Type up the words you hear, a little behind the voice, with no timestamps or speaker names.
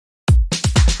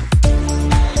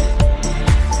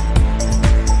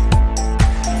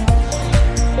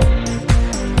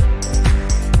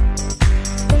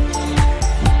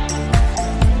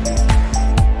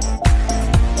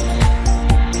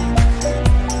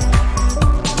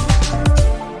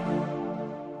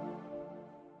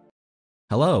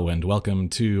Hello, and welcome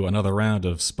to another round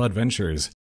of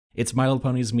Spudventures. It's My Little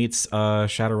Ponies meets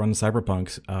Shadowrun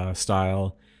cyberpunk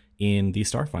style in the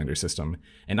Starfinder system.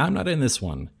 And I'm not in this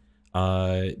one.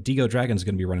 Digo Dragon's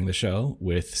going to be running the show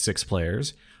with 6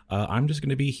 players. I'm just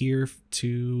going to be here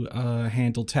to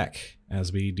handle tech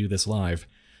as we do this live.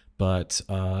 But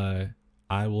I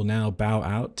will now bow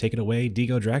out. Take it away,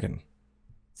 Digo Dragon.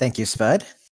 Thank you, Spud.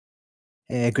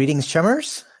 Greetings,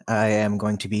 chummers. I am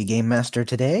going to be Game Master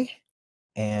today.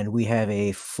 And we have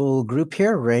a full group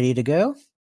here ready to go.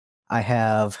 I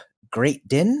have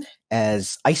GreatDinn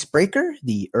as Icebreaker,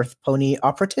 the Earth Pony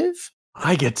Operative.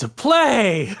 I get to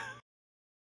play!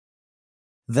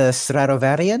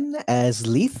 TheStratovarian as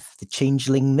Lethe, the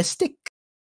Changeling Mystic.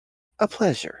 A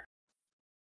pleasure.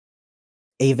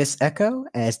 AvisEcho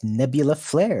as Nebula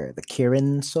Flare, the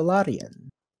Kirin Solarian.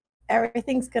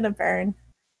 Everything's gonna burn.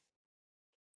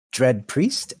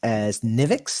 DreadPriest as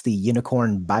Nivix, the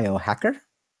Unicorn Biohacker.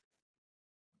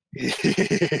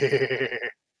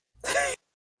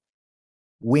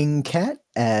 Wingcat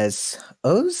as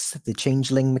Oz, the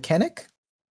Changeling Mechanic.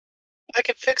 I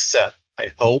can fix that,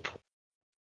 I hope.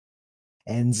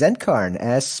 And Xencarn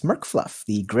as Smirkfluff,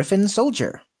 the Griffon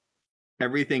Soldier.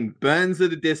 Everything burns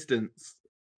at a distance.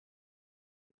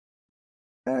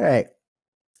 All right.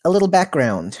 A little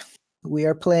background. We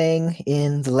are playing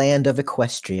in the land of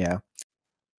Equestria.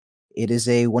 It is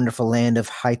a wonderful land of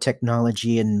high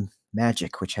technology and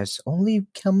magic, which has only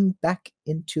come back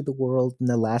into the world in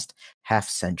the last half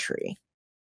century.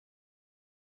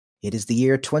 It is the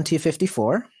year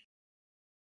 2054,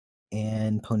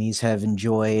 and ponies have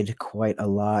enjoyed quite a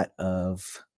lot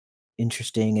of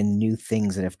interesting and new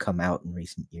things that have come out in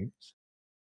recent years.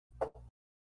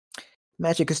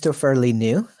 Magic is still fairly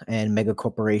new, and mega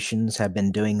corporations have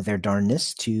been doing their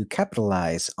darndest to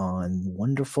capitalize on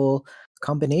wonderful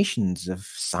combinations of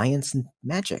science and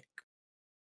magic,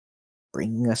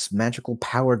 bringing us magical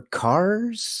powered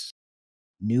cars,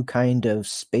 new kind of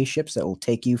spaceships that will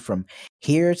take you from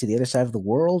here to the other side of the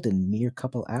world in mere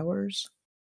couple hours,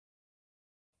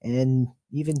 and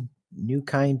even new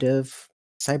kind of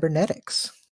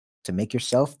cybernetics to make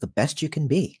yourself the best you can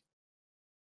be.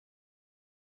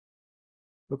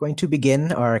 We're going to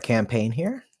begin our campaign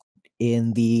here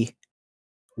in the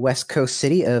west coast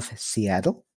city of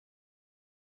Seattle.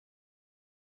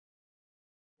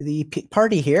 The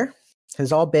party here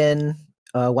has all been,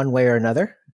 one way or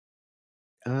another,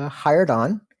 hired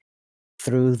on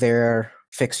through their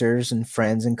fixers and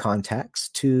friends and contacts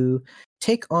to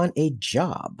take on a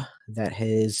job that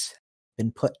has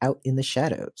been put out in the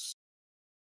shadows.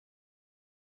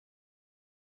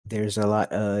 There's a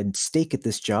lot at stake at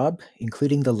this job,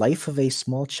 including the life of a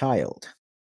small child.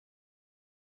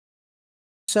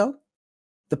 So,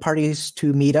 the party is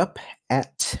to meet up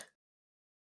at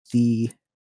the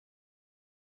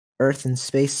Earth and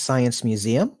Space Science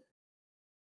Museum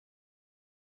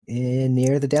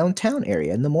near the downtown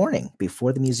area in the morning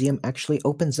before the museum actually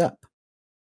opens up.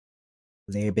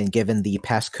 They have been given the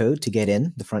passcode to get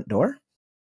in the front door.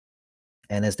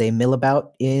 And as they mill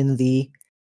about in the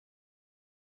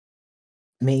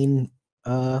main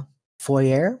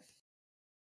foyer,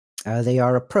 they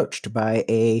are approached by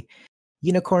a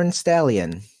unicorn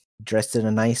stallion dressed in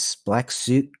a nice black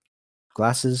suit,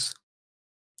 glasses,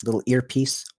 little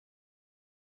earpiece.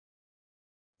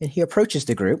 And he approaches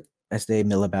the group as they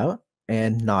mill about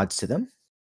and nods to them.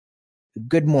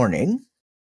 Good morning.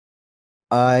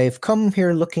 I've come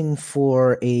here looking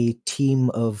for a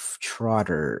team of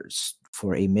Trotters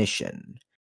for a mission.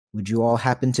 Would you all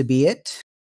happen to be it?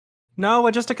 No,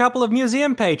 we're just a couple of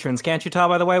museum patrons. Can't you tell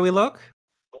by the way we look?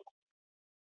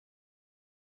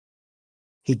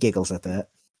 He giggles at that.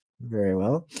 Very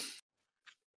well.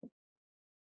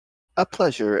 A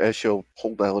pleasure, as she'll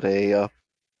hold out a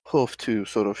hoof to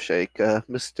sort of shake.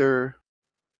 Mr.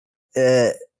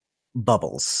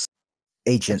 Bubbles.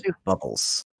 Agent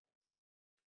Bubbles.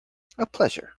 A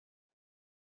pleasure.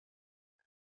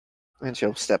 And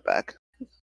she'll step back.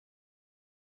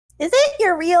 Is it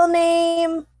your real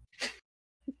name?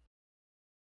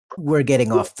 We're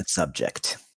getting off the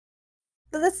subject.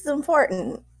 This is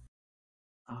important.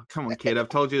 Oh, come on, kid. I've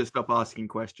told you to stop asking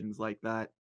questions like that.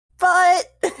 But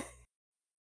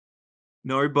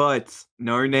No buts.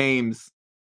 No names.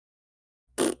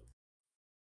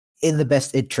 In the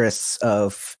best interests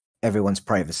of everyone's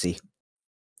privacy,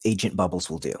 Agent Bubbles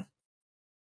will do.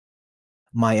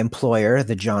 My employer,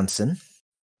 the Johnson,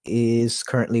 is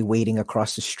currently waiting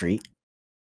across the street.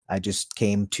 I just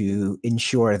came to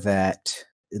ensure that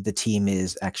the team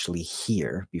is actually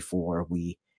here before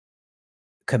we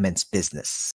commence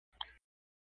business.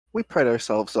 We pride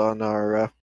ourselves on our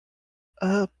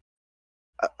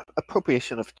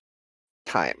appropriation of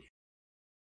time.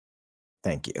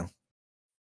 Thank you.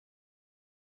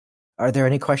 Are there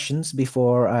any questions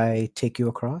before I take you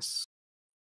across?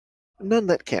 None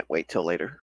that can't wait till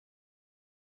later.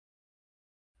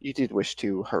 You did wish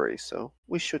to hurry, so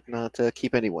we should not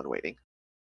keep anyone waiting.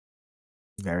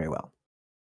 Very well.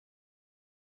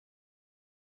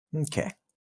 Okay.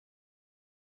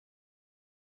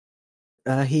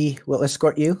 He will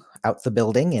escort you out the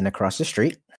building and across the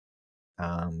street.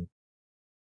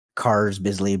 Cars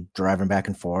busily driving back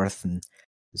and forth, and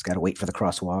he's got to wait for the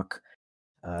crosswalk.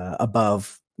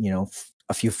 Above,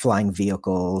 a few flying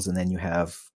vehicles, and then you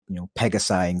have,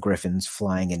 Pegasi and griffons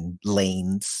flying in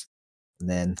lanes. And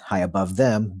then high above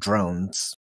them,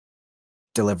 drones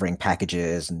delivering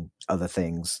packages and other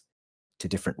things to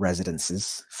different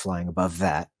residences flying above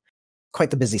that.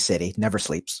 Quite the busy city, never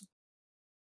sleeps.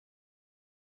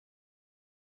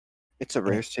 It's a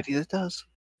rare city that does.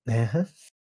 Uh-huh.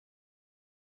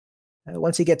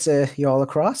 Once he gets you all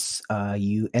across,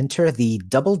 you enter the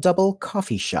Double Double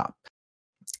Coffee Shop.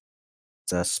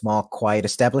 It's a small, quiet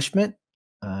establishment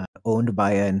owned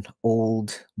by an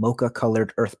old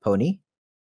mocha-colored earth pony.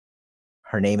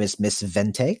 Her name is Miss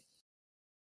Vente,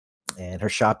 and her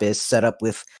shop is set up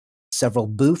with several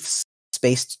booths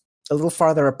spaced a little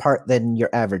farther apart than your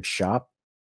average shop,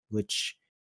 which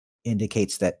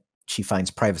indicates that she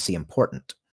finds privacy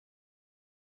important.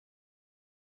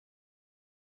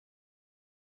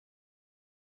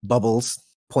 Bubbles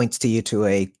points to you to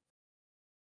a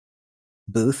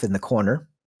booth in the corner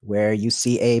where you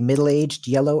see a middle-aged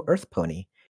yellow earth pony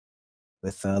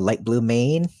with a light blue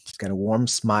mane. She's got a warm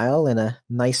smile and a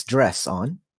nice dress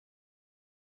on.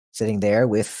 Sitting there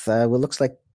with what looks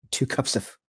like 2 cups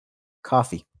of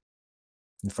coffee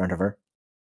in front of her.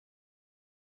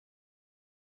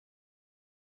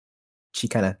 She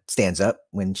kind of stands up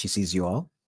when she sees you all.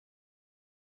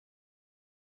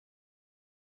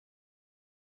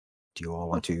 Do you all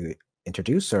want to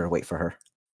introduce or wait for her?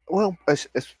 Well, I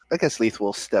guess Lethe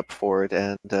will step forward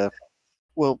and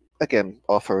will again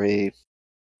offer a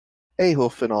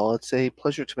hoof and all. It's a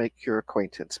pleasure to make your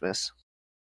acquaintance, miss.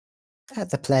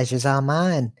 The pleasure's all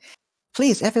mine.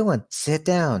 Please, everyone, sit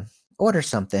down. Order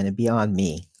something and be on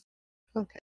me.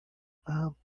 Okay.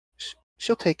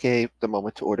 She'll take the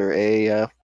moment to order a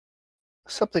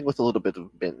something with a little bit of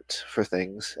mint for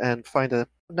things, and find a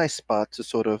nice spot to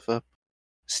sort of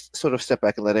step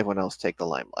back and let everyone else take the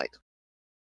limelight.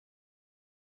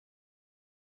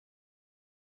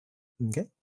 Okay.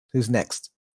 Who's next?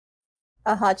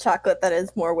 A hot chocolate that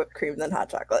is more whipped cream than hot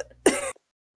chocolate.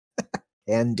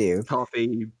 And do.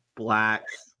 Coffee, black.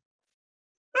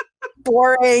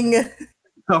 Boring.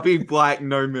 Coffee, black,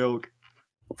 no milk.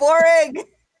 Boring.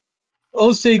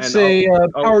 I'll take And a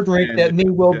I'll- power drink and- that may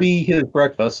well yeah. be his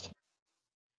breakfast.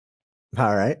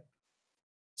 All right.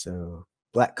 So,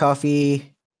 black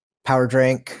coffee, power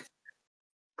drink.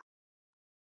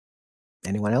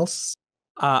 Anyone else?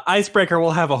 Icebreaker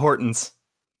will have a Hortons.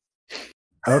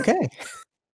 Okay.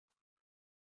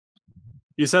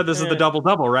 You said this is the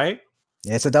double-double, right?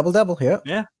 It's a double-double, yep.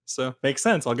 Yeah, so makes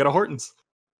sense. I'll get a Hortons.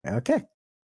 Okay.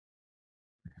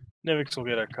 Nivix will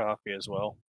get a coffee as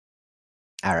well.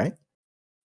 All right.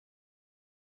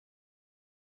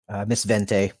 Miss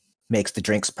Vente makes the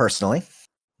drinks personally.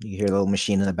 You hear a little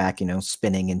machine in the back,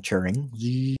 spinning and churring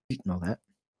and all that.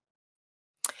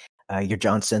 Your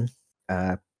Johnson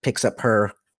picks up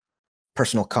her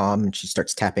personal comm and she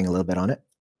starts tapping a little bit on it.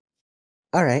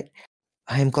 All right.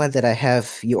 I'm glad that I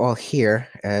have you all here,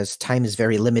 as time is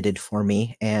very limited for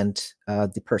me and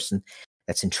the person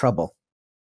that's in trouble.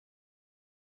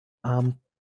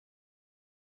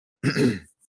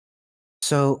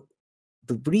 So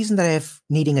the reason that I have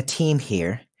needing a team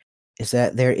here is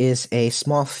that there is a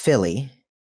small filly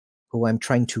who I'm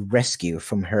trying to rescue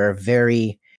from her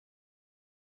very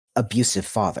abusive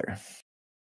father.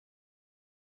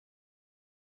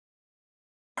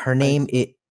 Her name is...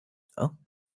 Oh?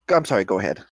 I'm sorry, go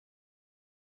ahead.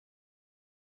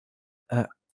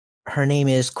 Her name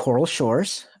is Coral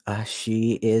Shores.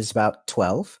 She is about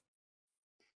 12.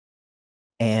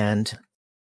 And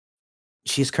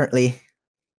she's currently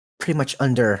pretty much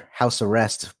under house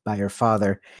arrest by her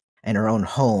father and her own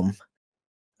home.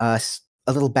 A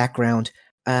little background.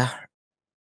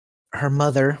 Her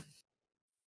mother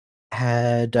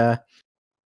had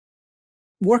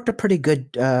worked a pretty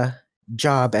good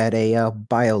job at a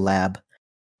biolab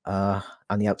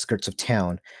on the outskirts of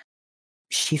town.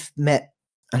 She met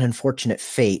an unfortunate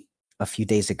fate a few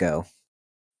days ago.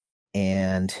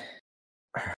 And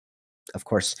of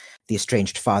course, the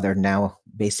estranged father now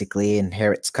basically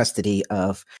inherits custody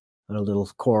of our little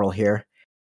Coral here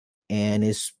and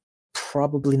is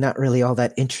probably not really all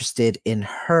that interested in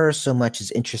her so much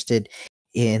as interested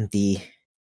in the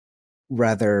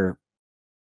rather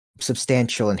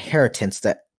substantial inheritance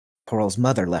that Coral's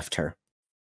mother left her.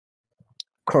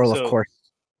 Coral, of So- course.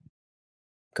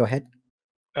 Go ahead.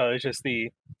 It's just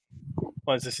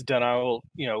once this is done, I will,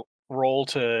 roll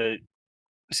to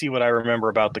see what I remember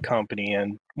about the company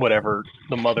and whatever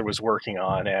the mother was working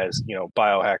on as,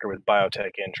 biohacker with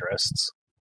biotech interests.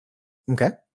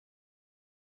 Okay.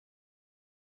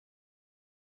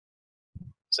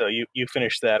 So you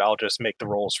finish that, I'll just make the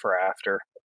rolls for after.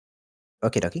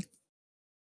 Okie dokie.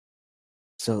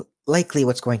 So likely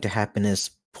what's going to happen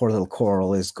is poor little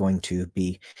Coral is going to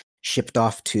be shipped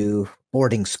off to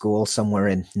boarding school somewhere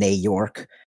in New York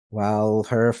while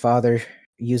her father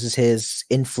uses his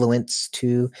influence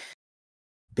to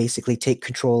basically take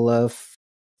control of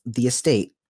the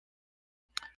estate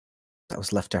that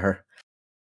was left to her.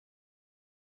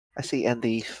 I see. And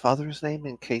the father's name,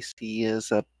 in case he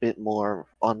is a bit more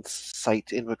on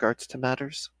site in regards to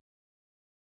matters?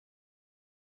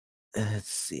 Let's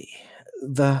see.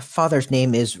 The father's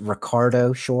name is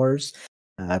Ricardo Shores,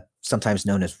 sometimes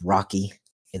known as Rocky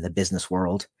in the business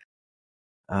world.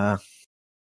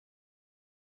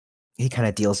 He kind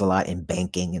of deals a lot in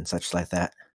banking and such like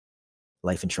that,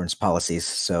 life insurance policies.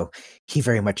 So he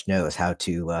very much knows how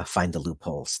to find the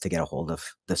loopholes to get a hold of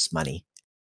this money.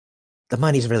 The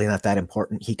money's really not that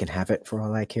important. He can have it for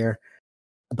all I care.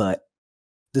 But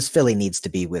this filly needs to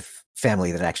be with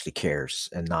family that actually cares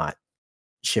and not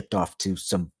shipped off to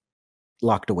some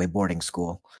locked away boarding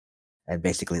school and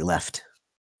basically left.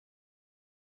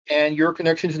 And your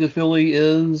connection to the filly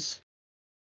is?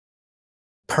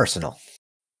 Personal.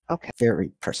 Okay.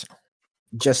 Very personal.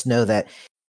 Just know that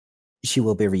she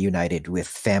will be reunited with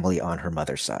family on her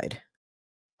mother's side.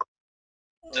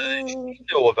 Do you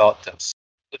know about this?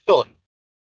 The filly.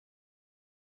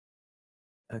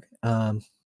 Okay.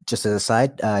 Just as a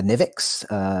side, Nivix,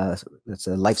 it's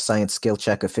a life science skill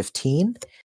check of 15.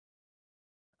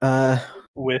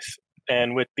 With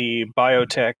the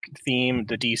biotech theme,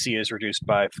 the DC is reduced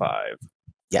by 5.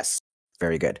 Yes,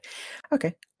 very good.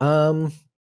 Okay.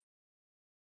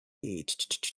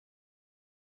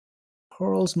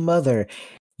 Coral's mother.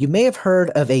 You may have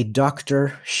heard of a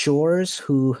Dr. Shores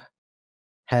who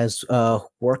has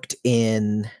worked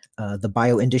in the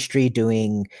bio industry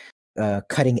doing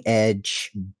cutting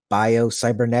edge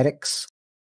bio-cybernetics.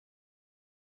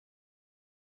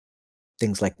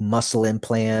 Things like muscle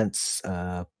implants,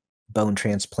 bone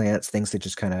transplants, things that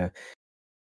just kind of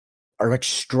are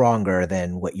much stronger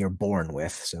than what you're born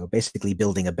with. So basically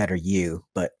building a better you,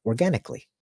 but organically.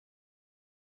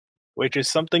 Which is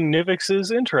something Nivix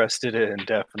is interested in,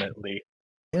 definitely.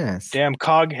 Yes. Damn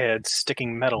cogheads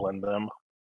sticking metal in them.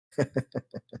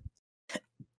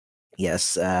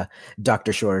 Yes,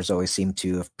 Dr. Shores always seemed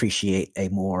to appreciate a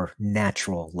more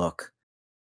natural look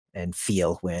and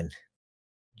feel when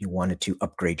you wanted to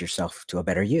upgrade yourself to a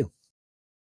better you.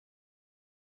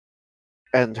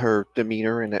 And her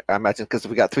demeanor, and I imagine because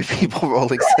we got 3 people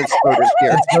rolling sense motive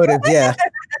here. Sense motive, yeah.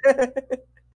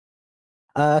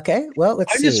 Okay, well,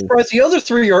 let's I'm see. just surprised the other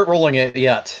 3 aren't rolling it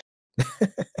yet.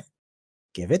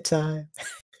 Give it time.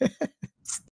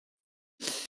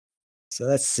 So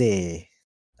let's see.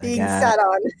 Being sat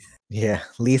on. Yeah,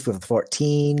 Lethe with a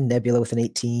 14, Nebula with an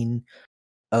 18,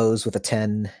 O's with a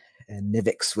 10, and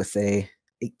Nivix with a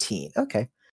 18. Okay.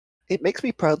 It makes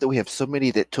me proud that we have so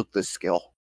many that took this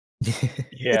skill.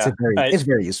 It's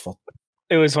very useful.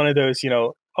 It was one of those,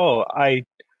 I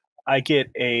get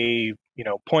a,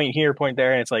 point here, point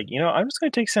there, and it's like, I'm just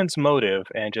going to take sense motive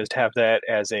and just have that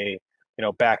as a,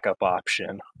 backup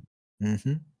option.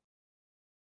 Mm-hmm.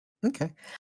 Okay.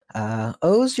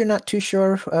 O's, you're not too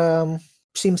sure.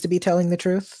 Seems to be telling the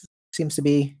truth. Seems to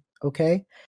be okay.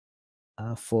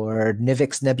 For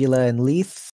Nivix, Nebula, and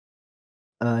Lethe,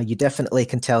 you definitely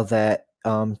can tell that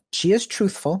she is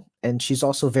truthful, and she's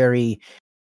also very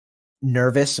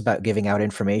nervous about giving out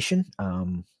information.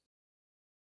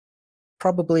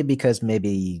 Probably because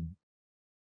maybe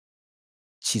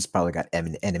she's probably got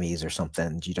enemies or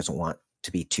something. She doesn't want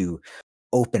to be too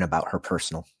open about her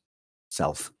personal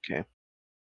self. Okay.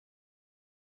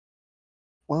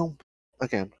 Well,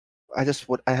 again, I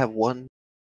have one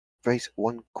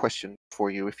question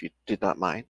for you, if you did not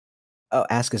mind. Oh,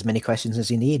 ask as many questions as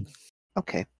you need.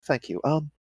 Okay, thank you.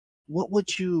 What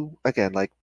would you, again,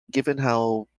 like, given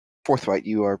how forthright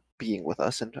you are being with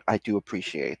us, and I do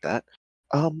appreciate that,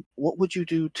 what would you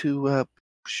do to,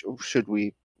 should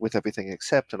we, with everything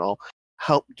accept and all,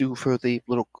 help do for the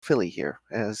little filly here,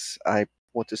 as I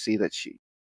want to see that she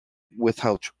with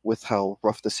how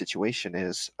rough the situation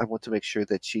is, I want to make sure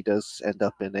that she does end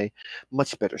up in a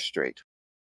much better strait.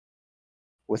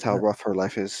 With how rough her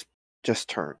life is just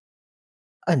turned.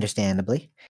 Understandably.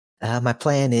 My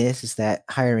plan is that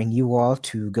hiring you all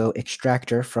to go extract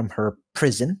her from her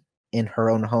prison in her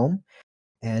own home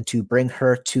and to bring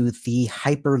her to the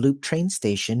Hyperloop train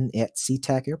station at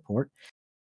SeaTac Airport,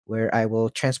 where I will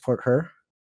transport her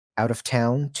out of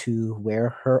town to where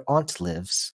her aunt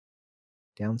lives,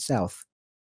 down south.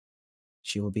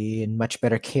 She will be in much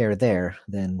better care there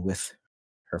than with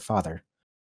her father.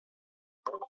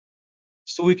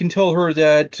 So we can tell her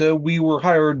that we were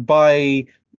hired by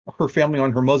her family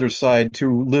on her mother's side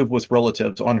to live with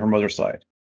relatives on her mother's side.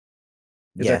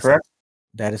 Is that correct?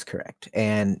 That is correct.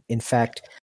 And in fact,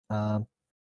 the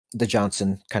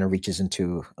Johnson kind of reaches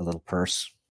into a little purse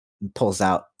and pulls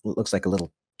out what looks like a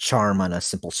little charm on a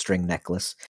simple string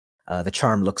necklace. The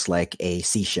charm looks like a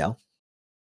seashell.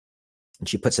 And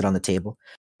she puts it on the table.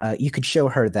 You could show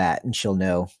her that, and she'll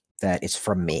know that it's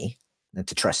from me and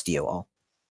to trust you all.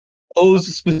 Oz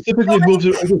specifically moves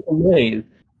it over to Lethe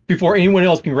before anyone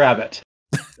else can grab it.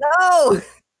 No!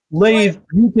 Lethe,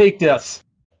 you take this.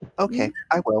 Okay,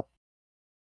 I will.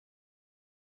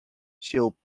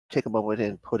 She'll take a moment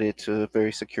and put it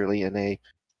very securely in a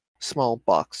small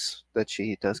box that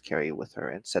she does carry with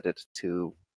her and set it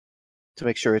to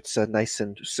make sure it's nice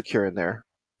and secure in there,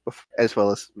 as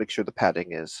well as make sure the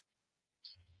padding is.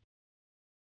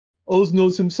 Oz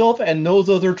knows himself and knows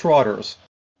other Trotters.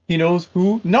 He knows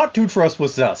who not to trust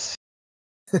with us.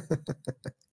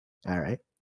 All right.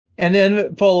 And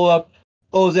then follow up,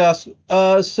 Oz asks,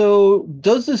 so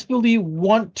does this filly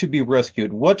want to be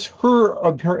rescued? What's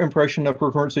her impression of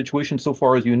her current situation so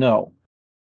far as you know?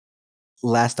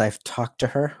 Last I've talked to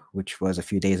her, which was a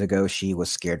few days ago, she was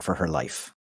scared for her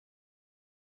life.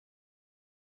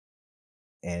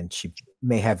 And she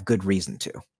may have good reason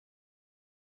to.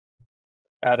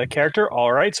 Out of character,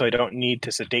 all right. So I don't need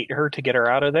to sedate her to get her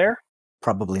out of there.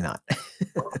 Probably not.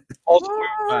 Also,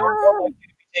 we're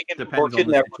taken Depends or on the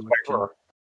kidnapped by situation.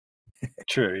 her.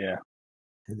 True, yeah.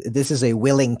 This is a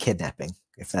willing kidnapping,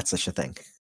 if that's such a thing.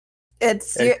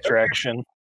 It's Extraction.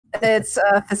 it's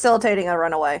facilitating a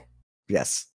runaway.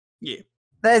 Yes. Yeah.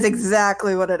 That is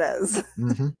exactly what it is.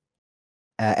 Mm-hmm.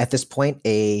 At this point,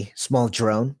 a small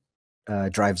drone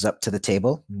drives up to the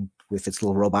table and with its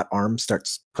little robot arm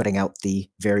starts putting out the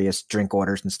various drink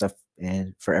orders and stuff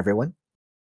and for everyone.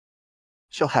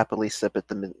 She'll happily sip at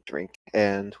the mint drink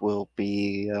and will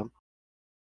be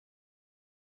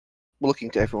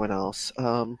looking to everyone else.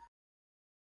 Do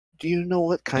you know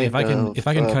what kind If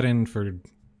I can cut in for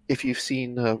if you've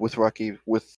seen with Rocky,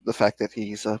 with the fact that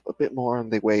he's a bit more on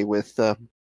the way with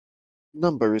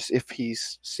numbers, if he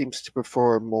seems to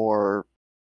prefer more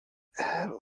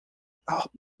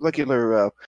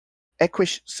regular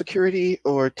equish security,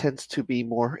 or tends to be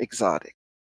more exotic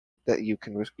that you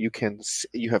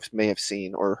may have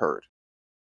seen or heard.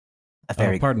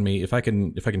 Pardon me, if I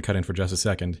can cut in for just a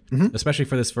second, especially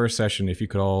for this first session, if you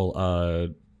could all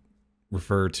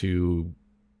refer to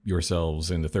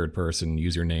yourselves in the third person,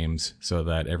 use your names so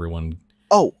that everyone.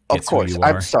 Oh, of gets who course. you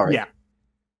I'm are. sorry. Yeah.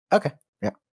 Okay.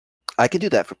 Yeah. I can do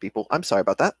that for people. I'm sorry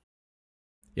about that.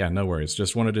 Yeah, no worries.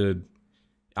 Just wanted to.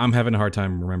 I'm having a hard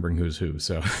time remembering who's who,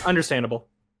 so. Understandable.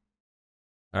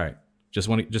 All right. Just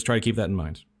try to keep that in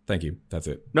mind. Thank you. That's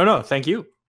it. No, thank you.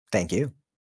 Thank you.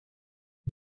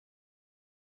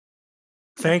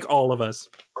 Thank all of us.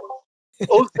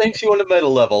 Oz thinks you on a meta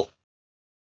level.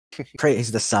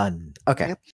 Praise the sun. Okay.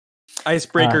 Yep.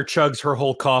 Icebreaker chugs her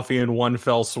whole coffee in one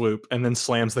fell swoop and then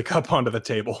slams the cup onto the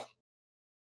table.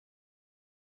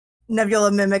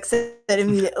 Nebula mimics it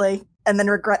immediately and then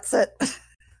regrets it.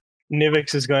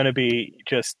 Nivix is going to be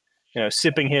just,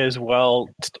 sipping his while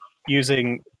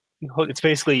using. It's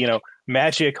basically,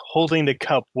 magic, holding the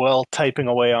cup while typing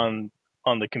away on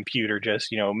the computer,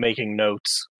 just making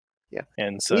notes. Yeah.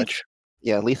 And such.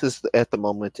 Lethe is at the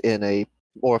moment in a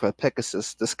more of a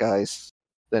Pegasus disguise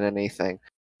than anything,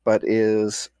 but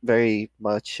is very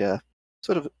much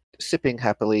sort of sipping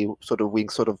happily, sort of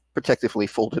wings sort of protectively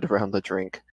folded around the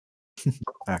drink.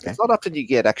 Okay. It's not often you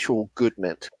get actual good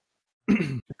mint.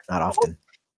 Not often.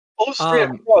 Oz straight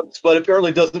up runs, but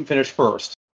apparently doesn't finish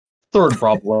first. Third,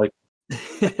 probably.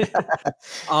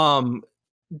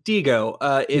 Digo,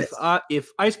 Yes. if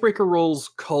Icebreaker rolls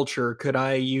culture, could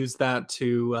I use that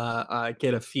to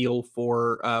get a feel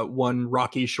for one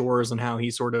Rocky Shores and how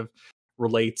he sort of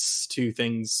relates to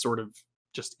things, sort of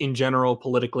just in general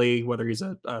politically, whether he's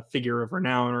a figure of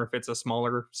renown or if it's a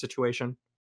smaller situation?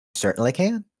 Certainly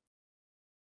can.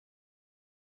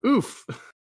 Oof.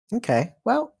 Okay.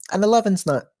 Well, an 11's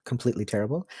not completely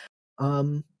terrible.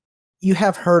 you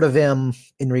have heard of him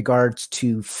in regards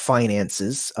to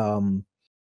finances.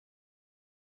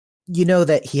 You know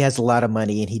that he has a lot of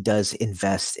money and he does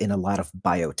invest in a lot of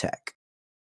biotech.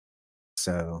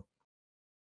 So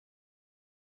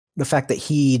the fact that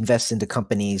he invests into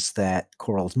companies that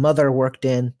Coral's mother worked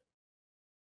in,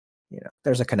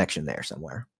 there's a connection there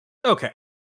somewhere. Okay.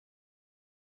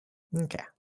 Okay.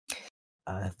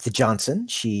 The Johnson,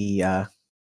 she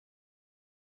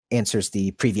answers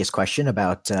the previous question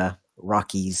about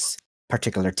Rocky's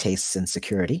particular tastes in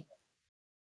security.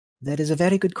 That is a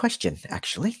very good question,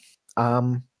 actually.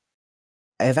 I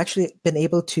have actually been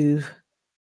able to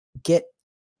get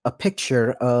a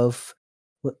picture of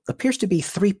what appears to be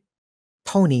 3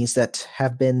 ponies that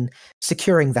have been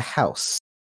securing the house.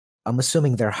 I'm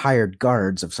assuming they're hired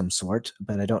guards of some sort,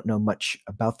 but I don't know much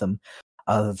about them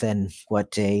other than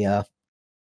what a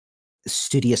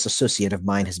studious associate of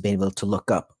mine has been able to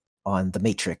look up on the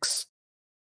Matrix.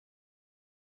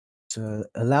 So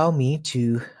allow me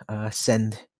to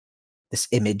send this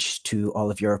image to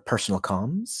all of your personal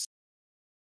comms.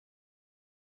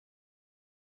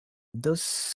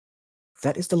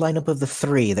 That is the lineup of the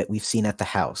 3 that we've seen at the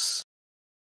house.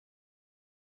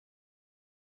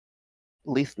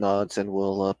 Lethe nods and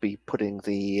will be putting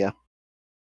the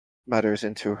matters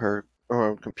into her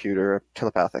own computer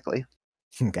telepathically.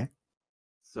 Okay.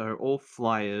 So all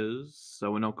flyers,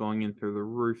 so we're not going in through the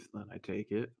roof then, I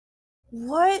take it.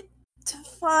 What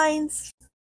defines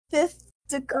 5th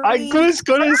degree? I was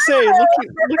gonna say,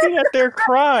 looking at their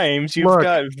crimes, you've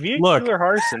got vehicular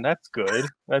arson. That's good.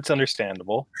 That's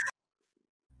understandable.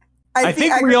 I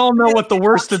think we all know what the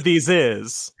worst of these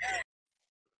is.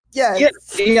 Yes. Yeah,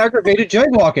 the aggravated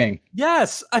jaywalking.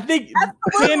 Yes, I think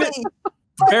Absolutely.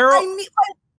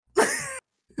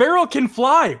 Barrel can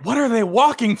fly. What are they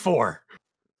walking for?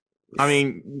 I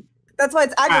mean, that's why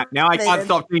it's aggravated. now I can't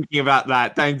stop thinking about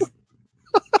that. Thanks.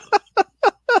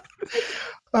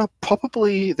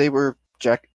 Probably they were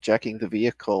jacking the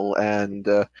vehicle and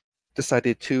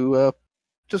decided to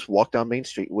just walk down Main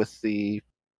Street with the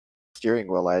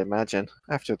steering wheel, I imagine,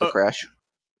 after the crash.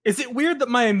 Is it weird that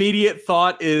my immediate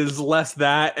thought is less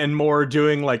that and more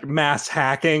doing like mass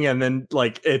hacking, and then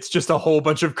like it's just a whole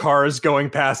bunch of cars going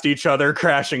past each other,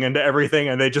 crashing into everything,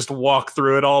 and they just walk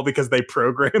through it all because they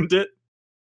programmed it?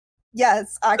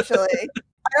 Yes, actually.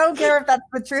 I don't care if that's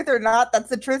the truth or not. That's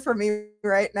the truth for me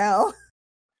right now.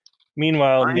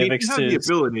 Meanwhile, Nivix Nivix have the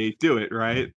ability to do it,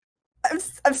 right?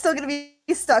 I'm still going to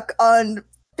be stuck on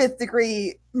 5th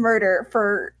degree murder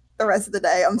for the rest of the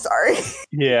day. I'm sorry.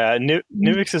 Yeah,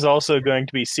 Nivix is also going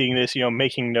to be seeing this,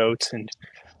 making notes and,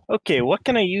 okay, what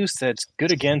can I use that's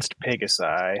good against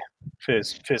Pegasi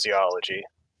physiology?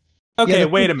 Okay,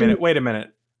 wait a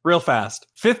minute. Real fast.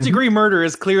 5th degree murder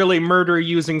is clearly murder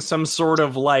using some sort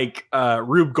of like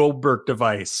Rube Goldberg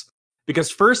device.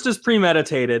 Because first is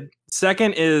premeditated,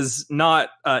 second is not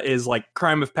is like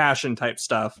crime of passion type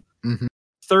stuff. Mm-hmm.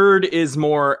 Third is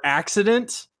more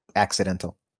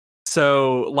accidental.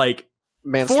 So like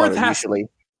manslaughter usually.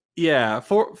 Yeah,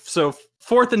 so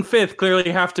 4th and 5th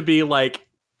clearly have to be like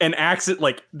an accident.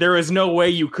 Like there is no way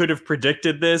you could have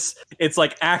predicted this. It's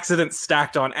like accidents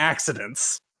stacked on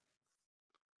accidents.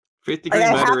 5th degree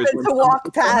I murder happened to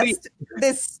walk past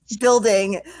this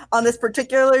building on this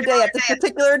particular day at this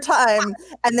particular time,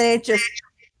 and then it just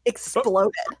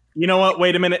exploded. You know what?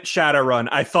 Wait a minute, Shadowrun.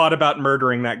 I thought about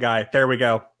murdering that guy. There we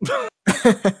go.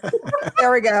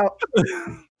 There we go.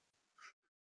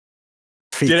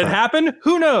 Did it happen?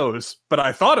 Who knows? But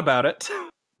I thought about it.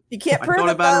 You can't I prove thought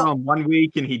it, about it though. on 1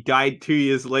 week and he died 2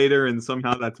 years later and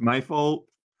somehow that's my fault.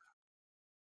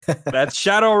 That's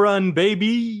Shadowrun,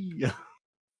 baby.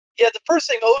 Yeah, the first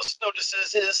thing Oz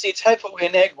notices is the typo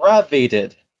in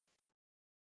aggravated.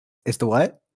 Is the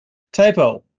what?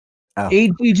 Typo. Oh.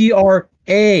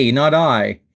 A-G-G-R-A, not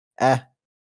I.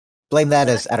 Blame that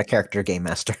as out of character Game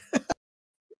Master.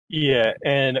 Yeah,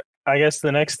 and I guess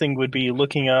the next thing would be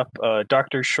looking up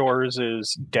Dr.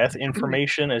 Shore's death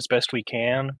information as best we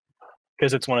can,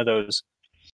 because it's one of those,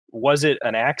 was it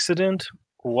an accident?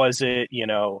 Was it,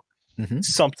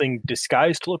 something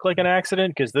disguised to look like an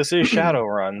accident? Because this is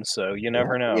Shadowrun, so you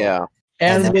never know. Yeah.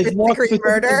 And was Locke's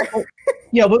murder?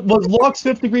 Yeah, was Locke's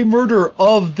 5th degree murder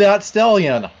of that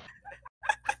stallion?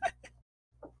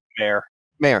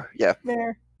 Mayor, yeah.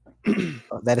 There.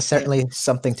 That is certainly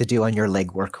something to do on your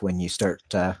legwork when you start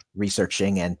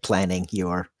researching and planning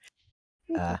your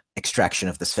extraction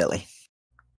of this filly.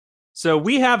 So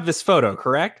we have this photo,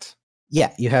 correct?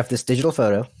 Yeah, you have this digital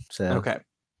photo. So Okay.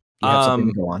 you have something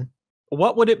to go on.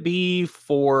 What would it be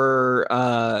for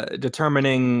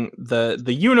determining the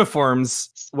uniforms,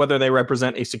 whether they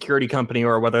represent a security company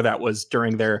or whether that was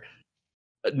during their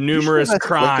Numerous that's a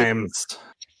blanket- crimes.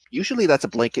 Usually that's a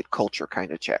blanket culture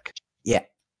kind of check. Yeah.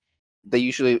 They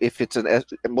usually, if it's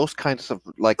most kinds of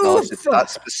like knowledge that's not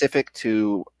specific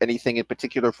to anything in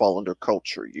particular, fall under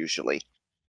culture usually.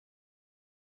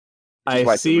 Which is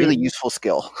why it's a really useful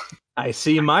skill. I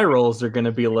see my rolls are going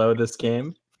to be low this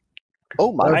game.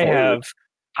 Oh my!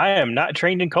 I am not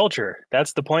trained in culture.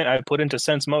 That's the point I put into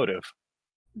sense motive.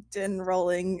 Din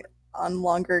rolling on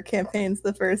longer campaigns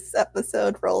the first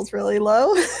episode rolls really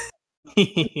low.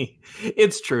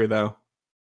 It's true though.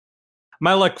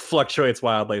 My luck fluctuates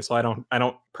wildly, so I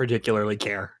don't particularly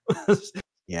care.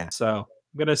 Yeah. So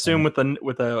I'm gonna assume with a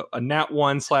nat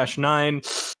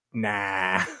 1/9,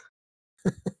 nah.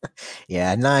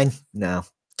 Yeah, 9. No.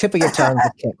 Tip of your tongue,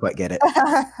 you can't quite get it.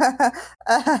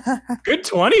 Good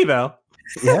 20 though.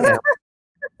 Yeah.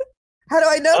 How do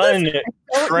I know this?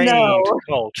 Untrained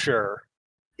culture.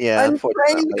 Yeah,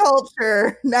 untrained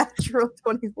culture. Natural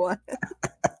 21.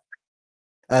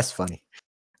 That's funny.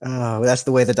 Oh, that's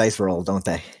the way the dice roll, don't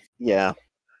they? Yeah.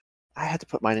 I had to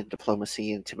put mine in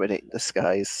diplomacy, intimidate, and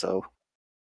disguise, so...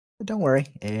 Don't worry.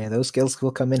 Those skills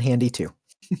will come in handy too.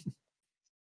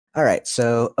 All right,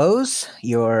 so Oz,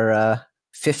 you're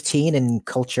 15 in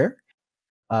culture.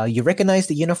 You recognize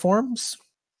the uniforms.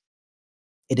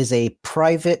 It is a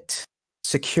private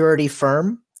security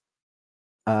firm.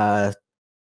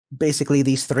 Basically,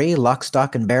 these three, Lock,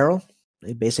 Stock, and Barrel,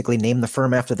 they basically name the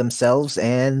firm after themselves,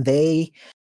 and they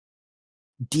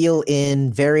deal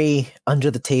in very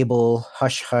under-the-table,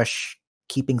 hush-hush,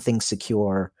 keeping things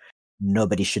secure.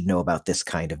 Nobody should know about this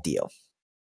kind of deal.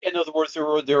 In other words,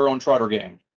 they're their own Trotter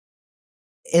gang.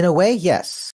 In a way,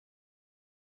 yes.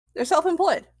 They're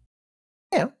self-employed.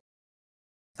 Yeah.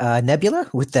 Nebula,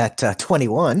 with that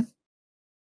 21,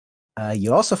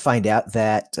 you also find out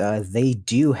that they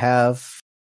do have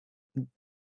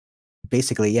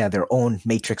basically, their own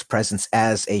Matrix presence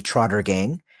as a Trotter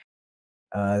gang.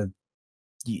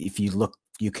 If you look,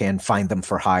 you can find them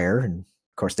for hire, and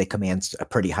of course, they command a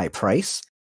pretty high price.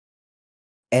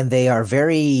 And they are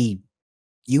very,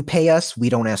 you pay us, we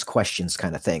don't ask questions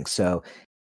kind of thing. So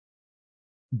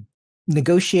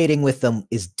negotiating with them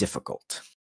is difficult.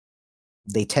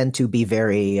 They tend to be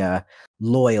very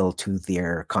loyal to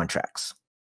their contracts.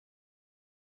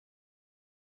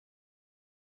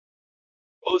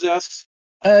 Oz asks,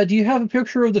 do you have a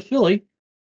picture of the filly?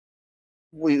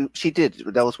 She did.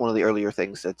 That was one of the earlier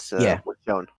things that's was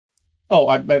shown. Oh,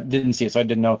 I didn't see it, so I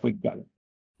didn't know if we got it.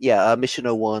 Yeah, Mission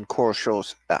 01, Coral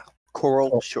Shores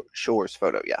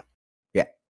photo, yeah. Yeah.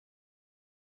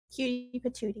 Cutie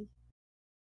patootie.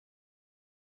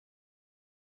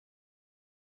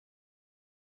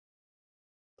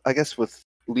 I guess with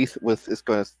Lethe is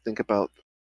going to think about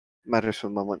matters for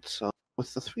a moment. So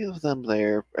with the three of them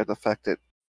there, and the fact that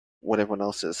what everyone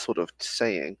else is sort of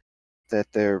saying, that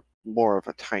they're more of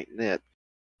a tight knit,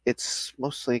 it's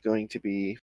mostly going to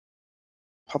be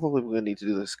probably we're going to need to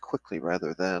do this quickly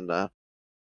rather than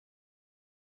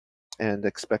and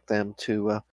expect them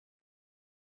to.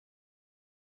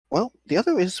 Well, the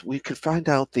other is we could find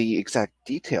out the exact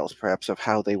details, perhaps, of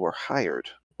how they were hired.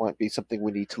 Might be something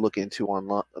we need to look into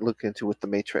with the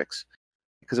Matrix,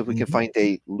 because if we can find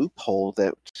a loophole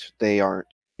that they aren't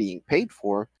being paid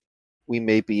for, we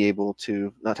may be able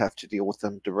to not have to deal with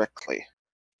them directly,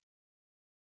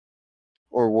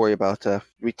 or worry about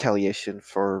retaliation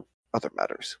for other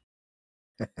matters.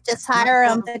 Just hire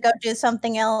them to go do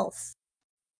something else.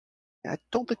 I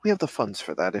don't think we have the funds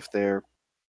for that if they're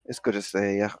as good as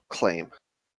they claim.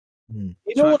 You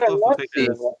know what I want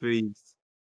to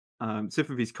sip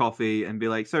of his coffee and be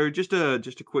like, so just a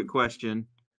quick question.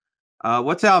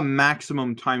 What's our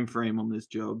maximum time frame on this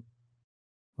job?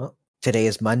 Well, today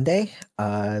is Monday.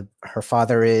 Her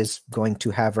father is going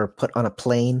to have her put on a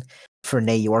plane for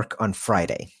New York on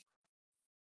Friday.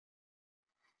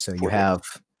 So you have,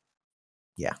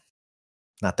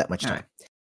 not that much time.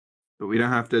 But we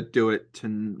don't have to do it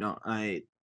tonight.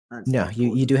 No,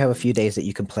 you do have a few days that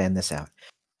you can plan this out.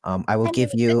 I will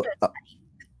give you...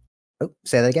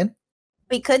 say that again?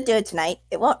 We could do it tonight.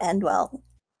 It won't end well.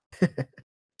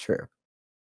 True.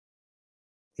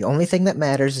 The only thing that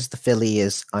matters is the filly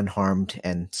is unharmed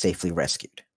and safely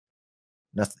rescued.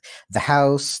 Nothing, the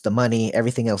house, the money,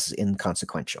 everything else is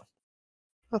inconsequential.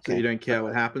 Okay. So you don't care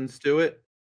what happens to it?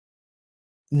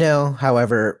 No,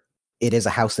 however, it is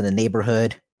a house in a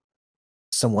neighborhood.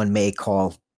 Someone may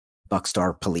call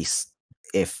Buckstar police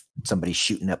if somebody's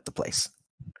shooting up the place.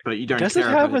 But you don't Does care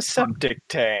it have about a septic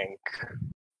tank?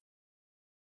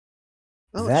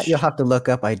 That you'll have to look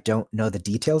up. I don't know the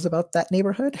details about that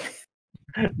neighborhood.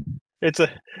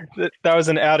 That was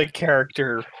an out of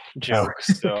character joke.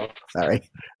 So Sorry.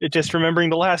 just remembering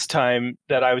the last time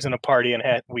that I was in a party and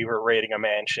we were raiding a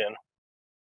mansion.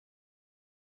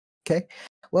 Okay.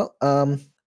 Well,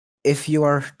 if you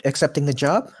are accepting the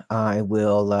job, I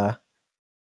will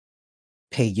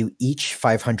pay you each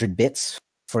 500 bits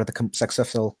for the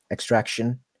successful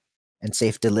extraction and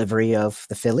safe delivery of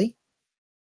the filly.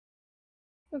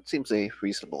 That seems a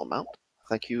reasonable amount.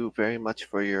 Thank you very much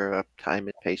for your time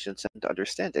and patience and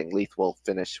understanding. Lethe will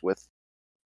finish with...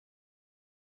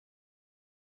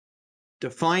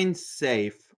 Define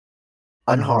safe.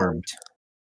 Unharmed.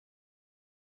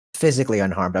 Physically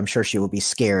unharmed. I'm sure she will be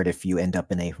scared if you end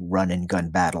up in a run-and-gun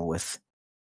battle with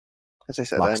As I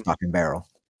said, lock, stock, and barrel.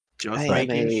 Just I am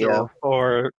making a,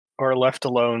 sure. Or left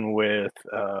alone with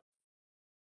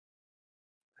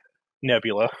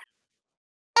Nebula.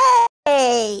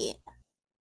 Hey!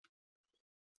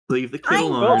 Leave the kid I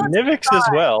alone. Well, Nivix as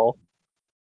well.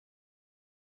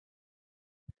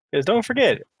 Because don't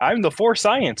forget, I'm the 4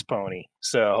 science pony,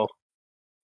 so...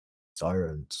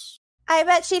 Sirens. I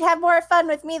bet she'd have more fun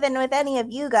with me than with any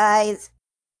of you guys.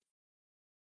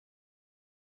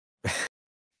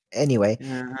 Anyway,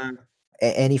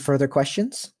 any further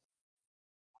questions?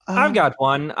 I've got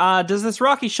one. Does this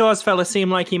Rocky Shores fella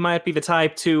seem like he might be the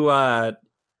type to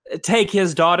take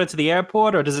his daughter to the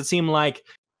airport, or does it seem like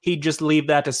he'd just leave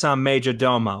that to some major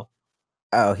domo?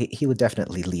 Oh, he would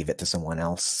definitely leave it to someone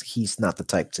else. He's not the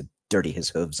type to dirty his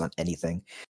hooves on anything.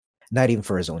 Not even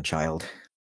for his own child.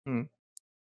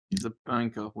 He's a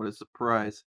banker. What a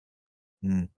surprise.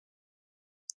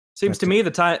 Seems to me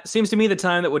the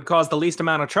time that would cause the least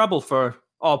amount of trouble for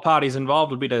all parties involved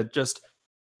would be to just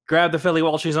grab the filly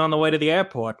while she's on the way to the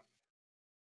airport.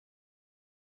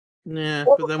 Yeah,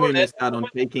 but then we missed out on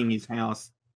taking his house.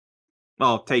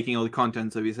 Well, taking all the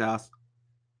contents of his house.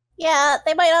 Yeah,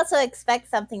 they might also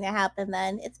expect something to happen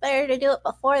then. It's better to do it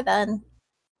before then.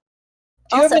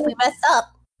 Also, if we mess up,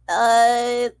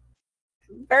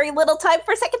 very little time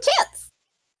for second chance.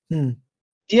 Do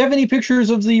you have any pictures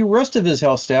of the rest of his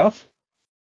house staff?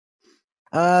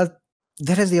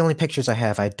 That is the only pictures I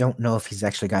have. I don't know if he's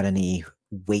actually got any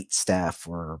wait staff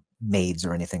or maids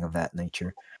or anything of that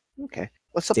nature. Okay.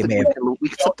 Well, something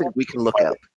we can look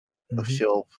at.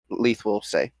 Lethe will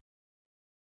say.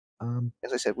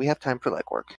 As I said, we have time for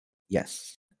legwork.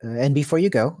 Yes. And before you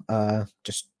go,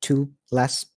 just 2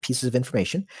 last pieces of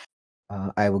information.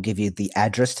 I will give you the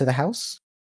address to the house,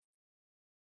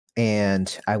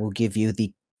 and I will give you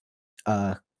the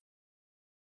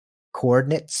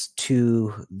coordinates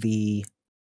to the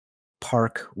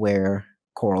park where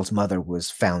Coral's mother was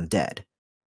found dead,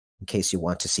 in case you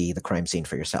want to see the crime scene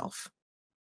for yourself.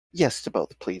 Yes, to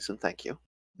both, please, and thank you.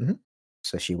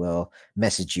 So she will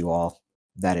message you all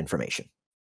that information.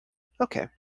 Okay.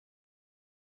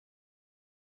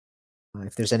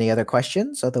 If there's any other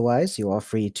questions, otherwise, you are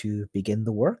free to begin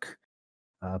the work.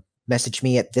 Message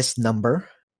me at this number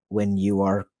when you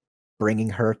are bringing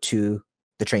her to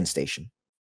the train station.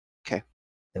 Okay.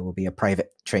 There will be a private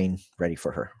train ready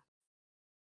for her.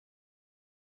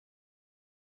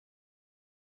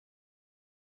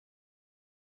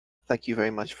 Thank you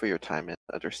very much for your time and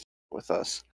understanding with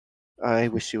us. I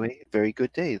wish you a very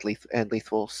good day.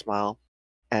 Lethe will smile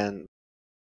and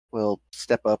will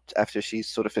step up after she's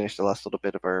sort of finished the last little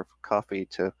bit of her coffee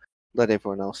to let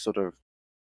everyone else sort of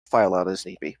file out as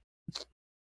need be.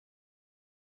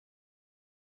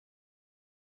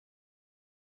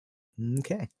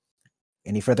 Okay.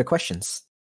 Any further questions?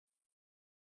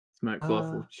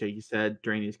 Smirkfluff will shake his head,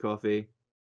 drain his coffee.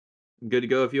 I'm good to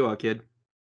go if you are, kid.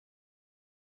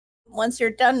 Once you're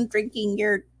done drinking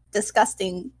your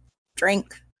disgusting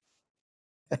drink.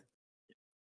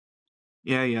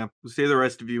 Yeah. We'll see the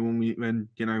rest of you when we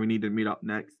need to meet up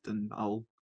next, and I'll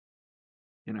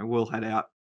we'll head out.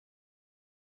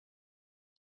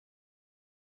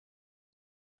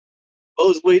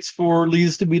 Bose waits for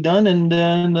Lee's to be done and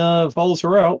then follows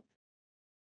her out.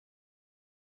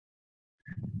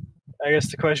 I guess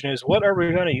the question is, what are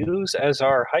we going to use as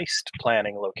our heist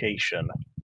planning location?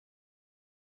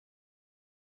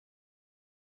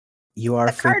 You are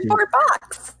a cardboard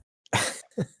box.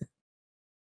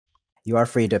 You are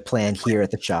free to plan here at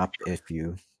the shop if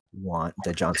you want.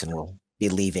 The Johnson will be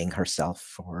leaving herself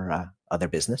for other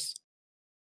business.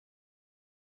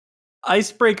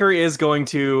 Icebreaker is going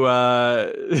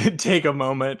to take a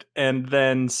moment and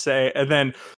then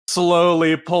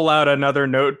slowly pull out another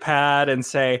notepad and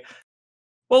say,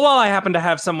 well, while I happen to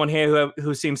have someone here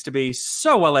who seems to be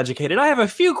so well educated, I have a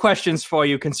few questions for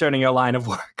you concerning your line of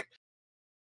work.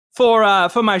 For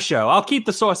my show. I'll keep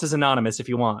the sources anonymous if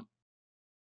you want.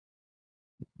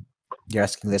 You're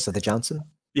asking this of the Johnson?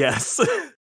 Yes.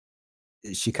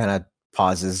 She kind of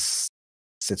pauses,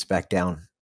 sits back down.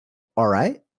 All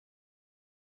right.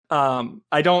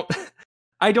 I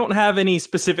don't have any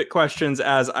specific questions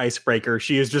as Icebreaker.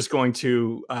 She is just going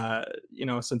to,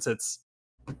 since it's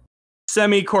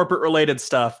semi-corporate related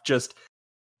stuff, just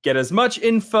get as much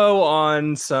info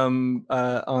on some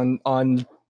on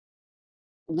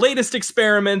latest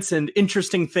experiments and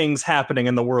interesting things happening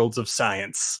in the worlds of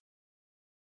science.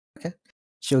 Okay.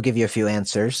 She'll give you a few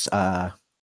answers,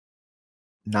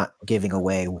 not giving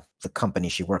away the company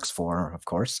she works for, of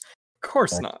course. Of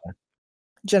course not.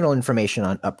 General information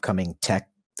on upcoming tech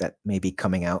that may be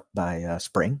coming out by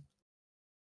spring.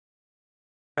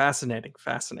 Fascinating.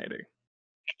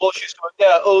 Well, she's doing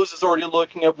that. Oz is already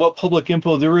looking at what public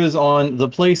info there is on the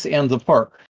place and the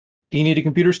park. Do you need a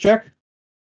computer's check?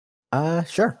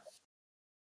 Sure.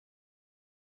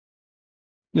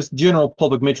 Just general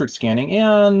public matrix scanning,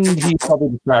 and he's probably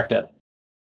distracted.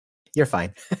 You're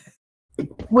fine.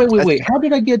 Wait. How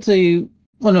did I get to...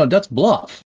 Oh, no, that's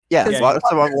bluff. Yeah, that's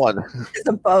the wrong one. It's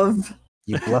above.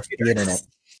 You bluffed the internet.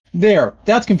 There,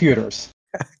 that's computers.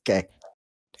 Okay.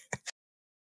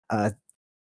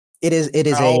 It is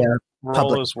I'll a roll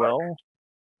public as well.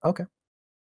 Okay.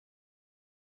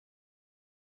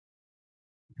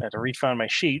 I have to refine my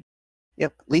sheet.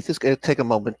 Yep, Lethe is going to take a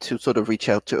moment to sort of reach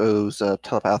out to Oz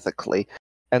telepathically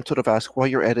and sort of ask, while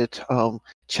you're at it,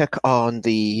 check on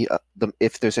the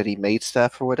if there's any maid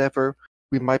staff or whatever.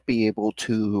 We might be able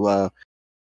to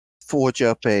forge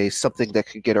up something that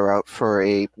could get her out for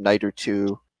a night or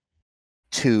two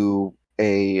to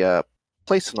a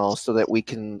place and all, so that we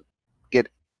can get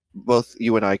both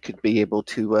you and I could be able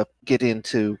to get in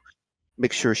to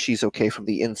make sure she's okay from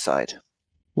the inside.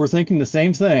 We're thinking the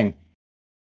same thing.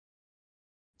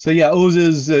 So yeah, Oz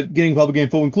is getting public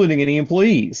info, including any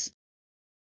employees.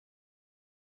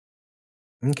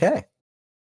 Okay.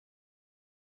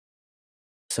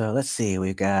 So let's see.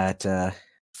 We've got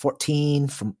 14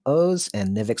 from Oz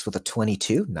and Nivix with a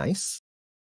 22. Nice.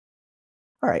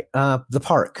 All right. The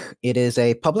park. It is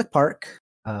a public park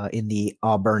in the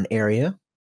Auburn area.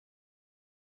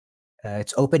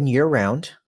 It's open year-round.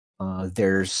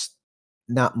 There's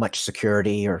not much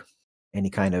security or any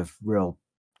kind of real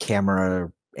camera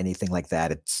or anything like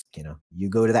that. It's, you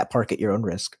go to that park at your own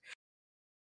risk.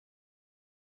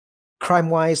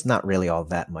 Crime-wise, not really all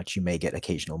that much. You may get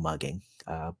occasional mugging,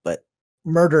 but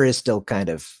murder is still kind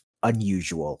of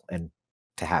unusual and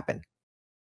to happen.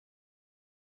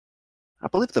 I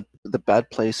believe the bad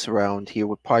place around here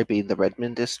would probably be in the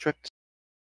Redmond district.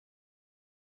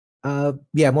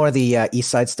 Yeah, more of the east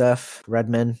side stuff.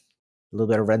 Redmond, a little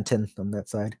bit of Renton on that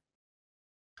side.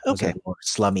 Those Okay. are more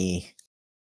slummy,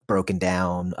 broken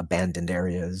down, abandoned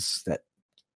areas that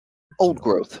Old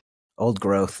growth. Old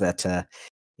growth that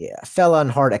fell on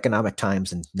hard economic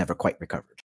times and never quite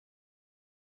recovered.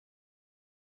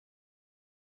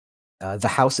 The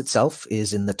house itself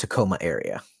is in the Tacoma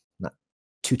area, not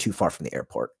too far from the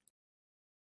airport.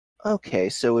 Okay,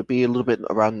 so it would be a little bit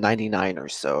around 99 or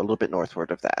so, a little bit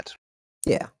northward of that.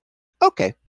 Yeah.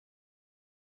 Okay.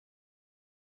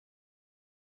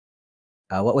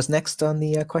 What was next on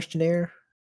the questionnaire?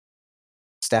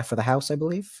 Staff for the house, I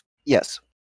believe? Yes.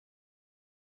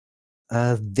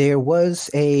 There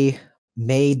was a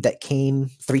maid that came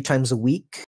 3 times a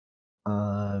week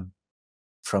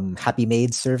from Happy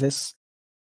Maid service,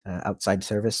 outside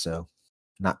service, so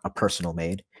not a personal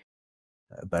maid.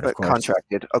 But of course,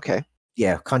 contracted. Okay.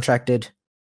 Yeah, contracted.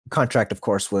 Contract, of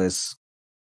course, was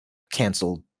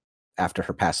canceled after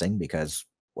her passing because,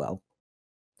 well,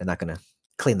 they're not going to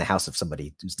clean the house of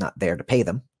somebody who's not there to pay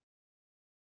them.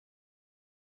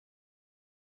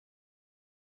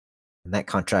 And that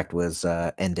contract was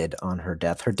ended on her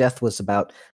death. Her death was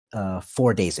about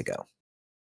 4 days ago.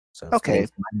 So Okay.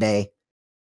 Monday,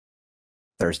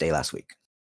 Thursday last week.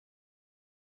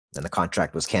 And the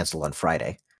contract was canceled on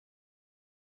Friday.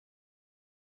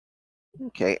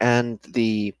 Okay,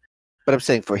 but I'm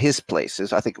saying for his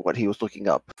places, I think what he was looking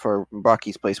up for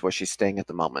Rocky's place where she's staying at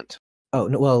the moment. Oh,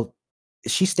 no, well,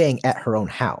 she's staying at her own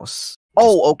house.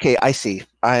 Oh, okay, I see.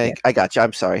 I got you.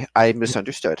 I'm sorry. I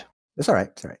misunderstood. It's all right.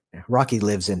 It's all right. Rocky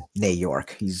lives in New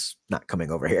York. He's not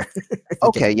coming over here.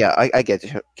 Okay, yeah, I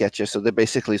get you. So they're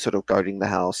basically sort of guarding the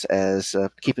house as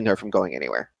keeping her from going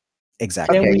anywhere.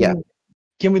 Exactly. Okay, yeah.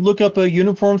 Can we look up a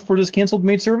uniform for this canceled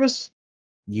maid service?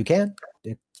 You can.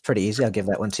 It's pretty easy. I'll give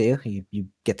that one to you. You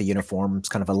get the uniform. It's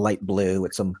kind of a light blue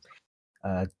with some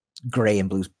gray and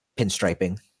blue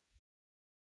pinstriping.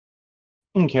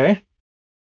 Okay.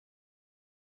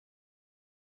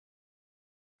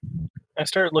 I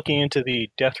started looking into the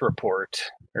death report,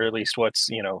 or at least what's,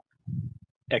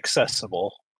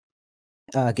 accessible.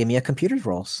 Give me a computer's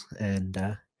rolls,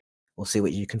 and we'll see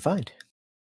what you can find.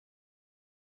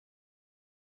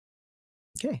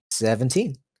 Okay,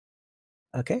 17.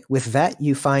 Okay, with that,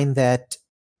 you find that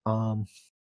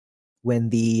when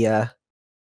the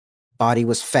body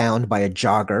was found by a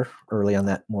jogger early on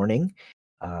that morning,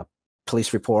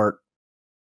 police report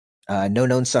no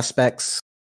known suspects,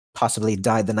 possibly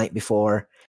died the night before.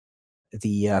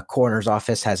 The coroner's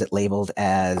office has it labeled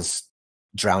as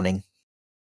drowning.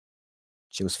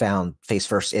 She was found face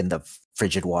first in the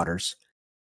frigid waters.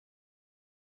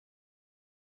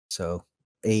 So,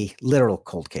 a literal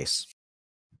cold case.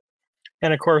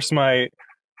 And of course, my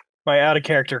out of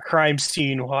character crime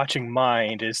scene watching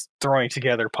mind is throwing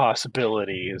together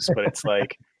possibilities, but it's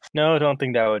like, no, don't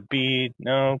think that would be.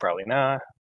 No, probably not.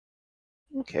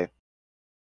 Okay.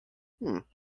 So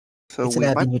it's an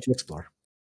avenue to explore.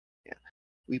 Yeah,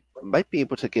 we might be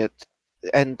able to get,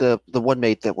 and the one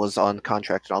mate that was on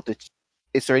contract and all.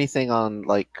 Is there anything on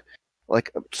like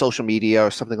social media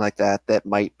or something like that that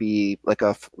might be like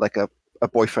a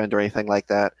boyfriend or anything like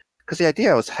that? Because the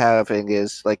idea I was having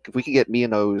is like if we could get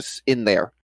Mianos in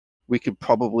there, we could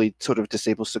probably sort of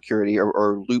disable security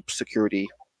or loop security,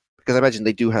 because I imagine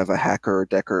they do have a hacker or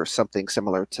decker or something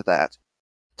similar to that,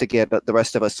 to get the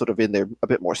rest of us sort of in there a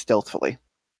bit more stealthily.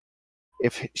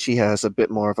 If she has a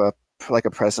bit more of a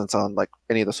presence on like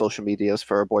any of the social medias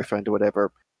for her boyfriend or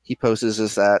whatever, he poses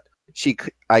as that.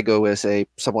 I go as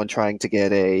someone trying to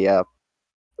get a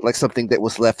like something that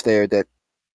was left there that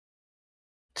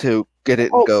to get it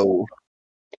and go.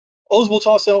 Oz will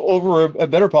toss out over a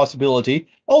better possibility.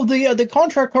 Oh, the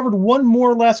contract covered one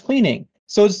more last cleaning,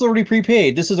 so it's already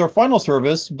prepaid. This is our final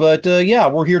service, but yeah,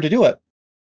 we're here to do it.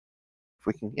 If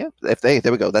we can,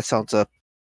 there we go. That sounds a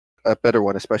better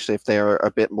one, especially if they are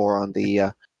a bit more on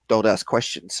the don't ask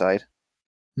questions side.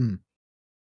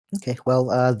 Okay,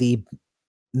 well, the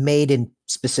maid in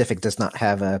specific does not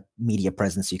have a media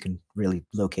presence you can really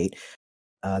locate.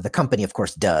 The company, of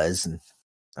course, does, and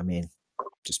I mean,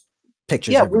 just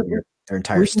pictures of their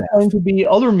entire staff. Going to be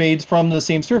other maids from the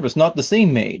same service, not the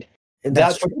same maid.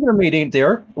 That particular maid ain't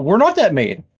there. We're not that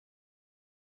maid.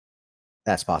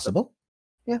 That's possible.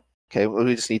 Yeah. Okay. Well,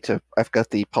 we just need to. I've got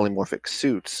the polymorphic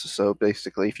suits, so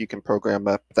basically, if you can program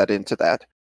that into that,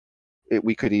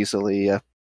 we could easily.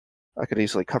 I could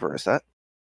easily cover as that.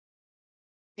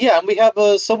 Yeah, and we have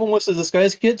someone with a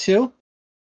disguise kit too.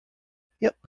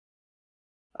 Yep.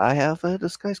 I have a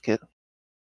disguise kit.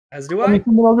 As do I.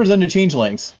 Someone other than the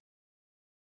changelings.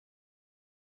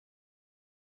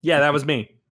 Yeah, that was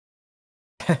me.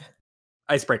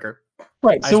 Icebreaker.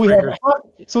 Right. So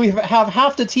we have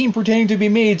half the team pretending to be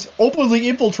maids, openly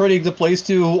infiltrating the place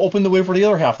to open the way for the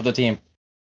other half of the team.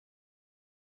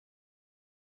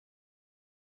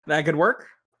 That could work.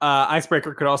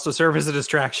 Icebreaker could also serve as a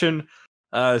distraction,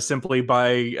 simply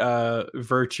by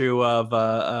virtue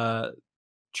of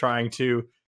trying to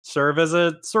serve as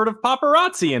a sort of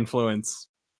paparazzi influence.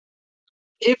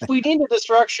 If we need a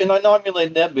distraction, I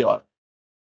nominate Nebula.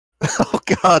 Oh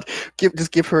God!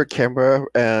 Just give her a camera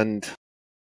and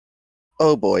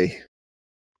oh boy!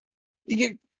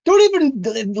 You don't even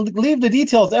leave the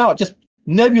details out. Just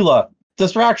Nebula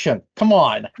distraction. Come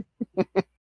on.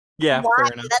 Yeah, why?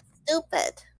 fair enough. That's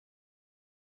stupid.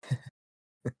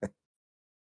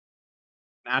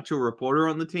 Actual reporter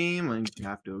on the team, and you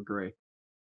have to agree.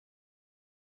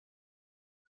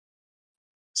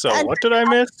 So what did I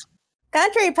miss?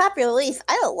 Contrary to popular belief,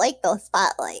 I don't like the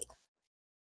spotlight.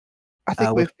 I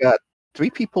think we've got 3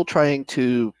 people trying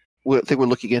to. I think we're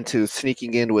looking into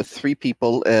sneaking in with 3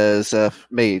 people as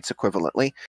maids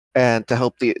equivalently, and to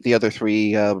help the other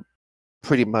 3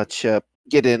 pretty much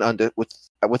get in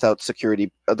without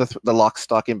security. The lock,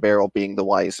 stock, and barrel being the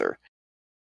wiser.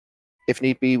 If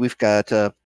need be, we've got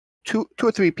 2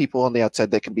 or 3 people on the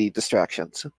outside that can be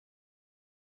distractions.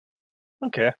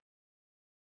 Okay.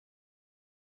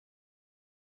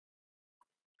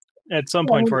 At some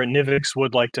point for it, Nivix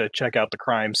would like to check out the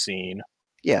crime scene.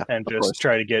 Yeah, and just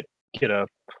try to get a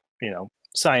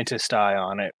scientist eye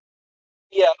on it.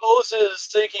 Yeah, Oz is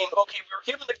thinking, okay, we were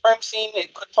given the crime scene,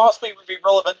 it could possibly be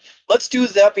relevant. Let's do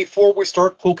that before we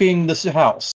start poking this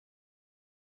house.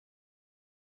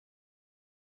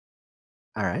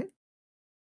 All right.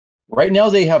 Right now,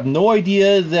 they have no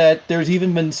idea that there's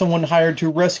even been someone hired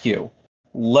to rescue.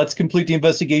 Let's complete the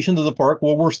investigation of the park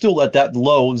while we're still at that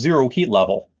low 0 heat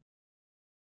level.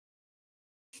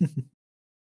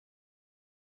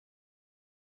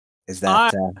 Is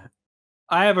that...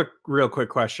 I have a real quick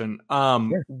question.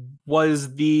 Sure.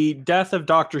 Was the death of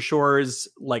Dr. Shores,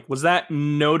 was that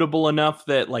notable enough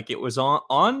that it was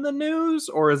on the news,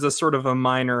 or is this sort of a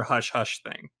minor hush-hush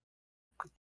thing?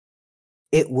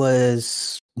 It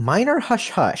was minor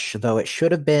hush-hush, though it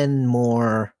should have been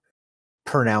more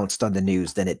pronounced on the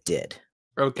news than it did.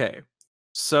 Okay.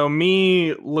 So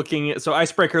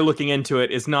Icebreaker looking into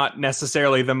it is not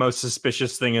necessarily the most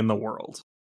suspicious thing in the world.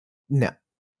 No.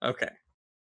 Okay.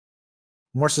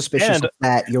 More suspicious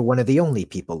that you're one of the only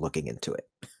people looking into it.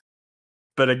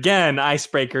 But again,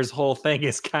 Icebreaker's whole thing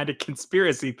is kind of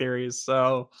conspiracy theories,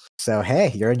 so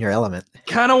hey, you're in your element.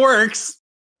 Kind of works.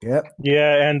 Yep.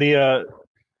 Yeah, and the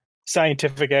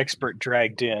scientific expert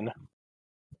DreadPriest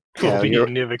will be on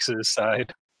Nivix's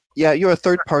side. Yeah, you're a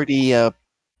third party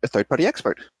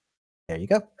expert. There you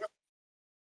go. Okay,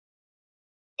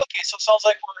 so it sounds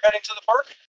like we're heading to the park.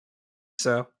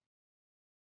 So.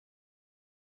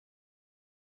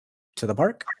 To the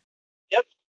park? Yep.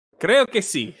 Creo que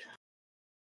sí.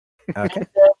 Okay.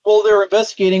 While they're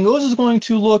investigating, Oz is going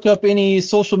to look up any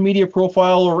social media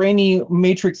profile or any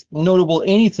Matrix notable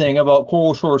anything about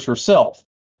Coral Shores herself.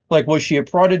 Like, was she a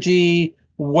prodigy?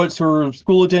 What's her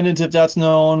school attendance, if that's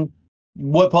known?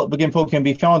 What public info can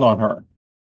be found on her?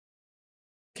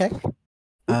 Okay.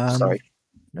 Sorry.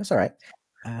 That's all right.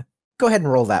 Go ahead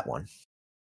and roll that one.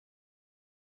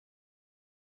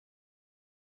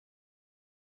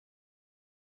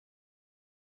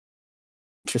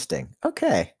 Interesting.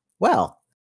 Okay. Well,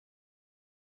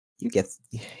 you get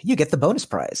the bonus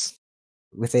prize.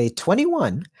 With a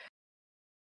 21,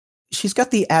 she's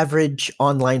got the average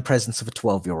online presence of a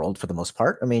 12-year-old for the most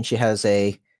part. I mean, she has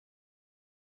a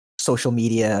social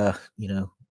media,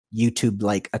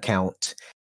 YouTube-like account.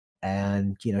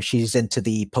 And, she's into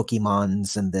the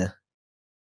Pokemons and the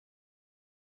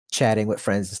chatting with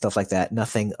friends and stuff like that.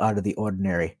 Nothing out of the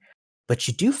ordinary. But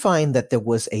you do find that there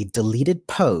was a deleted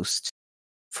post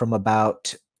from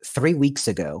about 3 weeks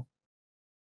ago.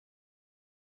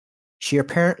 She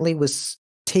apparently was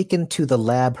taken to the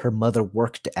lab her mother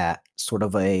worked at, sort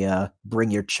of a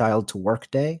bring your child to work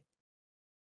day.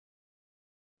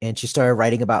 And she started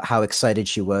writing about how excited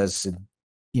she was and,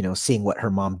 seeing what her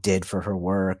mom did for her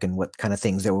work and what kind of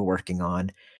things they were working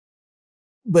on.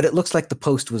 But it looks like the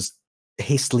post was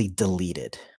hastily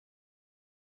deleted.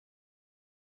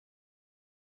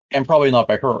 And probably not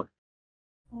by her.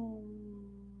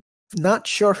 Not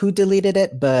sure who deleted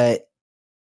it, but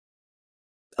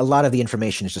a lot of the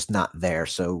information is just not there.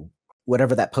 So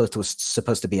whatever that post was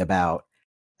supposed to be about,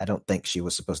 I don't think she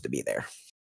was supposed to be there.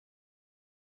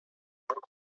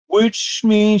 Which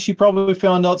means she probably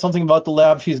found out something about the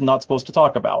lab she's not supposed to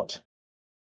talk about.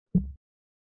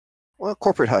 Well,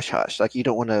 corporate hush-hush. Like, you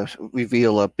don't want to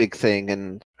reveal a big thing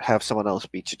and have someone else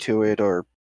beat you to it or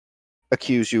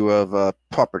accuse you of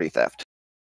property theft.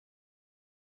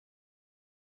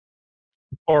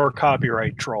 Or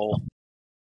copyright troll.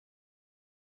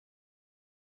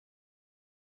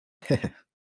 Yeah.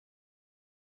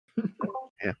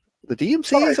 The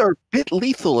DMCs are a bit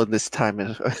lethal in this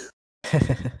time.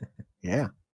 Yeah.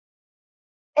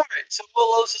 All right, so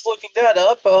while Oz is looking that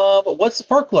up, what's the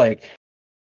park like?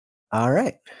 All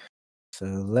right. So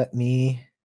let me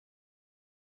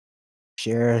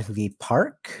share the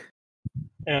park.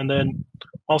 And then,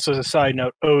 also as a side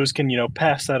note, Oz can,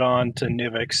 pass that on to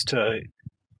Nivix to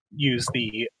use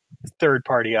the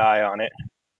third-party eye on it.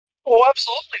 Oh,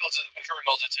 absolutely. Let's confirm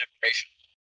Oz's information.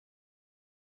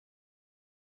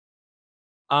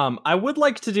 I would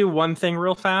like to do one thing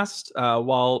real fast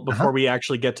before we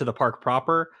actually get to the park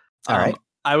proper. All right.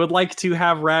 I would like to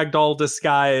have Ragdoll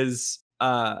disguise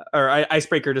or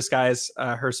Icebreaker disguise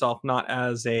herself not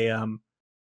as a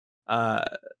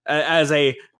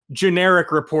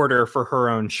generic reporter for her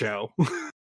own show.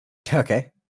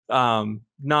 Okay.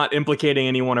 Not implicating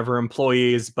any one of her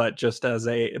employees, but just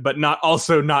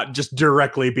not just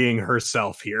directly being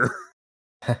herself here.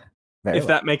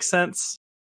 That makes sense.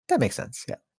 That makes sense,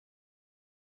 yeah.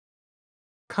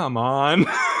 Come on.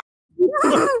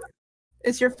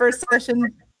 It's your first session.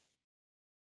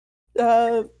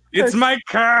 It's my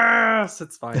curse.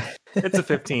 It's fine. It's a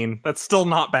 15. That's still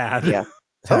not bad. Yeah.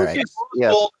 All right.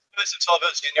 Yeah.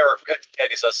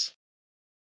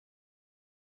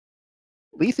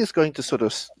 Lethe is going to sort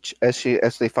of,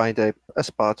 as they find a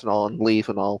spot and all and leave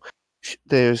and all,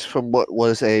 there's from what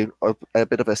was a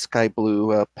bit of a sky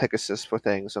blue Pegasus for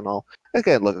things and all.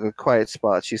 Again, look, a quiet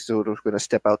spot. She's sort of going to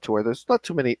step out to where there's not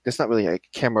really a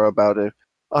camera about it,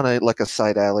 on a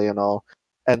side alley and all,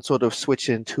 and sort of switch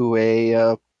into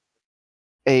a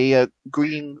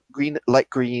green, light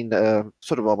green,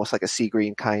 sort of almost like a sea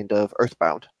green kind of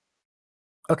Earthbound.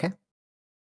 Okay.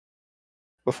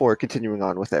 Before continuing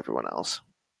on with everyone else,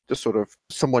 just sort of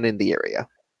someone in the area.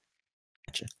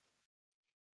 Gotcha.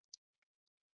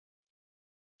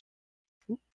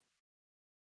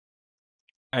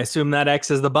 I assume that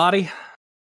X is the body?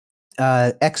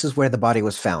 X is where the body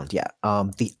was found. Yeah.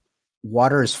 The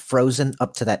water is frozen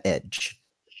up to that edge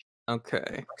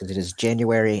Okay. because it is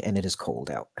January and it is cold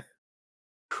out.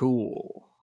 Cool.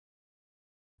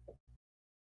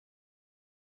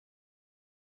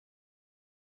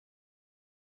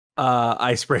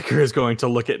 Icebreaker is going to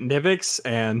look at Nivix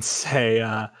and say,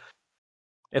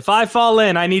 if I fall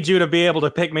in, I need you to be able to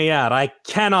pick me out. I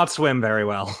cannot swim very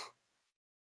well.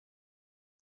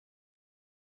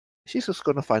 She's just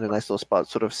going to find a nice little spot,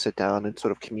 sort of sit down and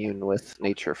sort of commune with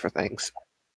nature for things.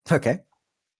 Okay.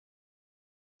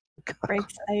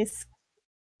 Breaks ice,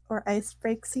 or ice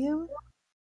breaks you.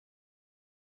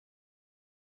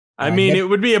 I mean, it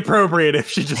would be appropriate if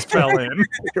she just fell in.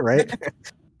 Right.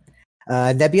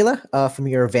 Nebula, from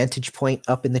your vantage point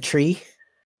up in the tree,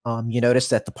 you notice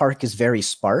that the park is very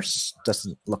sparse.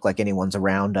 Doesn't look like anyone's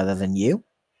around other than you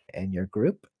and your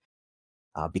group,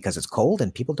 because it's cold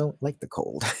and people don't like the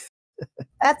cold.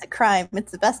 That's a crime.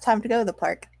 It's the best time to go to the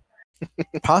park.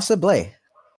 Possibly.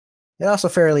 It's also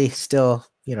fairly still,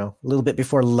 a little bit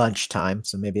before lunchtime,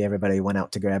 so maybe everybody went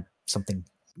out to grab something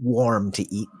warm to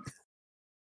eat.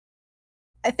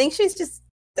 I think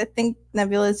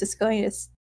Nebula is just going to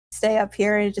stay up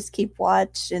here and just keep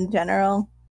watch in general.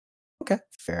 Okay,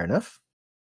 fair enough.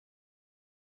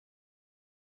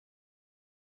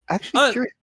 Actually,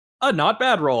 curious. A not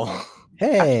bad roll.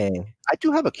 Hey. I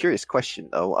do have a curious question,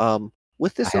 though.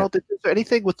 With this, is there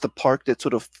anything with the park that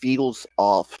sort of feels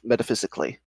off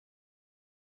metaphysically?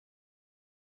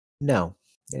 No,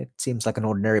 it seems like an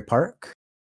ordinary park.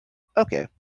 Okay.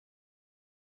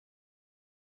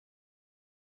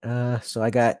 So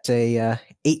I got a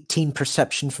 18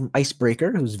 perception from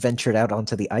Icebreaker, who's ventured out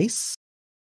onto the ice.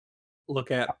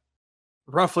 Look at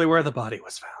roughly where the body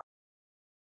was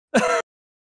found.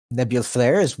 Nebula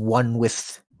Flare is one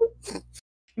with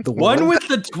the one world. with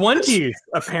the 20s,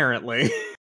 apparently.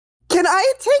 Can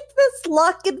I take this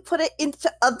luck and put it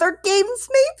into other games,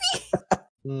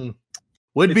 maybe?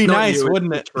 Would be nice,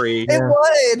 wouldn't it? It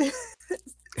would.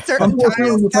 Certain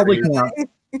times, probably not.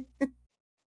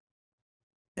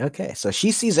 Okay, so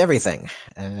she sees everything.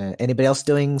 Anybody else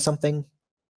doing something?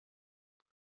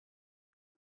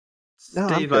 No,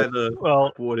 stay by the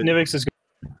Nivix is.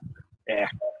 Yeah,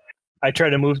 I tried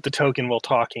to move the token while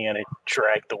talking, and it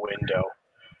dragged the window.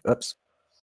 Oops.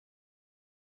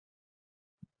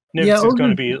 Nivix is going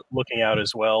to be looking out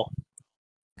as well.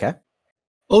 Okay.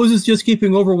 Oz is just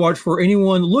keeping Overwatch for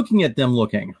anyone looking at them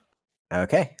looking.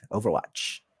 Okay,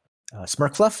 Overwatch.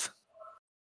 Smirkfluff?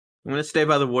 I'm going to stay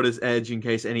by the water's edge in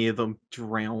case any of them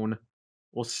drown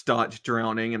or start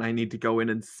drowning, and I need to go in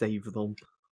and save them.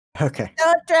 Okay.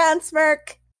 Don't drown,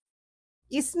 Smirk.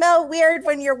 You smell weird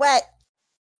when you're wet.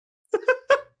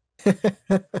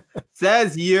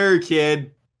 Says you,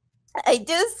 kid. I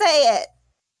do say it.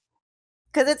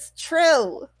 Because it's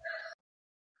true.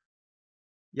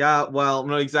 Yeah, well, I'm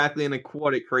not exactly an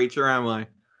aquatic creature, am I?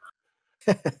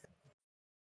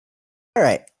 All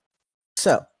right.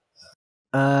 So,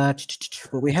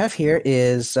 what we have here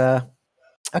is,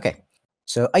 okay.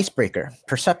 So, Icebreaker,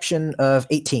 perception of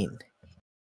 18.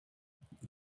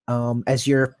 As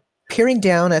you're peering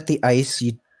down at the ice,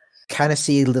 you kind of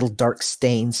see little dark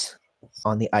stains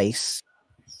on the ice,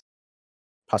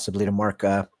 possibly to mark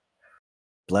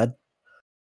blood.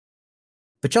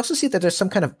 But you also see that there's some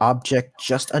kind of object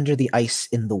just under the ice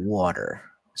in the water,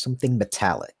 something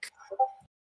metallic.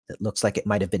 It looks like it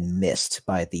might have been missed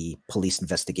by the police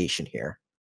investigation here.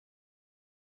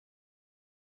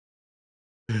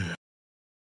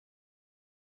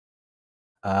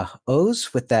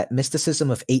 Oz, with that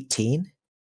mysticism of 18,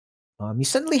 you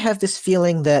suddenly have this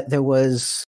feeling that there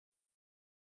was...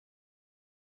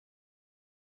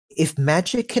 If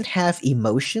magic can have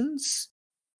emotions,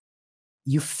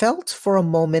 you felt for a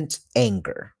moment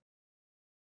anger.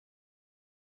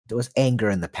 There was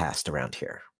anger in the past around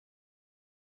here.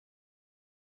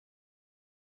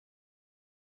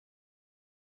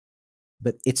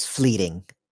 But it's fleeting,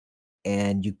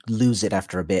 and you lose it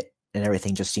after a bit, and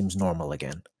everything just seems normal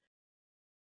again.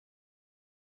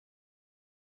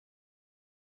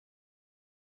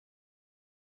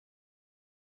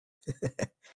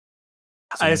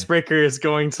 Icebreaker is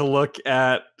going to look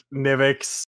at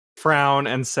Nivix, frown,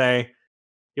 and say,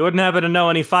 "You wouldn't happen to know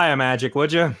any fire magic,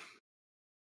 would you?"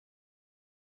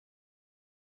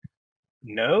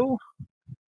 No.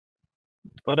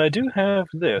 But I do have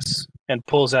this. And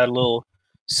pulls out a little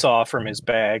saw from his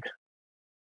bag.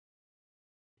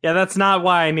 Yeah, that's not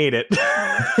why I need it.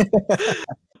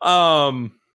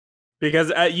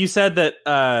 Because you said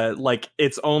that like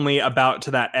it's only about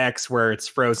to that X where it's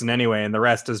frozen anyway, and the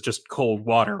rest is just cold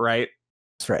water, right?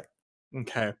 That's right.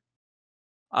 Okay.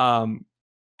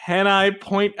 Can I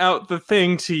point out the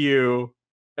thing to you?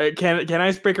 Can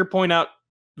Icebreaker point out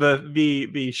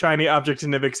the shiny object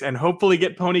in Nivix and hopefully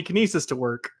get ponykinesis to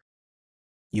work?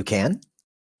 You can?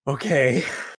 Okay.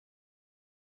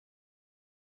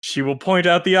 She will point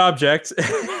out the object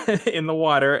in the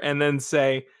water and then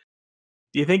say,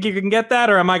 "Do you think you can get that,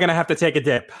 or am I going to have to take a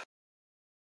dip?"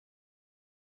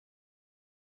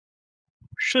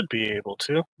 Should be able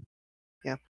to.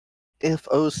 Yeah. If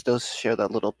Oz does share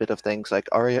that little bit of things, like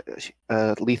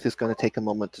Lethe is going to take a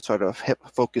moment to sort of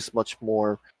focus much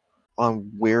more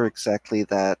on where exactly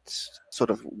that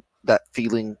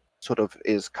feeling sort of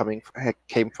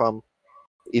came from,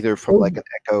 either from like an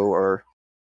echo or.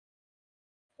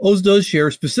 Oz does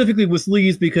share specifically with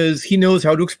Lees because he knows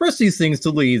how to express these things to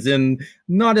Lees and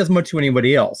not as much to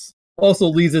anybody else. Also,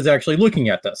 Lees is actually looking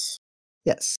at this.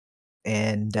 Yes.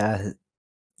 And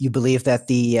you believe that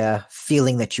the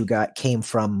feeling that you got came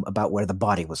from about where the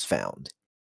body was found.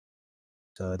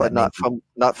 So but not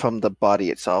from the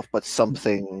body itself, but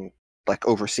something like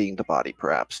overseeing the body,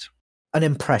 perhaps. An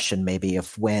impression, maybe,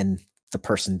 of when the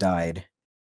person died.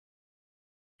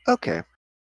 Okay.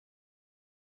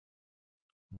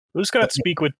 Who's got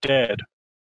speak with dead?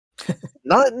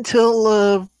 Not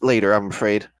until later, I'm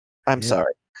afraid. I'm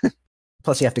sorry.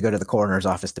 Plus, you have to go to the coroner's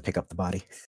office to pick up the body.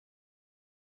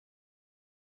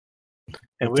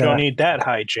 And we don't need that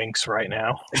hijinks right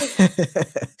now.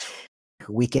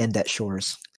 Weekend at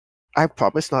Shores. I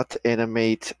promise not to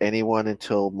animate anyone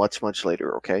until much, much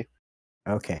later, okay?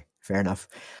 Okay, fair enough.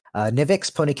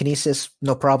 Nivix, ponykinesis,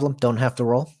 no problem. Don't have to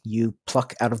roll. You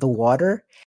pluck out of the water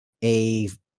a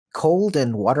cold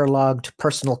and waterlogged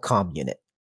personal comm unit.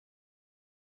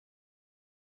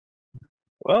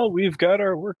 Well, we've got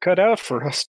our work cut out for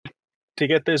us to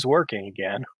get this working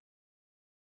again.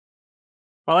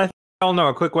 Well, I think we all know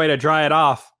a quick way to dry it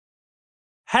off.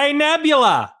 Hey,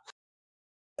 Nebula!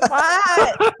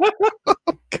 What? Oh,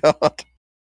 God.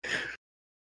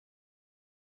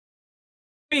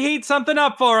 Heat something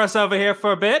up for us over here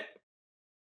for a bit.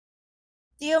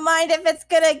 Do you mind if it's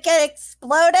gonna get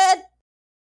exploded?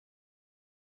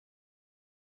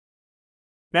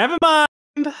 Never mind.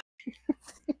 It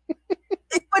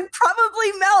would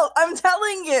probably melt, I'm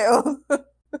telling you.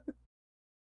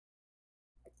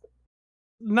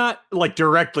 Not like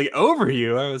directly over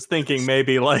you. I was thinking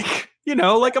maybe like,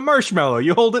 like a marshmallow.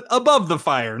 You hold it above the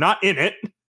fire, not in it.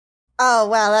 Oh,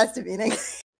 wow, that's demeaning.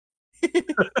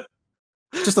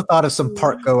 Just the thought of some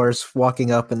park goers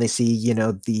walking up and they see,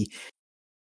 just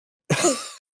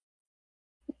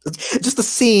the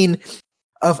scene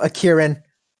of a kirin,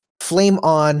 flame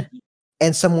on,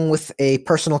 and someone with a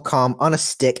personal comm on a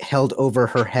stick held over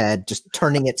her head, just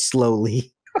turning it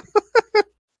slowly.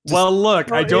 Well,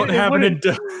 look, I don't have an...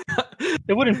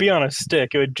 It wouldn't be on a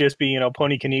stick. It would just be,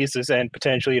 ponykinesis and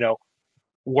potentially,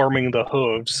 warming the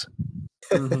hooves.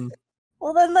 Mm-hmm.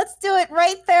 Well, then let's do it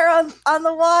right there on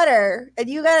the water. And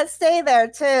you gotta stay there,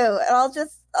 too. And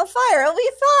a fire, it'll be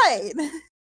fine.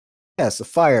 Yes, a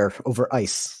fire over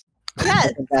ice.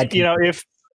 Yes.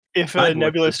 If a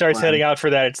Nebula starts heading out for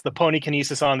that, it's the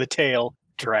ponykinesis on the tail.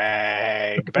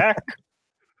 Drag back.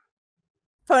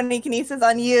 Ponykinesis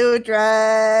on you,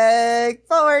 drag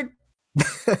forward.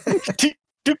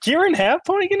 Do kirin have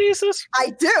ponykinesis? I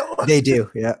do. They do,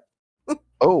 yeah.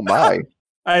 Oh, my.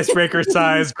 Icebreaker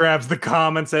sighs, grabs the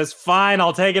comm and says, "Fine,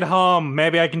 I'll take it home.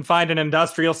 Maybe I can find an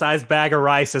industrial-sized bag of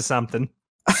rice or something."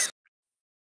 I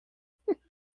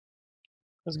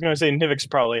was going to say Nivix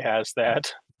probably has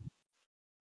that.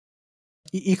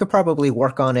 You could probably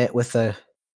work on it with a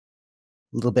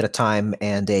little bit of time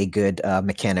and a good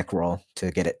mechanic roll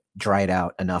to get it dried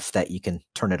out enough that you can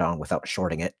turn it on without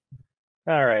shorting it.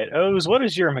 All right. Oz, what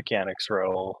is your mechanics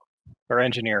roll? Or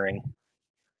engineering?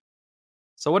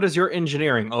 So what is your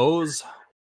engineering, Oz?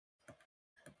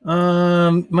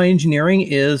 My engineering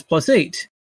is +8.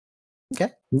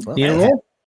 Okay. Well,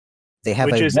 they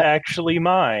have which is actually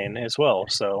mine as well,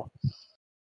 so...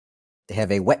 They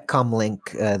have a wet comm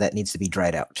link that needs to be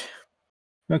dried out.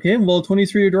 Okay, well,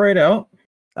 23 to dry it out.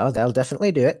 Oh, that'll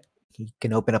definitely do it. You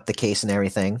can open up the case and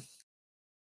everything.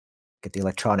 Get the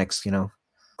electronics,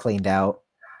 cleaned out,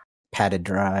 patted,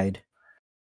 dried,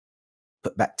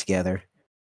 put back together.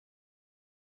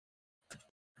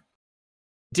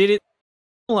 Did it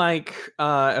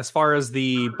as far as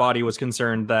the body was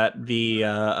concerned, that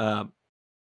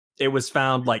it was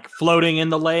found floating in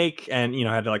the lake and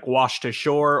had to wash to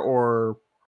shore, or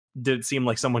did it seem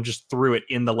like someone just threw it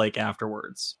in the lake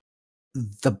afterwards?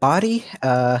 The body,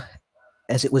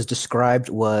 as it was described,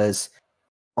 was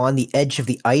on the edge of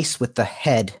the ice with the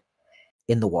head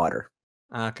in the water.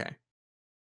 Okay.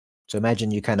 So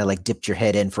imagine you kind of dipped your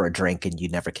head in for a drink and you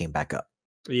never came back up.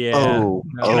 Yeah. Oh,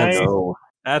 No. oh I- no.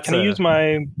 That's Can I use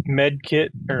my med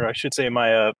kit, or I should say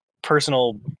my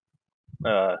personal,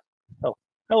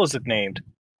 hell is it named?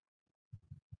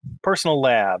 Personal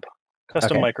lab,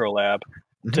 custom Okay. micro lab,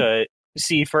 Mhm. to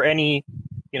see for any,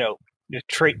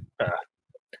 trait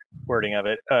wording of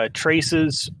it,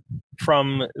 traces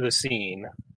from the scene.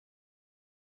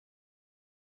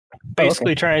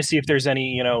 Basically, trying to see if there's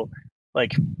any,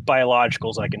 like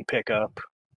biologicals I can pick up.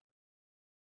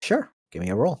 Sure. Give me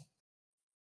a roll.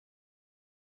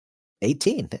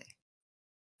 18.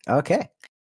 Okay.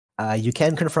 You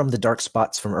can confirm the dark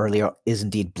spots from earlier is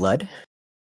indeed blood.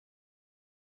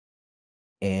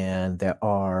 And there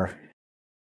are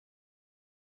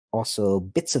also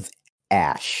bits of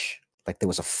ash, like there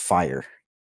was a fire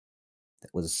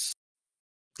that was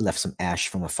left some ash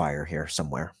from a fire here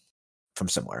somewhere. From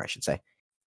somewhere, I should say.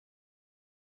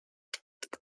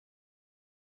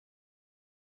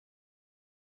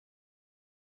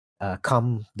 The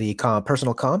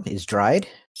personal comm is dried,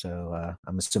 so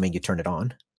I'm assuming you turn it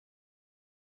on.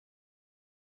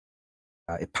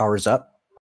 It powers up,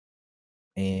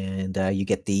 and you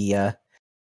get the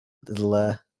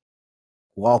little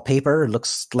wallpaper. It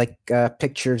looks like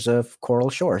pictures of coral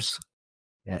shores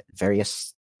at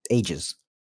various ages.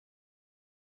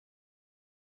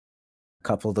 A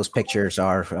couple of those pictures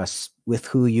are with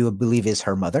who you believe is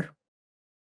her mother.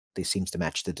 They seems to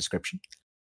match the description.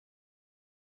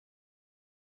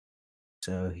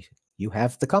 So you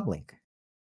have the comm link.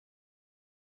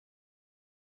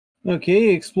 Okay,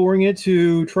 exploring it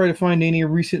to try to find any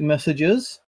recent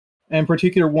messages, and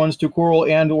particular ones to Coral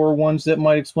and/or ones that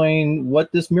might explain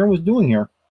what this mirror was doing here.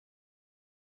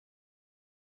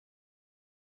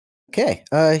 Okay,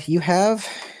 you have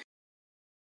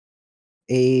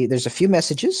there's a few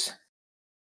messages.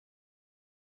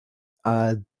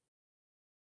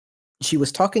 She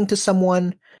was talking to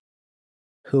someone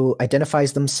who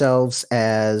identifies themselves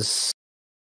as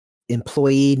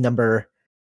employee number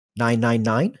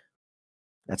 999.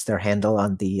 That's their handle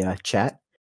on the chat.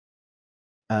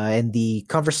 And the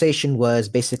conversation was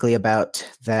basically about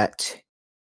that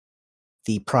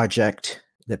the project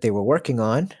that they were working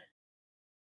on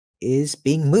is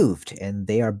being moved, and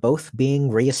they are both being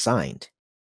reassigned.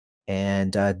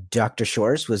 And Dr.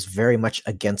 Shores was very much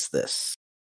against this.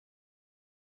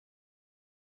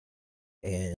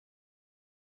 And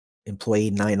employee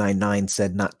 999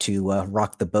 said not to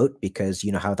rock the boat because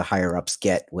you know how the higher-ups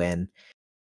get when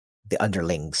the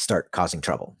underlings start causing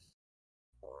trouble.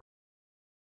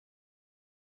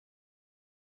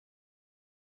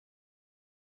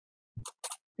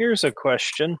 Here's a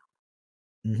question.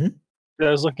 Mm-hmm.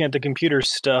 I was looking at the computer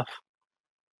stuff.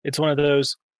 It's one of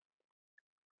those.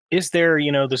 Is there,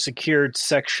 the secured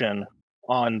section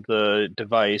on the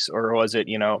device, or was it,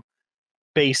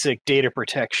 basic data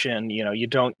protection? You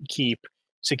don't keep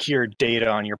secured data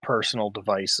on your personal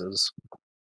devices.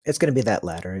 It's going to be that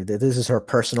latter. This is her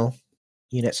personal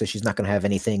unit, so she's not going to have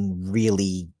anything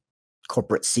really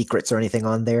corporate secrets or anything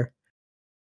on there.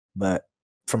 But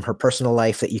from her personal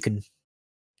life that you can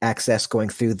access going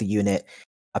through the unit,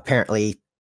 apparently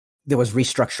there was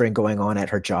restructuring going on at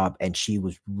her job, and she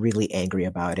was really angry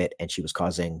about it, and she was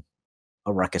causing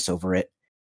a ruckus over it,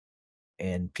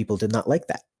 and people did not like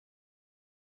that.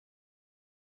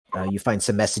 You find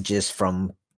some messages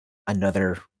from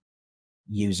another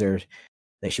user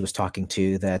that she was talking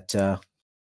to that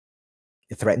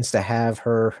it threatens to have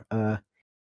her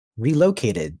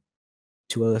relocated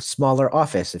to a smaller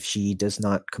office if she does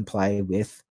not comply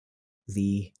with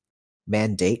the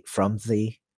mandate from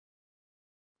the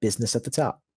business at the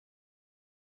top.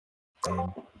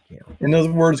 And, In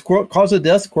other words, cause of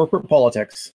death, corporate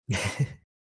politics.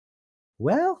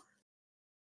 Well,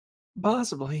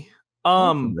 possibly.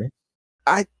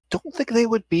 I don't think they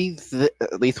would be.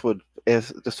 Lethe would,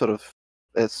 if the sort of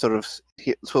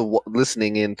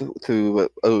listening in to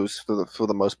O's for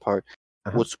the most part,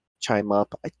 would chime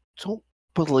up. I don't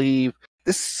believe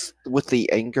this with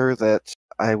the anger that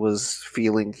I was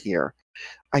feeling here.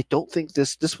 I don't think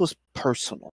this was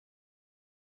personal.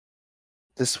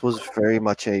 This was very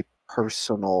much a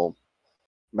personal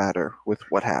matter with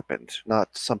what happened,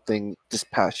 not something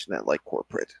dispassionate like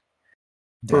corporate.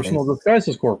 Personal disguise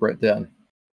as corporate, then.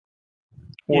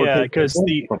 Or Yeah, because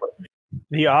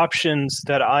the options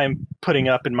that I'm putting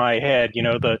up in my head,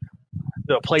 the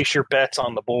place your bets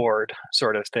on the board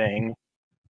sort of thing.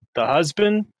 The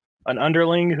husband, an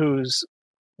underling whose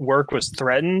work was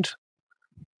threatened,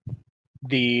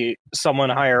 someone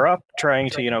higher up trying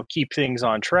to keep things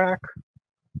on track,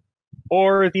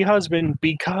 or the husband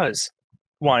because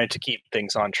wanted to keep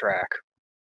things on track.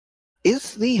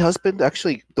 Is the husband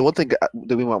actually the one thing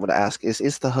that we want to ask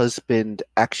is the husband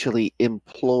actually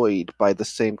employed by the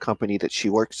same company that she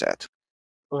works at?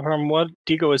 From what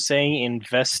Digo was saying,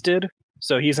 invested.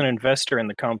 So he's an investor in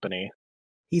the company.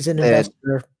 He's an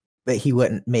investor, but he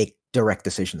wouldn't make direct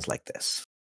decisions like this.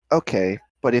 Okay,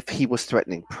 but if he was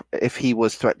threatening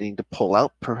to pull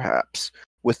out, perhaps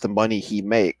with the money he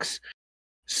makes,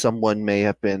 someone may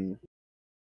have been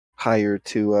hired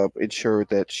to ensure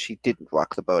that she didn't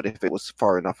rock the boat if it was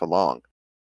far enough along.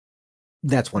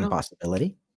 That's one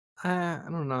possibility. I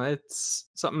don't know. It's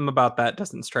something about that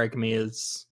doesn't strike me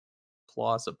as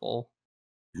plausible.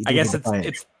 I guess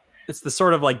it's the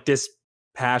sort of like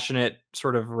dispassionate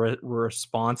sort of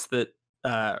response that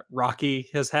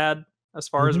Rocky has had, as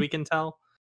far as we can tell.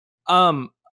 I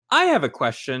have a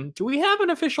question. Do we have an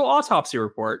official autopsy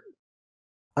report?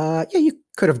 Yeah, you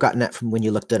could have gotten that from when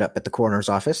you looked it up at the coroner's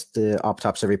office, the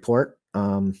autopsy report.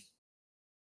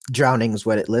 Drowning is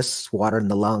what it lists, water in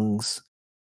the lungs.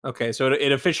 Okay, so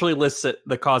it officially lists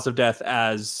the cause of death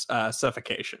as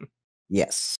suffocation.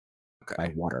 Yes,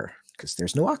 by water, because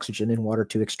there's no oxygen in water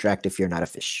to extract if you're not a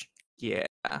fish. Yeah.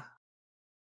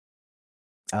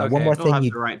 One more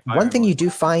thing, one thing you do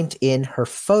find in her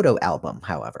photo album,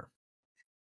 however.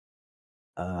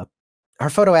 Her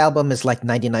photo album is like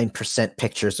 99%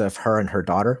 pictures of her and her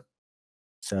daughter.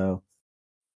 So,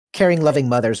 caring, loving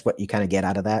mother is what you kind of get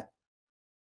out of that.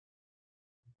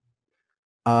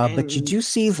 But you do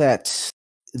see that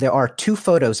there are 2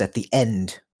 photos at the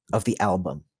end of the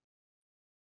album.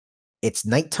 It's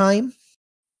nighttime.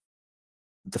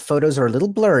 The photos are a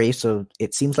little blurry, so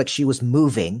it seems like she was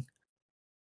moving.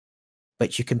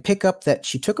 But you can pick up that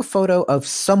she took a photo of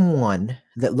someone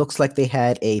that looks like they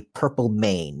had a purple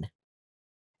mane.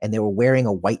 And they were wearing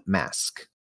a white mask.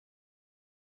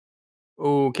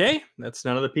 Okay, that's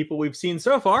none of the people we've seen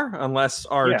so far, unless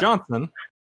our Johnson.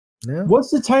 No.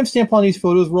 What's the timestamp on these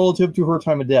photos relative to her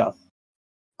time of death?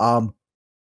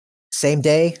 Same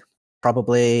day,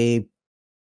 probably.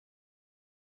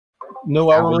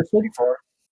 No hour listed?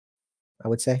 I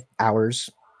would say hours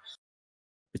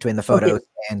between the photos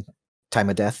and time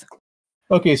of death.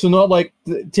 Okay, so not like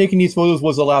taking these photos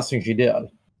was the last thing she did.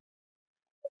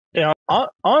 Yeah.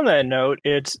 On that note,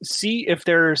 it's see if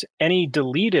there's any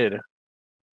deleted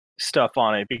stuff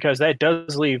on it, because that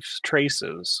does leave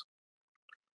traces.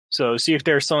 So see if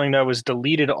there's something that was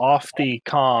deleted off the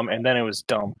comm and then it was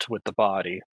dumped with the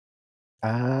body.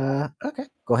 Okay.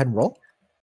 Go ahead and roll.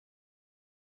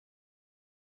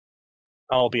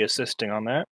 I'll be assisting on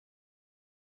that.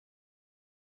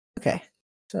 Okay.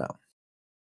 So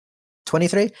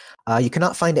 23. You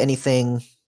cannot find anything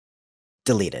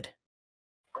deleted.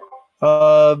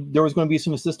 There was going to be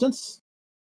some assistance.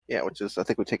 Yeah, which is I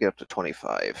think we take it up to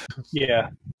 25. Yeah.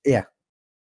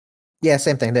 Yeah,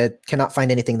 same thing. They cannot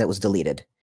find anything that was deleted.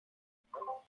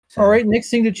 So. All right, next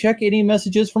thing to check any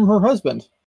messages from her husband,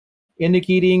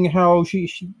 indicating how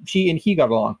she and he got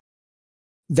along.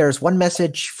 There's one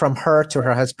message from her to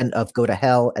her husband of "go to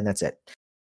hell," and that's it.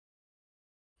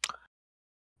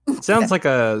 Sounds like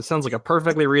a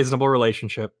perfectly reasonable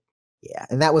relationship. Yeah,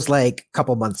 and that was like a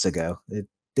couple months ago.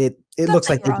 It looks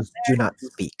like they just do not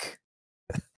speak.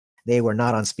 They were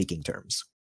not on speaking terms.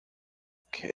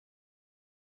 Okay.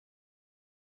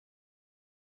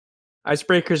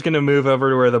 Icebreaker's going to move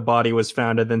over to where the body was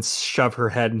found and then shove her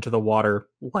head into the water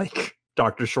like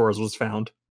Dr. Shores was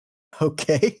found.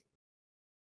 Okay.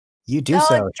 You do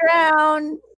so.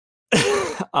 Drown.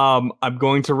 I'm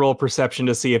going to roll perception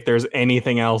to see if there's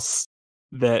anything else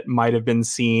that might have been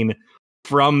seen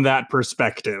from that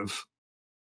perspective.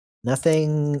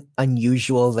 Nothing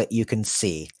unusual that you can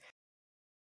see.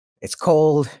 It's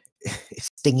cold, it's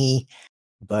stingy,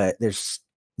 but there's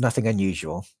nothing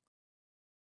unusual.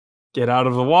 Get out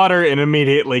of the water and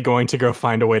immediately going to go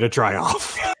find a way to dry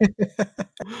off.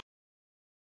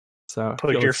 So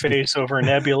put your face over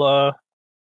Nebula.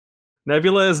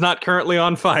 Nebula is not currently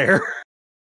on fire.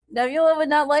 Nebula would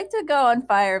not like to go on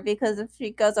fire because if she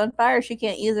goes on fire, she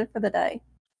can't use it for the day.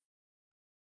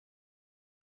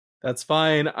 That's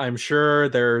fine. I'm sure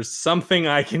there's something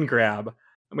I can grab.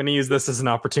 I'm going to use this as an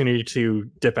opportunity to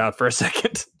dip out for a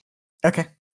second. Okay.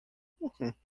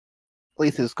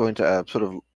 Lethe is going to sort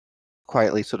of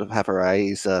quietly sort of have her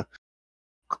eyes as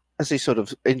she's sort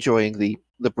of enjoying the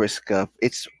brisk.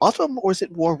 It's autumn or is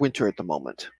it more winter at the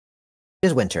moment? It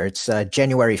is winter. It's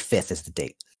January 5th is the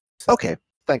date. So. Okay,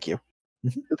 thank you.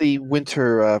 The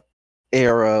winter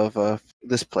air of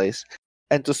this place.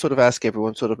 And just sort of ask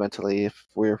everyone sort of mentally if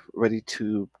we're ready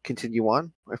to continue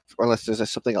on, or unless there's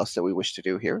something else that we wish to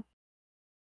do here.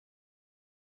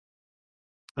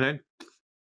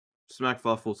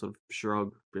 Smirkfluff will sort of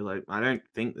shrug, be like, I don't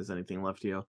think there's anything left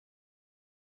here.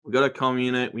 We got a comm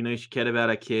unit. We know she cared about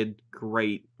our kid.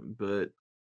 Great, but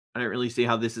I don't really see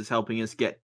how this is helping us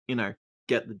get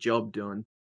the job done.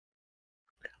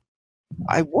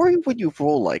 I worry when you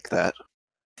roll like that.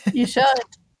 You should,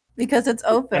 because it's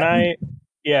open. And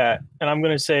I'm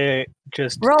gonna say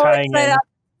just Roll tying in.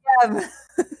 in.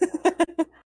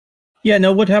 Yeah,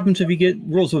 now what happens if you get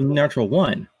rolls of natural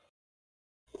 1?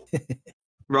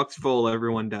 Rocks fall,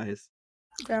 everyone dies.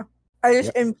 Yeah. I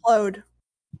just implode.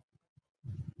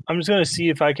 I'm just gonna see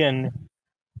if I can,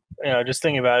 just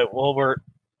think about it while we're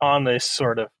on this,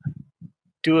 sort of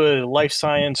do a life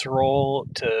science roll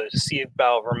to see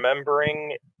about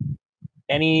remembering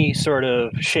any sort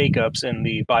of shakeups in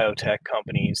the biotech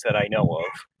companies that I know of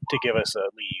to give us a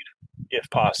lead, if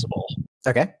possible.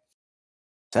 Okay.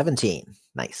 17.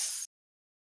 Nice.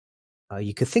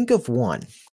 You could think of one.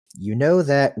 You know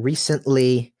that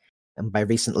recently, and by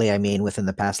recently I mean within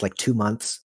the past 2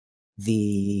 months,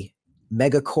 the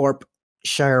megacorp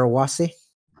Shirewasi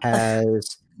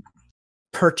has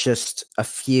purchased a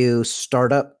few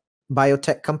startup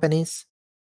biotech companies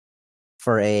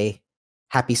for a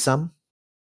happy sum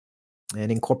and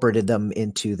incorporated them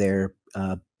into their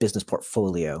business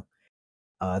portfolio.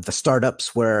 The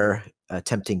startups were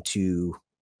attempting to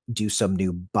do some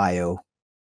new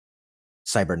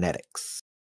cybernetics.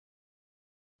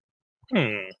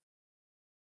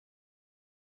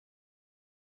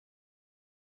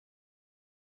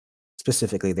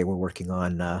 Specifically, they were working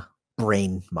on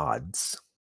brain mods.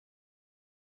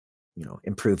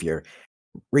 Improve your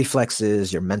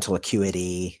reflexes, your mental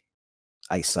acuity,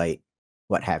 eyesight,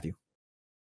 what have you.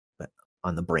 But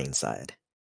on the brain side.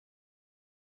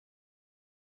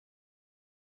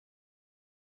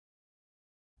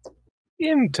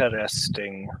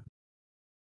 Interesting.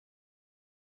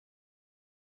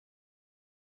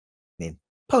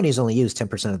 Ponies only use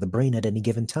 10% of the brain at any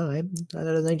given time.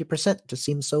 Another 90% just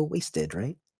seems so wasted,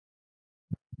 right?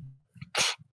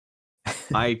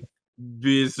 I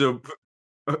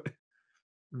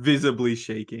visibly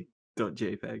shaking.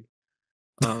 .jpg.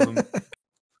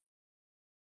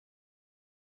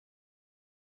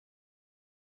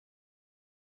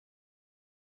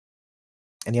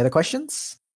 Any other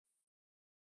questions?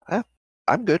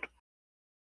 I'm good.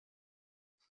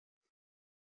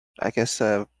 I guess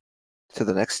to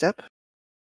the next step.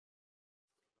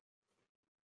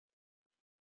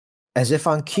 As if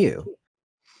on cue,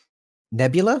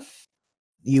 Nebula,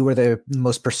 you were the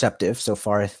most perceptive so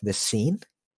far this scene.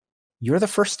 You're the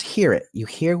first to hear it. You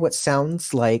hear what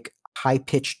sounds like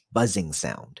high-pitched buzzing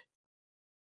sound.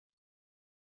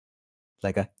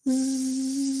 Like a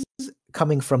zzz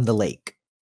coming from the lake.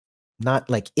 Not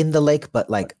in the lake, but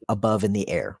above in the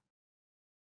air.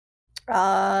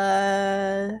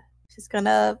 She's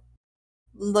gonna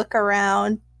look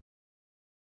around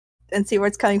and see where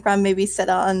it's coming from. Maybe sit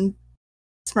on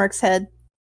Smirk's head.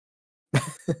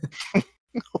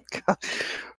 Oh God!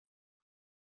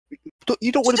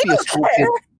 You don't want to be a stool pigeon.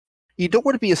 You don't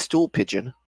want to be a stool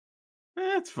pigeon.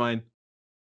 That's fine.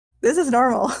 This is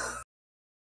normal.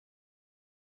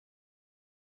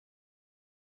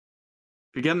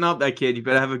 If you're getting up that kid, you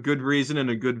better have a good reason and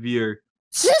a good view.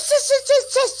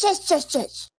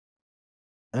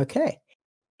 Okay.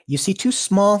 You see 2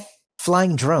 small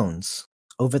flying drones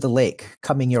over the lake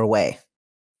coming your way.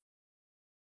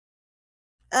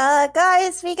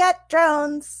 Guys, we got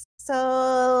drones.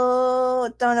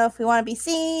 So, don't know if we want to be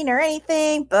seen or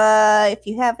anything, but if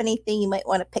you have anything, you might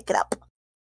want to pick it up.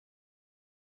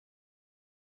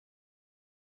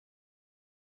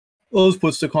 Oz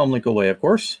puts the comm link away, of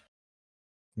course.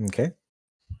 Okay.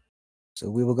 So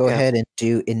we will go ahead and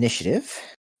do initiative.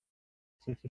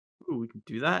 Ooh, we can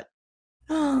do that.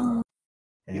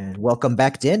 And welcome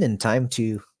back, Din, and time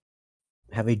to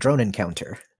have a drone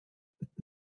encounter.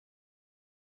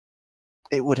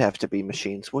 It would have to be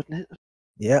machines, wouldn't it?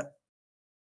 Yep.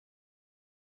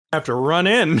 Have to run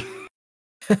in.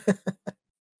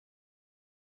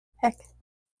 Heck.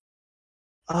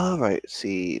 All right.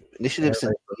 See, initiatives.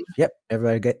 Yep.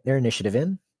 Everybody get their initiative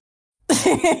in.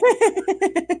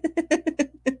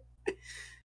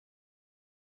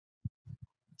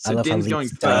 So I love Din's how going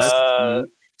Leeds first.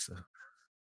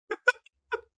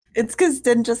 It's because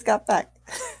Din just got back.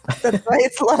 That's why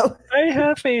it's low. I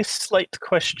have a slight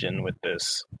question with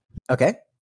this. Okay.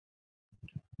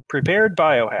 Prepared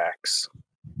biohacks.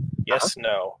 Yes,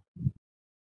 no.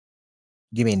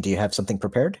 Do you have something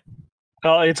prepared?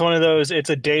 Oh, it's one of those, it's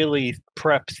a daily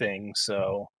prep thing,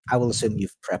 so. I will assume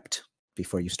you've prepped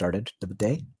before you started the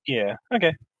day. Yeah,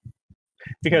 okay.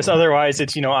 Because otherwise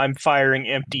it's, I'm firing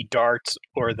empty darts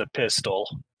or the pistol.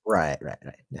 Right.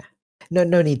 Yeah.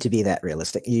 no need to be that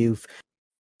realistic.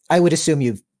 I would assume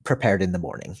you've prepared in the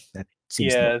morning. That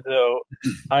seems Yeah, though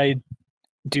I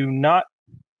do not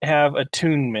have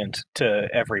attunement to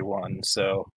everyone,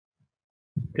 so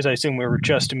because I assume we were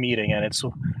just meeting, and it's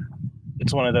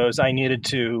one of those I needed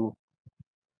to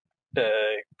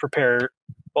prepare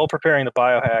while preparing the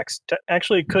biohacks.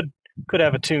 Actually, could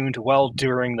have attuned well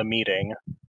during the meeting.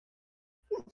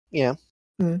 Yeah.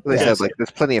 Mm, They yeah. said like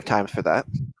there's plenty of time for that.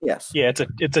 Yes. Yeah, it's a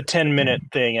 10-minute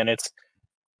thing, and it's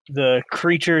the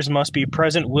creatures must be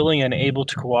present, willing, and able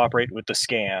to cooperate with the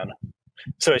scan.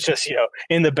 So it's just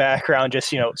in the background,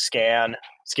 just scan,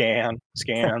 scan,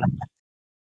 scan.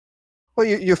 Well,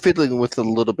 you're fiddling with a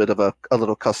little bit of a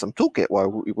little custom toolkit while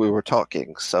we were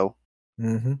talking, so.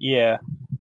 Mm-hmm. Yeah.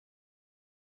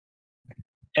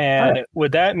 And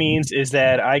what that means is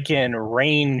that I can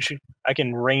range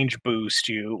boost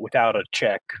you without a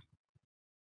check.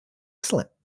 Excellent.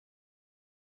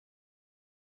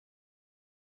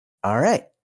 All right.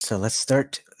 So let's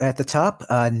start at the top.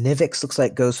 Nivix looks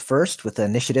like goes first with an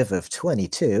initiative of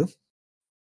 22.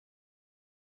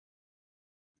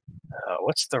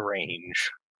 What's the range?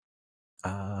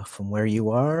 From where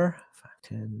you are, 5,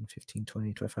 10, 15,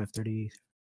 20, 25, 30,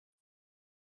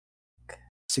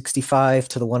 65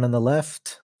 to the one on the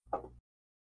left.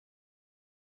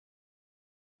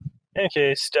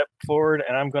 Okay, step forward,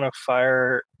 and I'm going to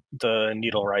fire the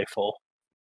needle rifle.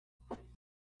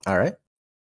 All right.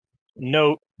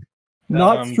 Nope.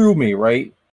 Not through me,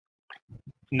 right?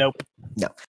 Nope. No.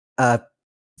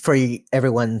 For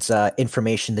everyone's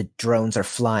information, the drones are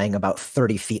flying about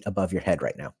 30 feet above your head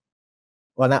right now.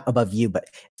 Well, not above you, but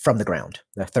from the ground.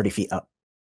 They're 30 feet up.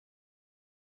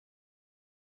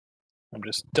 I'm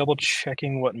just double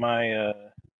checking what my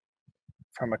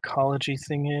pharmacology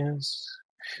thing is.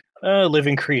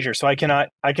 Living creature, so I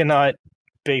cannot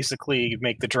basically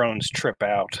make the drones trip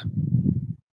out.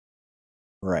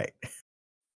 Right.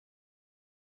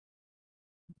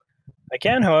 I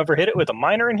can, however, hit it with a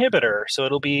minor inhibitor, so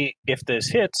it'll be, if this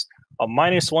hits, a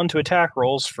 -1 to attack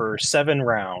rolls for 7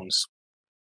 rounds.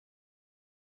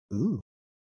 Ooh.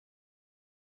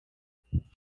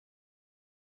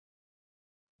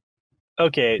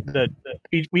 Okay,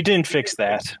 we didn't fix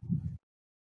that.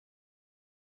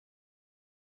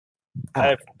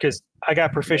 Because I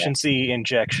got proficiency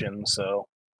injection, so.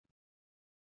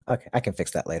 Okay, I can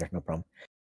fix that later. No problem.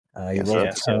 You Yeah,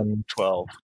 rolled so 12.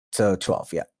 So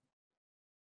 12, yeah.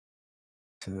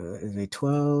 So is a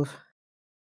 12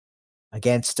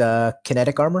 against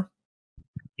kinetic armor?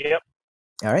 Yep.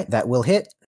 All right, that will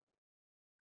hit.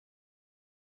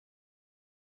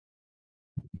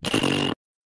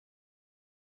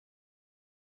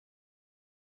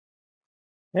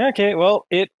 Okay, well,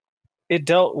 it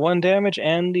dealt 1 damage,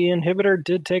 and the inhibitor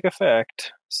did take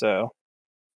effect, so.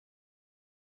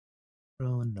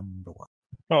 Roll number 1.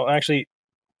 Oh, actually,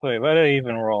 wait, why did I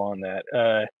even roll on that?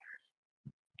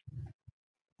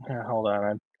 Hold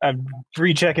on, I'm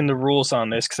rechecking the rules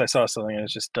on this because I saw something.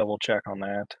 Let's just double check on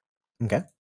that. Okay.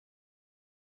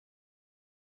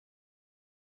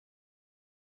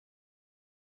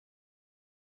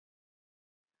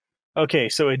 Okay,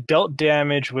 so it dealt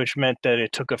damage, which meant that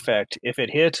it took effect. If it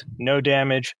hit, no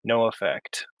damage, no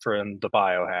effect from the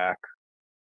biohack.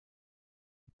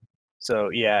 So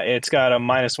yeah, it's got a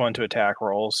 -1 to attack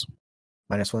rolls.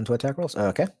 -1 to attack rolls?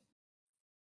 Okay.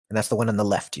 And that's the one on the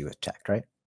left you attacked, right?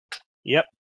 Yep.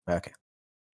 Okay.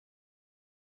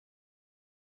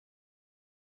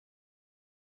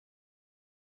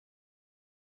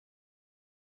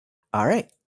 All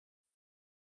right.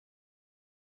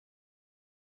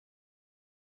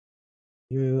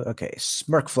 Okay,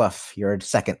 Smirkfluff, you're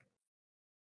second.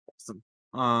 Awesome.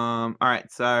 All right,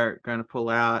 so going to pull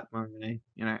out my,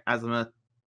 azimuth,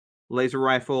 laser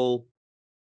rifle,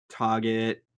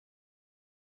 target.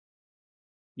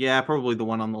 Yeah, probably the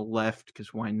one on the left,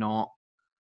 because why not?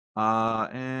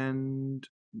 And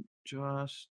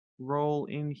just roll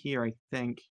in here, I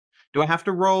think. Do I have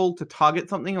to roll to target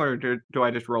something, or do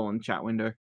I just roll in the chat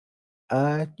window?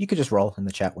 You could just roll in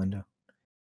the chat window.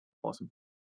 Awesome.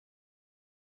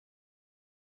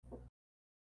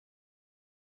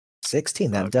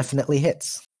 16, that definitely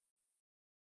hits.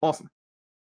 Awesome.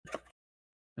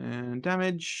 And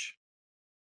damage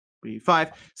be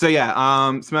 5. So yeah,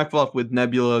 Smirkfluff with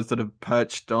Nebula sort of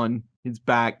perched on his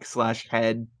back /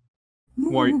 head.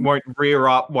 Won't rear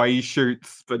up while he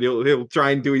shoots, but he'll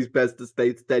try and do his best to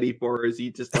stay steady for her as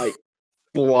he just like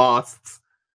blasts.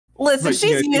 Listen,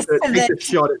 she's used to take this. a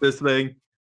shot at this thing.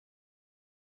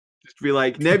 Just be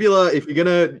like, Nebula, if you're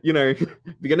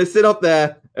gonna sit up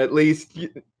there, at least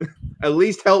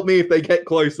help me if they get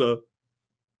closer.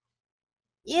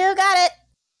 You got it.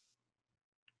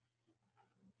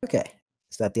 Okay.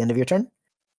 Is that the end of your turn?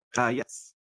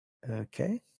 Yes.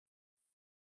 Okay.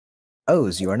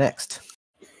 Oz, you are next.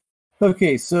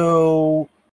 Okay, so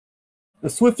the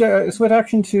swift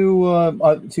action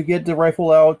to get the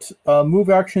rifle out, move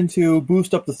action to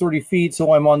boost up to 30 feet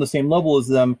so I'm on the same level as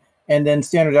them, and then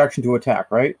standard action to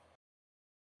attack, right?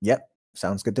 Yep.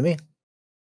 Sounds good to me.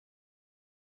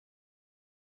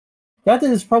 That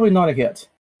is probably not a hit.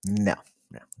 No.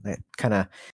 It kind of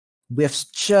whiffs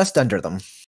just under them.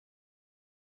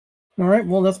 All right,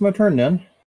 well, that's my turn then.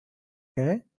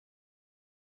 Okay.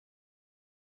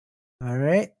 All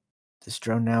right. This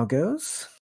drone now goes.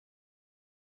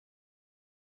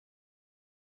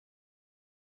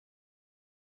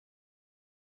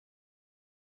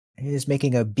 It is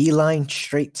making a beeline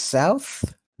straight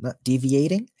south, not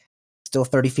deviating. Still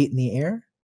 30 feet in the air.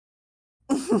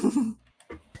 I'm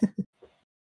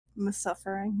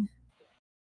suffering.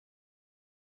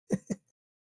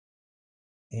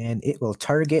 And it will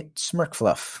target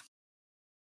Smirkfluff.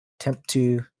 Attempt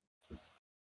to...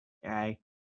 Yay.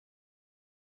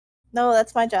 No,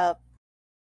 that's my job.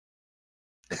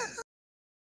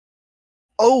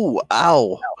 Oh,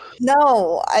 ow.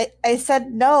 No, I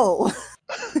said no.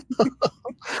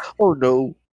 Oh,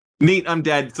 no. Neat, I'm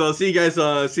dead. So I'll see you guys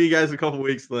in a couple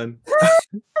weeks then.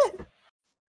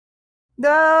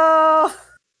 No.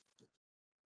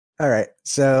 All right.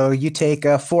 So you take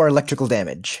 4 electrical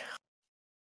damage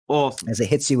Awesome. as it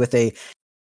hits you with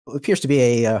what appears to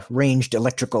be a ranged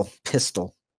electrical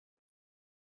pistol.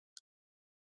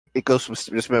 It goes from,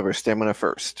 just remember, stamina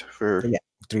first. Yeah,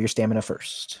 through your stamina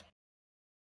first.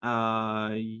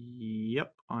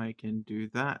 Yep, I can do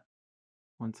that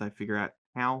once I figure out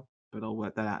how, but I'll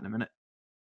work that out in a minute.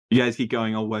 You guys keep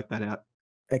going, I'll work that out.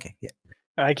 Okay, yeah.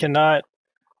 I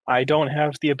don't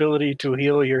have the ability to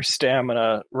heal your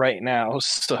stamina right now,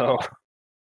 so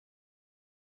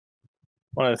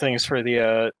one of the things for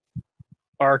the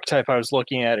archetype I was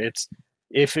looking at, it's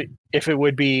if it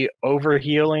would be over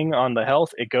healing on the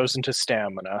health, it goes into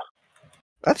stamina.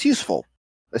 That's useful,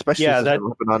 especially Yeah, as an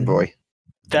open envoy.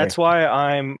 That's why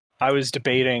I was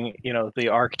debating, the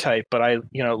archetype, but I,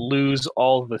 lose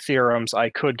all the theorems I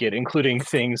could get, including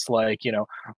things like,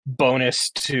 bonus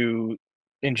to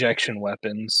injection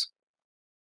weapons.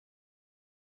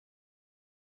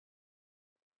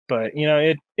 But,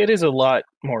 it is a lot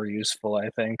more useful, I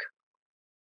think.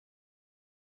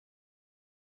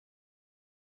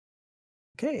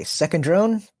 Okay, second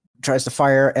drone tries to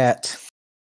fire at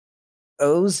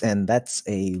Oz, and that's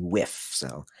a whiff,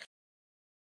 so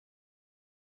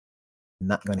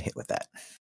not going to hit with that.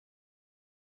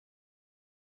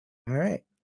 All right.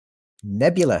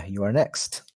 Nebula, you are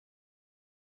next.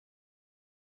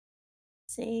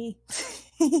 See.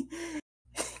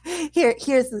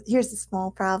 Here's the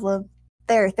small problem.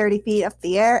 They're 30 feet up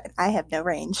the air, and I have no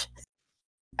range.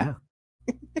 Oh.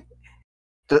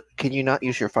 Can you not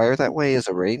use your fire that way as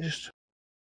a ranged?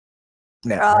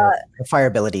 No, her fire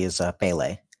ability is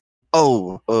melee.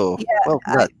 Oh. Yeah, Well,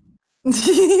 not.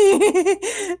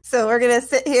 So we're gonna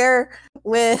sit here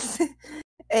with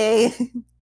a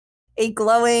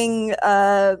glowing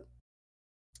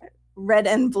red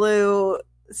and blue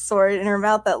sword in her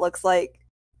mouth that looks like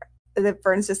her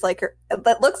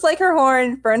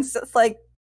horn, burns just like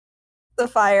the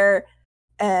fire,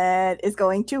 and is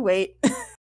going to wait.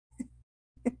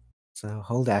 So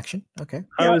hold action. Okay.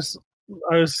 I was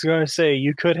going to say,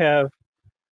 you could have.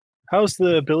 How's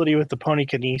the ability with the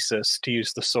ponykinesis to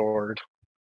use the sword?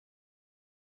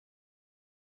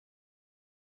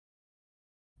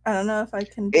 I don't know if I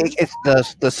can.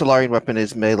 It's the Solarian weapon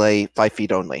is melee 5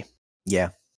 feet only. Yeah.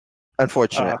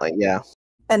 Unfortunately, yeah.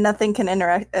 And nothing can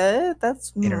interact.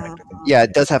 That's Interact with it. Yeah,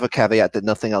 it does have a caveat that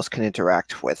nothing else can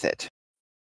interact with it.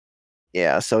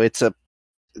 Yeah, so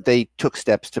they took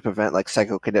steps to prevent like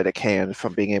psychokinetic hand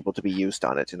from being able to be used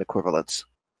on it in equivalence.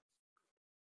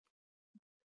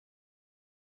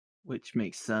 Which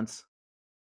makes sense.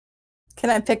 Can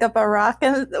I pick up a rock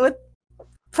with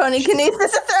ponykinesis and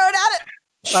throw it at it?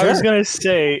 Sure. I was going to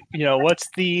say, what's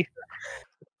the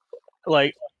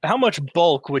how much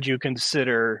bulk would you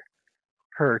consider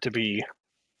her to be?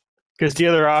 Because the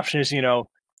other option is, you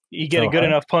get a good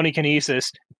enough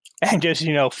ponykinesis and just,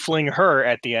 fling her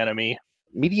at the enemy.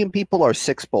 Medium people are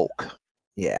 6 bulk.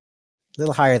 Yeah. A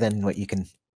little higher than what you can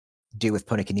do with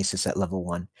ponykinesis at level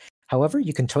 1. However,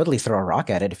 you can totally throw a rock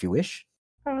at it if you wish.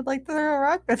 I would like to throw a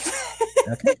rock with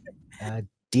Okay.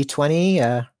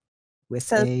 D20 with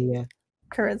So- a...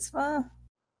 charisma.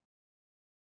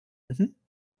 Mhm.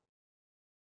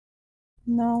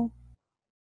 No,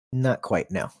 Not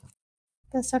quite, no.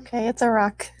 that's okay. It's a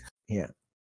rock. Yeah.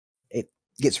 It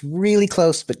gets really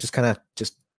close, but just kind of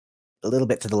a little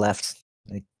bit to the left.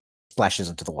 It splashes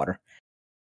into the water.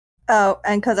 Oh,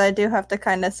 and because I do have to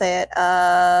kind of say it,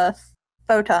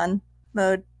 photon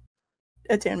mode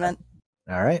attunement.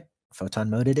 All right, photon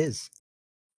mode it is.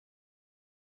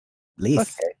 Lethe.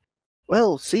 Okay.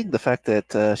 Well, seeing the fact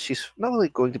that she's not only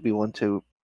going to be one to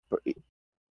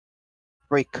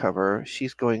break cover,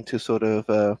 she's going to sort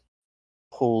of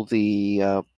hold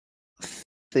the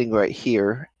thing right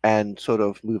here and sort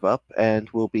of move up, and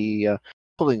we'll be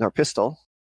pulling her pistol.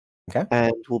 Okay.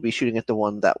 And we'll be shooting at the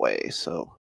one that way,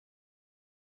 so...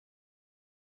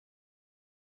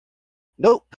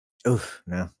 Nope. Oof,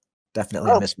 no.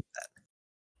 Definitely a miss with that.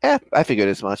 Yeah, I figured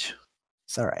as much.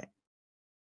 It's all right.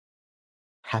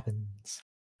 Happens.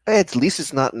 At least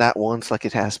it's not nat once like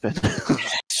it has been.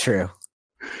 It's true.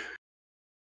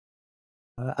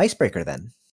 Icebreaker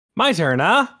then. My turn,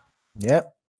 huh?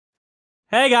 Yep.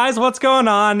 Hey guys, what's going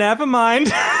on? Never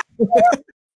mind.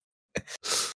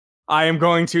 I am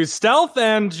going to stealth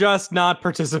and just not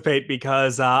participate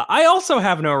because I also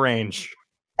have no range.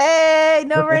 Hey,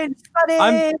 no range,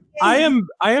 buddy. I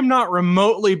am not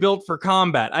remotely built for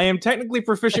combat. I am technically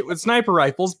proficient with sniper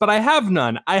rifles, but I have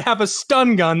none. I have a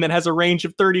stun gun that has a range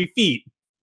of 30 feet.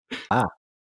 Ah.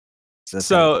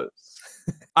 So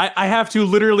I have to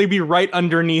literally be right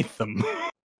underneath them.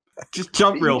 Just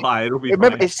jump real high. It'll be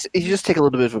Remember, fine. you just take a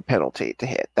little bit of a penalty to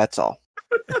hit. That's all.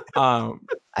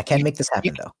 I can make this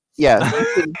happen though. Yeah.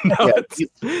 No,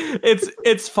 Yeah,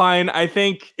 it's fine. I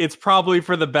think it's probably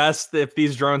for the best if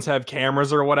these drones have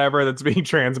cameras or whatever that's being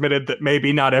transmitted that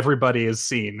maybe not everybody has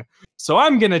seen. So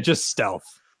I'm gonna just stealth.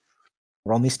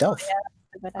 Roll me stealth. Yeah,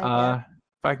 that's a good idea.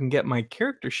 If I can get my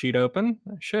character sheet open,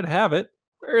 I should have it.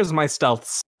 Where is my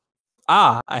stealths?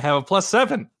 Ah, I have a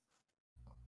 +7.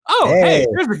 Oh, hey,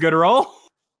 here's a good roll.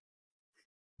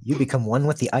 You become one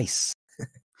with the ice.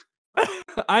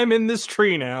 I'm in this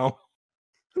tree now.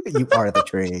 You are the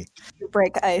tree. You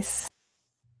break ice.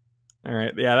 All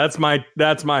right, yeah, that's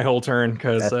my whole turn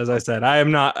because, as I said, I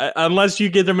am not unless you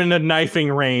get them in a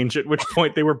knifing range, at which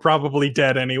point they were probably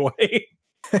dead anyway.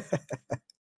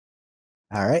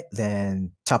 All right,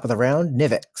 then top of the round,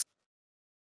 Nivix.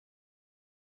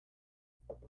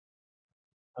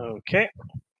 Okay.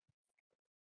 What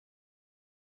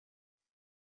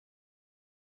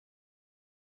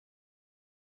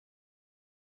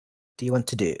do you want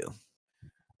to do?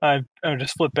 I'll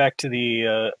just flip back to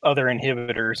the other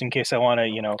inhibitors in case I want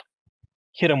to,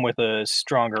 hit them with a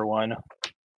stronger one.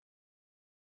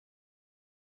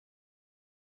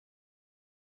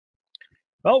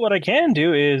 Well, what I can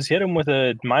do is hit them with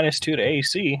a -2 to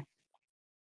AC.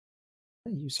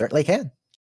 You certainly can.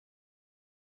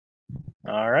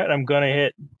 All right, I'm going to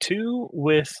hit 2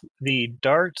 with the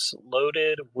darts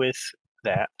loaded with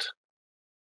that.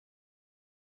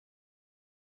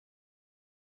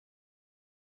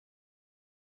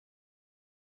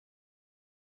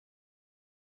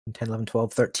 10, 11,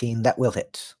 12, 13. That will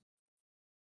hit.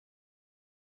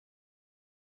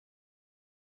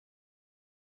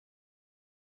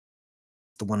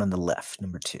 The one on the left,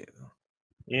 number 2.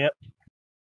 Yep.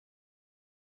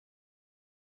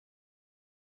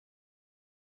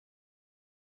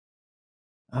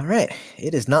 All right.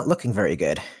 It is not looking very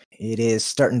good. It is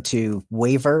starting to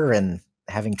waver and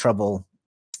having trouble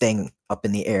staying up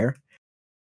in the air.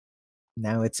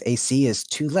 Now its AC is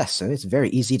 2 less, so it's very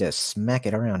easy to smack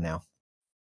it around now.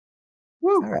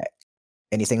 Woo. All right.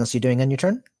 Anything else you're doing on your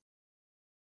turn?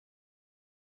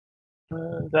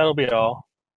 That'll be all.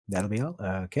 That'll be all.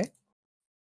 Okay.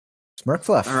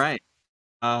 Smirkfluff. All right.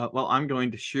 Well, I'm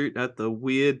going to shoot at the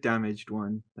weird damaged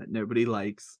one that nobody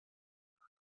likes.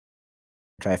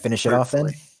 Try to finish it off then.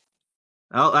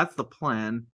 Oh, that's the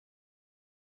plan.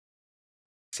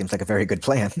 Seems like a very good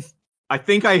plan. I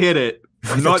think I hit it.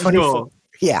 I'm With a not 24. sure.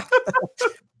 Yeah.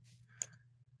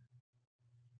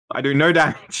 I do no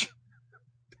damage.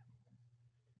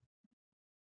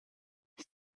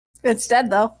 It's dead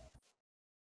though.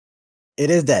 It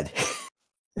is dead.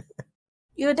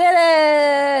 You did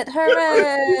it!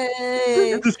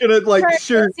 Hooray! I'm just gonna like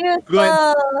shoot.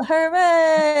 Useful!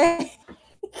 Hooray!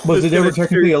 Was Just it ever gonna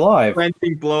technically shoot alive?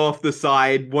 Renting blow off the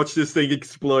side. Watch this thing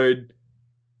explode.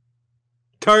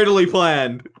 Totally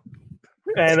planned.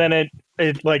 And then it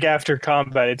like after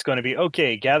combat, it's going to be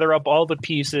okay. Gather up all the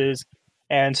pieces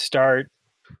and start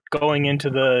going into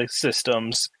the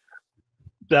systems.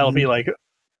 That'll be like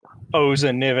O's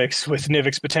and Nivix, with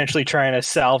Nivix potentially trying to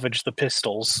salvage the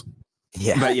pistols.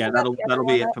 Yeah. But yeah, that'll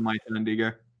be it for my turn,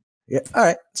 Digo. Yeah. All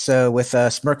right. So with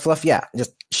Smirkfluff, yeah,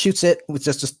 just shoots it with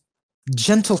just a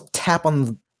gentle tap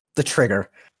on the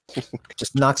trigger.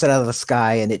 Just knocks it out of the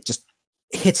sky, and it just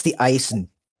hits the ice and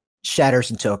shatters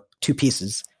into 2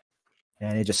 pieces.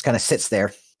 And it just kind of sits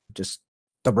there. Just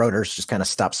the rotors just kind of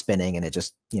stop spinning, and it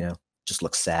just just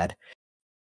looks sad.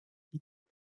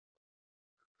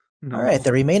 No. All right,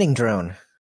 the remaining drone.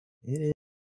 It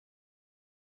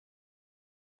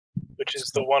Which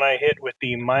is the one I hit with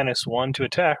the -1 to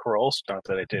attack rolls. Not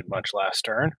that I did much last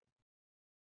turn.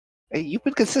 Hey, you've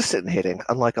been consistent in hitting,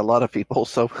 unlike a lot of people.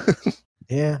 So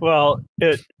yeah, Well,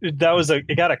 it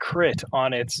got a crit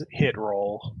on its hit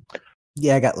roll.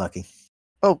 yeah, I got lucky.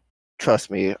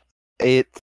 trust me, the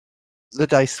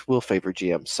dice will favor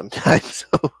GMs sometimes,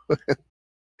 so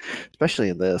especially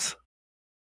in this.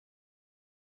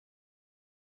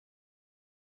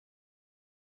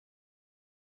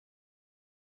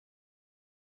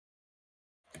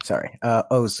 Sorry,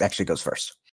 O's actually goes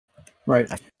first. Right.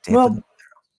 Damn Well, it.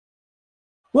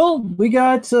 Well, we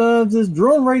got this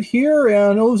drone right here,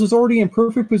 and Oz is already in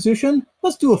perfect position.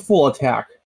 Let's do a full attack.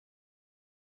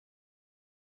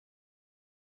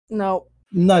 No.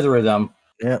 Neither of them.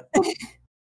 Yeah.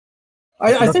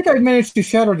 I think I managed to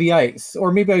shatter the ice,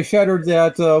 or maybe I shattered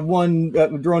that one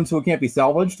drone so it can't be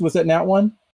salvaged. Was that not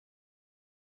one?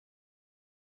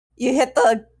 You hit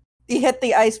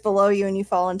the ice below you and you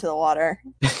fall into the water.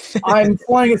 I'm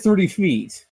flying at 30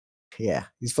 feet. Yeah,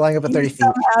 he's flying up at 30 You feet.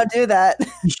 somehow do that.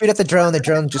 You shoot at the drone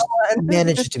just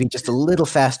managed to be just a little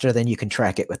faster than you can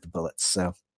track it with the bullets,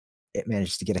 so it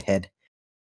managed to get ahead.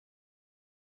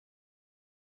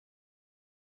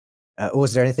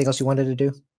 Was there anything else you wanted to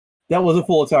do? That was a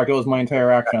full attack. It was my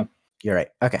entire action. You're right.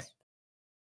 Okay.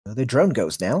 So the drone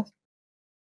goes now.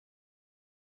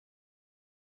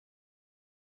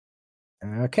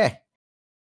 Okay.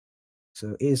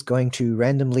 So it is going to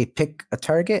randomly pick a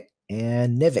target,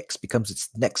 and Nivix becomes its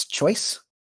next choice.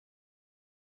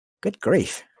 Good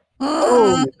grief.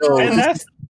 Oh, no.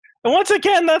 And once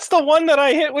again, that's the one that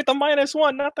I hit with the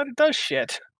 -1. Not that it does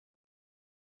shit.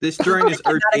 This drone is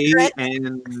Not a OP, crit.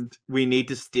 and we need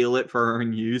to steal it for our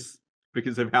own use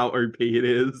because of how OP it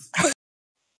is.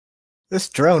 This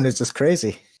drone is just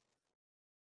crazy.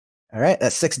 All right,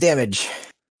 that's 6 damage.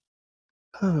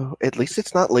 Oh, at least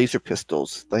it's not laser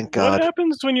pistols. Thank What God.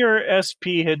 happens when your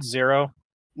SP hits 0?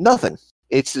 Nothing.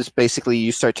 It's just basically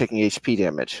you start taking HP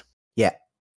damage.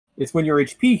 It's when your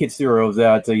HP hits 0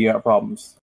 that you have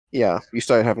problems. Yeah, you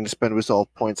start having to spend resolve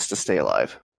points to stay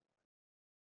alive.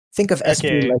 Think of SP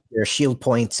Okay. like your shield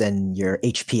points and your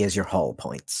HP as your hull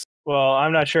points. Well,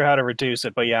 I'm not sure how to reduce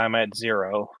it, but yeah, I'm at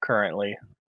 0 currently.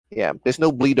 Yeah, there's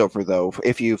no bleed over though.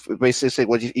 If you basically say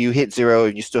well, you hit 0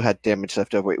 and you still had damage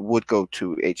left over, it would go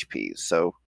to HP.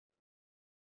 So,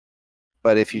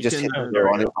 but if you You just can- hit oh, 0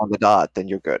 there we on the dot, then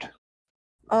you're good.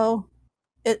 Oh,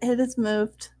 it has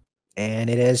moved. And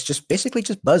it has just basically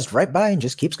just buzzed right by and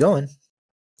just keeps going.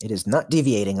 It is not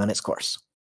deviating on its course.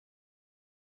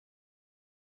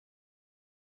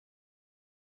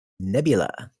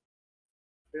 Nebula.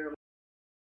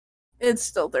 It's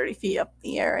still 30 feet up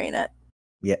in the air, ain't it?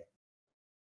 Yep.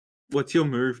 What's your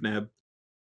move, Neb?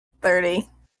 30.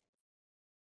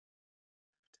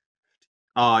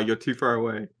 Ah, you're too far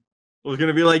away. I was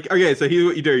gonna be like, okay, so here's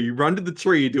what you do: you run to the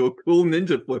tree, do a cool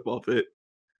ninja flip off it,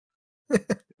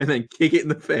 and then kick it in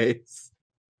the face.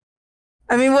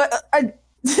 I mean,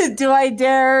 do I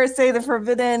dare say the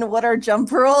forbidden? What are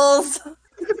jump rules?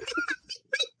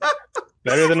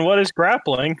 Better than what is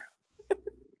grappling.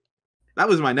 That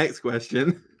was my next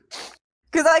question.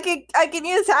 Because I can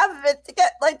use half of it to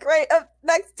get like right up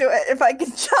next to it. If I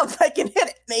can jump, I can hit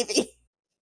it. Maybe.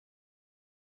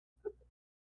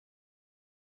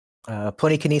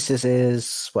 Ponykinesis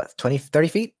is what, 30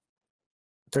 feet?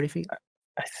 30 feet?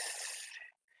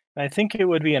 I think it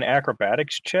would be an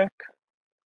acrobatics check.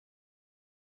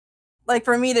 Like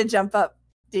for me to jump up,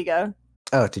 Digo.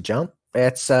 Oh, to jump?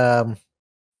 It's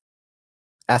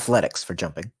athletics for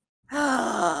jumping.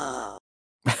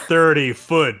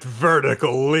 30-foot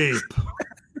vertical leap.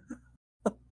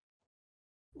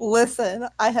 Listen,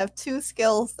 I have 2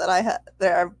 skills that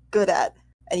that I'm good at,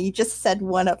 and you just said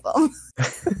one of them.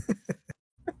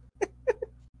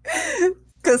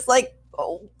 Because, like,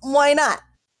 why not?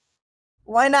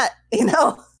 Why not? You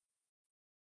know?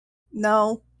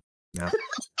 No. No.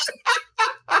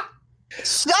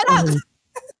 Shut up!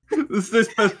 This is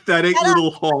pathetic Shut up.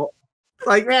 little hop.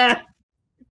 Like, eh.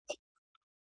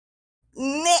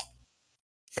 Meh.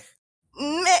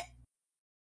 Meh.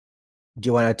 Do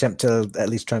you want to attempt to at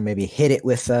least try and maybe hit it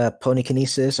with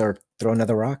ponykinesis or throw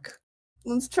another rock?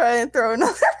 Let's try and throw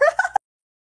another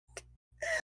rock.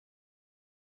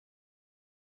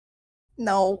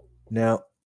 No. No.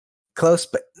 Close,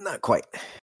 but not quite.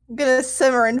 I'm gonna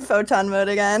simmer in photon mode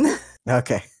again.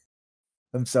 Okay.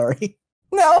 I'm sorry.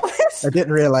 No. I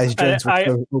didn't realize drones were I-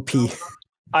 so OP.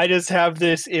 I just have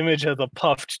this image of the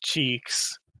puffed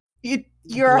cheeks. You're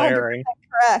 100% Glaring.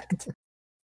 correct.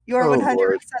 You're Oh, 100%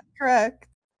 Lord. correct.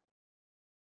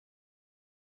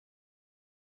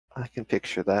 I can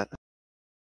picture that.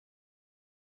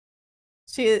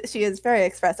 She is very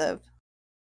expressive.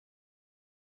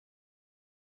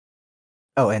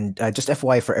 Oh, and just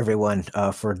FYI for everyone,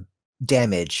 for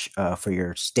damage, for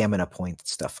your stamina point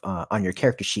stuff, on your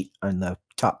character sheet on the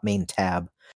top main tab,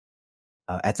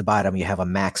 at the bottom you have a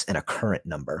max and a current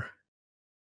number.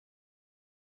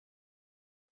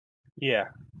 Yeah.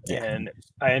 Yeah. And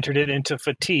I entered it into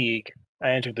fatigue.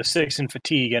 I entered the 6 in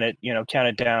fatigue, and it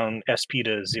counted down SP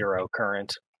to 0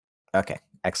 current. Okay,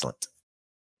 excellent.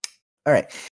 All right.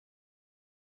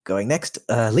 Going next,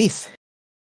 Lethe.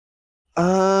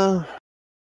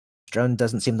 Drone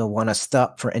doesn't seem to want to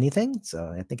stop for anything,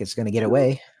 so I think it's going to get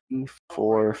away.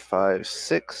 4, 5,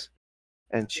 6.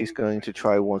 And she's going to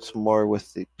try once more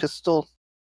with the pistol.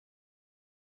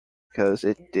 Because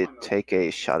it did take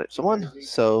a shot at someone.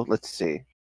 So let's see.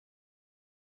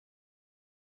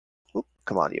 Oop,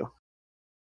 come on, you.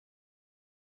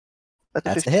 That's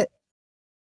a 15. hit.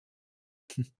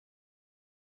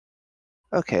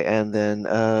 Okay, and then,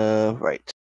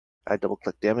 right. I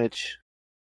double-click damage.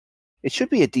 It should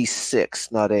be a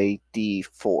D6, not a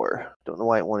D4. Don't know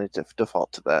why I wanted to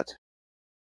default to that.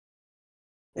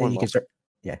 And you can start.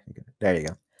 Yeah, there you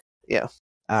go. Yeah.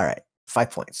 All right,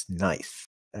 5 points. Nice.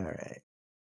 All right.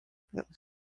 Yep.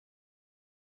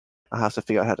 I'll have to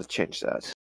figure out how to change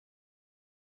that.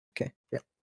 Okay. Yep.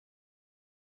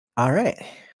 All right.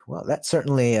 Well, that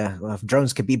certainly. Well, if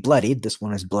drones could be bloodied, this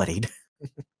one is bloodied.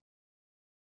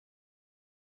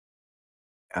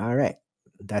 All right.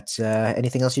 That's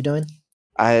anything else you're doing?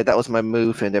 That was my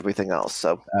move and everything else.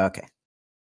 So Okay.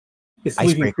 It's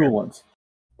leaving Icebreaker. cool ones.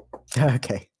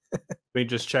 Okay. Let me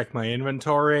just check my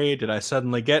inventory. Did I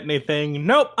suddenly get anything?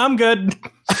 Nope, I'm good.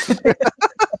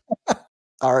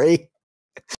 Sorry.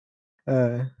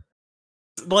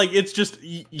 Like, it's just,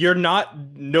 not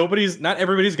everybody's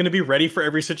going to be ready for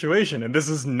every situation, and this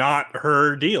is not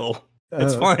her deal.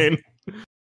 It's fine.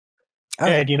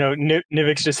 Okay. And,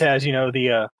 Nivix just has,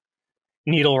 the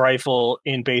needle rifle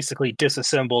basically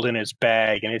disassembled in his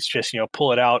bag, and it's just,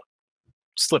 pull it out,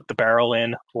 slip the barrel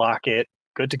in, lock it,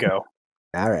 good to go.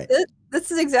 All right. This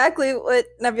is exactly what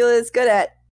Nebula is good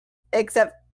at,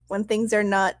 except when things are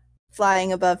not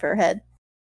flying above her head.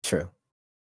 True.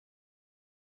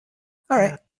 All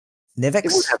right. Nivix.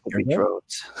 it would have to you're be here?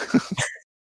 drones.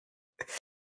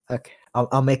 Okay.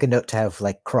 I'll make a note to have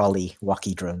like crawly,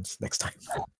 walkie drones next time.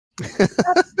 They're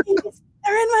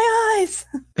in my eyes.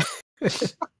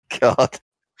 God.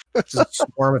 Just a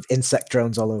swarm of insect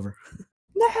drones all over.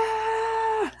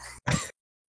 No!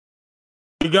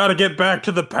 You gotta get back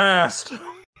to the past.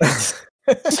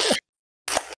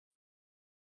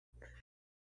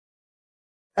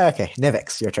 Okay,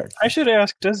 Nivix, your turn. I should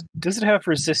ask, does it have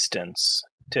resistance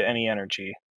to any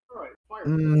energy?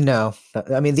 No.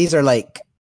 I mean, these are like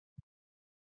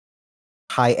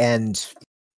high-end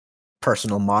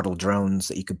personal model drones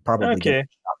that you could probably get Okay.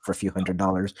 for a few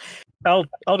 $100s.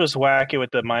 I'll just whack it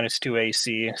with the -2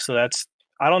 AC. So that's,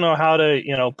 I don't know how to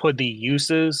put the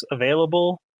uses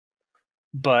available,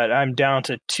 but I'm down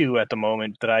to 2 at the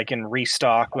moment that I can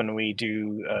restock when we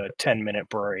do a 10-minute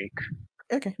break.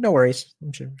 Okay, no worries.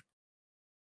 I'm sure.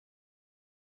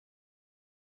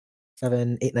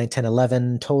 7, 8, 9, 10,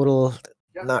 11 total.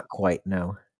 Not quite,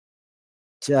 no.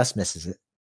 Just misses it.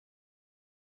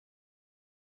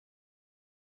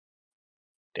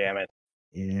 Damn it.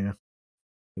 Yeah.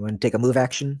 You want to take a move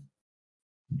action?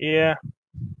 Yeah.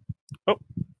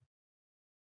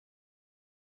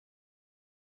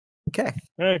 Okay.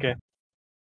 Okay.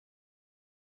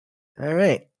 All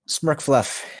right.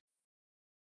 Smirkfluff.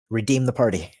 Redeem the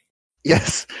party.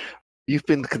 Yes. You've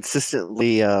been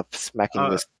consistently smacking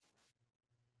this.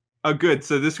 Oh, good.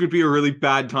 So this would be a really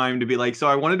bad time to be like, so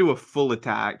I want to do a full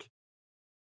attack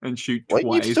and shoot Well,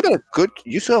 twice.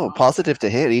 you still have a positive to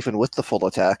hit even with the full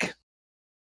attack.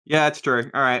 Yeah, that's true.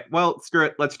 All right. Well, screw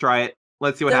it. Let's try it.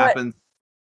 Let's see what Do it. happens.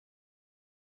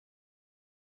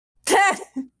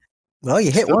 Well,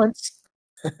 you hit once.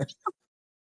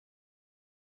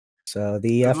 So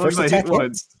the As long first as I attack hit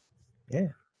hits. Yeah.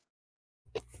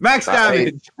 Max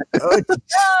damage! Oh,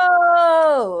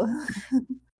 No!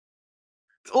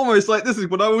 It's almost like this is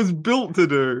what I was built to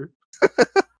do.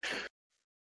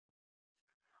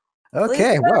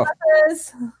 okay, well,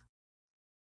 Yes.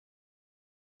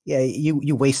 yeah,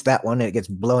 you waste that one and it gets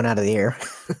blown out of the air.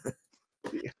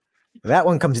 That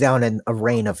one comes down in a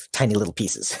rain of tiny little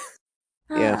pieces.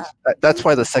 Yeah, that's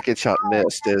why the second shot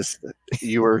missed. Is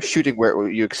you were shooting where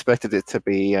you expected it to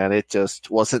be, and it just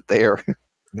wasn't there.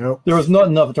 Nope. There was not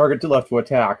enough target left to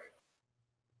attack.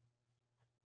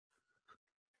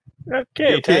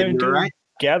 Okay, Okay, time you're to right.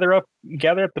 gather up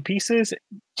the pieces,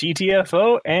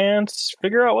 GTFO, and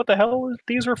figure out what the hell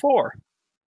these were for.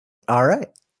 All right.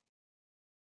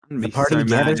 I'm gonna The be party so mad.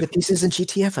 gathers the pieces and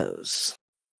GTFOs.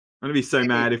 I'm gonna be so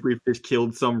mad if we've just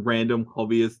killed some random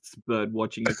hobbyist's bird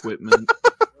watching equipment.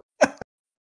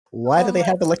 Why Oh do they my-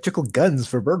 have electrical guns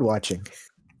for bird watching?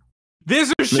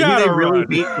 This is Maybe they really Shadowrun.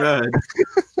 beat birds.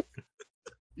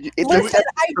 It Listen, does have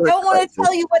I very don't want to expensive.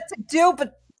 tell you what to do,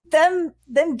 but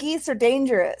them geese are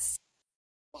dangerous.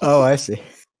 Oh, I see.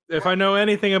 If I know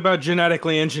anything about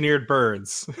genetically engineered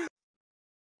birds.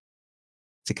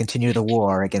 To continue the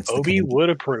war against the Obi Canadians. would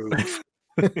approve.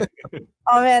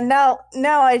 Oh man, now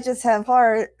I just have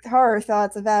horror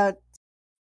thoughts about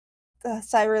the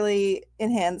cyberly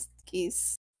enhanced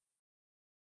geese.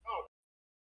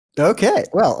 Okay,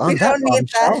 well, on We that don't need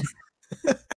that.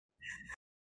 bombshell,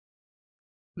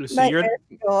 So Nightmare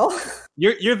fuel.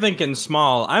 you're thinking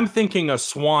small. I'm thinking a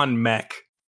swan mech.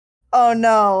 Oh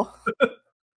no!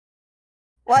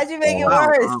 Why'd you make it Wow,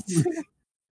 worse?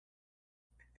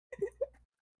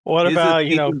 What Here's a about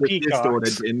cease and desist order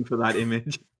peacocks? in for that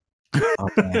image. Oh,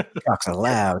 man. Peacocks are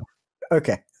loud.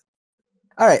 Okay.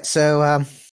 All right, so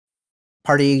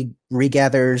party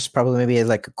regathers, probably maybe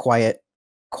like a quiet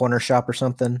corner shop or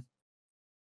something.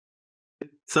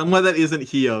 Somewhere that isn't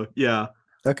here. Yeah.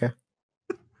 Okay.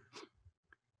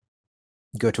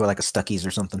 Go to like a Stuckey's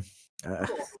or something.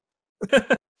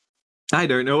 I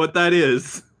don't know what that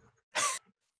is.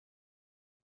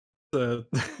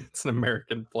 It's an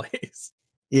American place.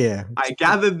 Yeah. I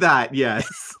gathered that, yes.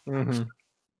 Mm-hmm.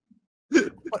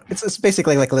 It's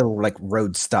basically like a little like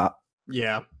road stop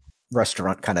Yeah.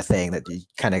 restaurant kind of thing that you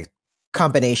kind of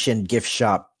combination gift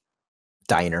shop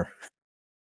diner.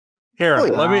 Here, Oh,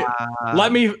 yeah.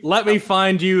 let me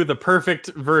find you the perfect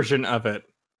version of it.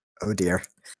 Oh dear.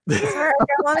 Sorry, I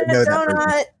wanted I know a that version.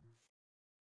 donut.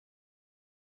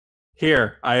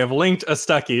 Here, I have linked a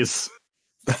Stuckey's.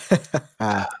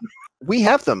 We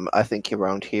have them, I think,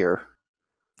 around here.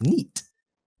 Neat.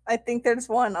 I think there's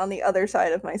one on the other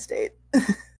side of my state.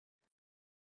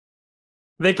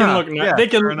 They can Huh, look yeah, they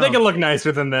fair can enough. look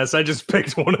nicer than this. I just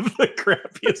picked one of the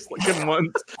crappiest looking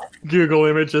ones Google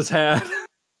Images had.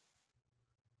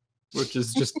 Which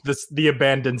is just the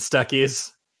abandoned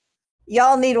Stuckey's.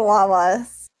 Y'all need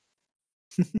Wawas.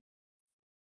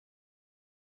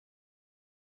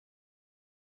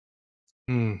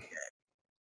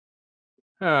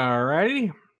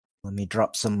 Alrighty. Let me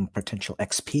drop some potential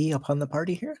XP upon the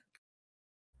party here.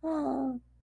 Oh.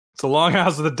 It's a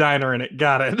longhouse with a diner in it.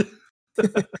 Got it.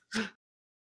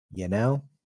 You know?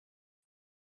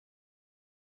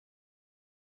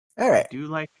 All right. Do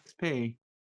like XP.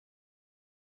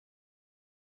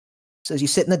 So as you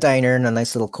sit in the diner in a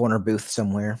nice little corner booth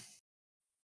somewhere,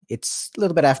 it's a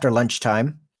little bit after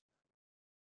lunchtime.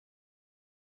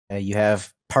 You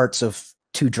have parts of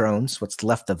 2 drones, what's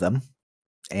left of them,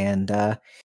 and for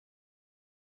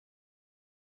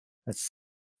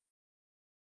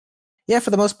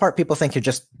the most part, people think you're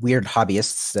just weird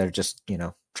hobbyists that are just,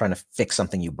 trying to fix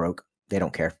something you broke. They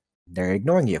don't care. They're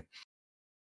ignoring you.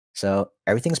 So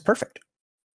everything's perfect.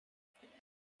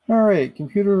 All right,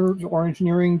 computer or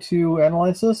engineering to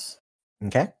analyze this?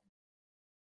 Okay.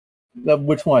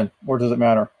 Which one? Or does it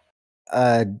matter?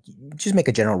 Just make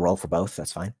a general roll for both.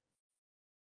 That's fine.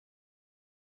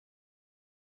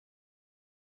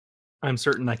 I'm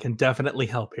certain I can definitely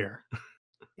help here.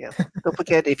 Yeah. Don't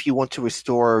forget, if you want to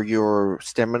restore your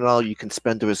stamina, you can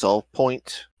spend the resolve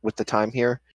point with the time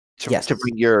here Yes. to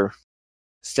bring your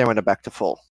stamina back to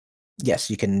full. Yes,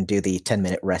 you can do the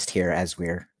 10-minute rest here as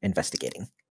we're investigating.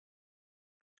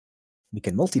 We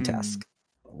can multitask.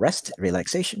 Rest,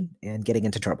 relaxation, and getting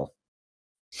into trouble.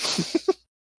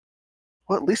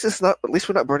 Well, at least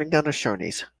we're not burning down our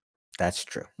Shonies. That's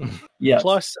true. Yes.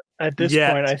 Plus, at this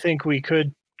Yes. point, I think we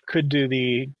could do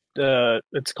the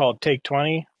it's called Take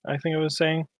 20, I think it was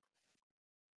saying.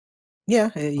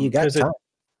 Yeah, you got 'Cause time.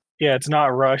 Yeah, it's not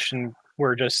rush, and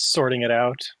we're just sorting it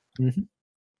out.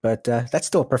 But that's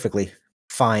still a perfectly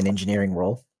fine engineering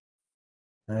roll.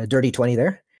 Dirty 20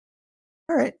 there.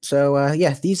 All right, so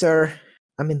these are,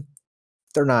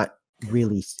 they're not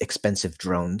really expensive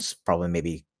drones, probably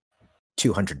maybe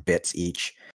 200 bits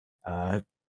each.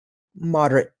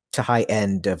 Moderate to high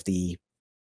end of the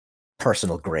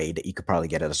personal grade that you could probably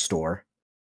get at a store,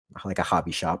 like a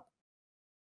hobby shop.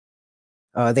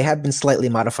 They have been slightly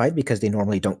modified because they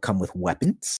normally don't come with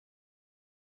weapons.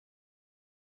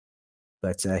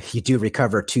 But you do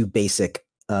recover 2 basic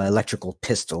electrical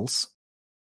pistols.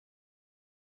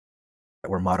 that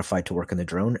were modified to work in the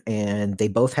drone, and they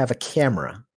both have a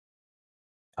camera.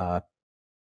 The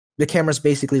cameras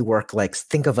basically work like,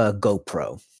 think of a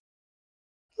GoPro.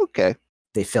 Okay.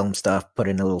 They film stuff, put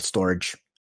it in a little storage,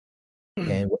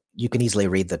 and you can easily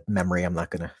read the memory. I'm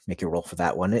not going to make you roll for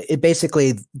that one. It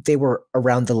basically, they were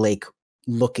around the lake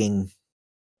looking,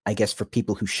 I guess, for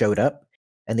people who showed up,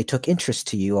 and they took interest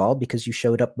to you all because you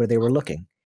showed up where they were looking,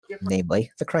 namely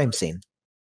the crime scene.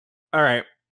 All right.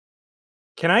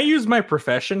 Can I use my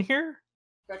profession here?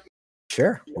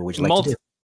 Sure. What would you like to do?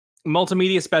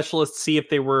 Multimedia specialist, see if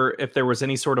there was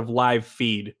any sort of live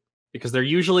feed, because there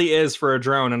usually is for a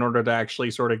drone in order to actually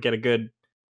sort of get a good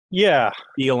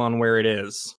feel on where it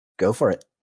is. Go for it.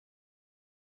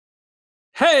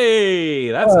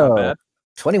 Hey, that's not bad.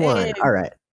 21. Hey.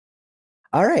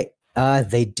 All right.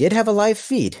 They did have a live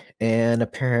feed, and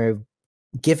apparently,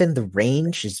 given the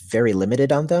range is very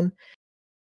limited on them,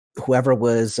 whoever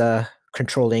was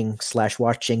controlling /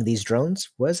 watching these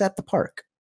drones was at the park.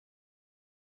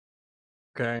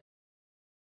 Okay.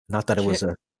 Not that it was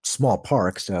a small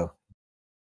park, so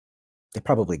they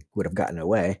probably would have gotten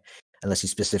away unless you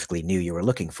specifically knew you were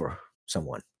looking for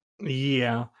someone.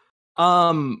 Yeah.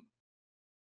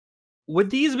 Would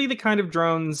these be the kind of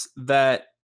drones that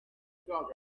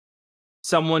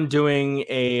someone doing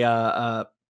I'm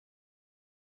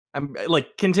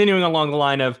like continuing along the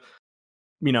line of,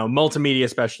 multimedia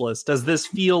specialist, does this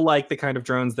feel like the kind of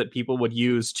drones that people would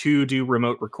use to do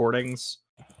remote recordings?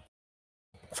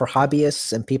 For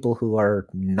hobbyists and people who are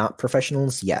not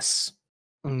professionals, yes.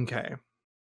 Okay.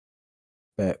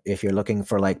 But if you're looking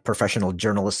for like professional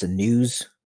journalists and news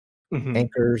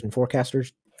anchors and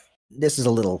forecasters, this is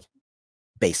a little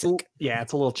basic. Yeah,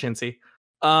 it's a little chintzy.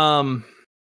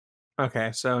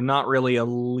 Okay, so not really a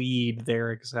lead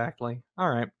there exactly. All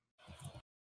right.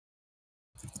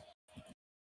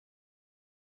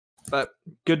 But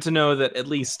good to know that at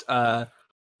least the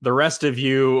rest of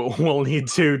you will need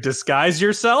to disguise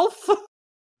yourself.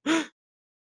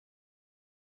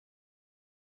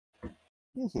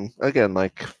 Again,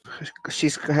 like she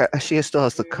still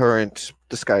has the current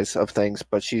disguise of things,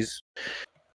 but she's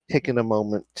taking a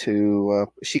moment to.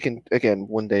 She can again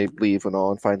one day leave and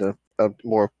all and find a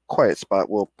more quiet spot.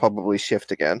 We'll probably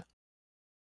shift again.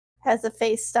 Has a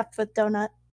face stuffed with donut.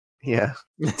 Yeah.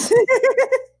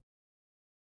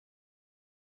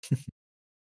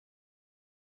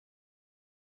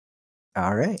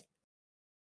 All right.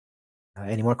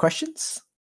 Any more questions?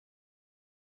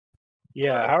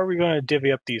 Yeah, how are we going to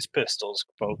divvy up these pistols,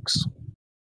 folks?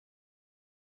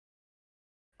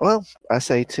 Well, I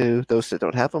say to those that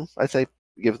don't have them, I say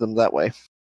give them that way,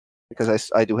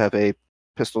 because I do have a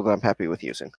pistol that I'm happy with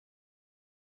using.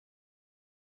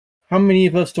 How many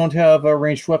of us don't have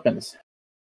ranged weapons?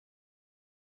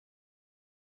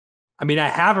 I mean, I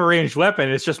have a ranged weapon.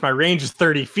 It's just my range is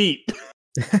 30 feet.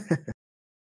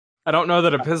 I don't know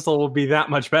that a pistol will be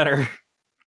that much better.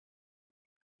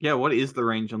 Yeah, what is the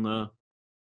range on the...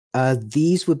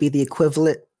 These would be the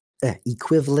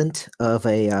equivalent of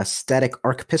a static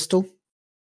arc pistol,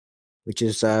 which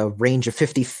is a range of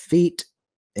 50 feet,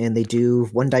 and they do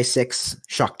 1d6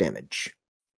 shock damage.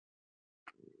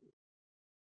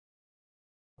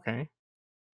 Okay.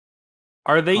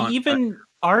 Are they are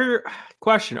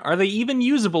they even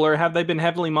usable, or have they been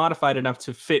heavily modified enough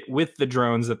to fit with the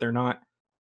drones that they're not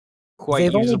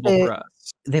quite usable for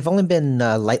us? They've only been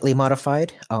lightly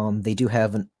modified. They do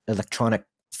have an electronic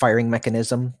firing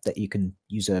mechanism that you can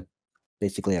use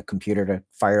basically a computer to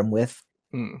fire them with.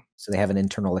 So they have an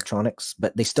internal electronics,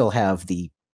 but they still have the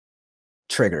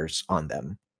triggers on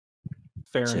them.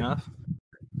 Fair enough.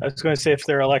 I was going to say if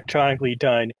they're electronically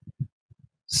done.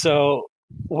 So,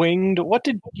 Winged, what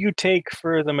did you take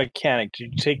for the mechanic?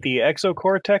 Did you take the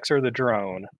exocortex or the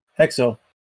drone? Exo.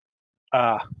 So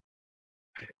I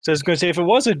was going to say, if it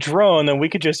was a drone, then we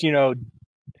could just,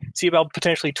 see about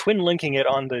potentially twin linking it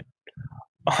on the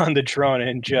drone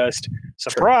and just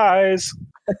surprise.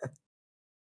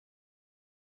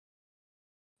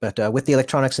 But with the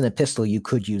electronics in a pistol, you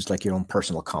could use like your own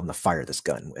personal comm to fire this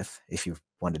gun with if you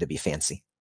wanted to be fancy.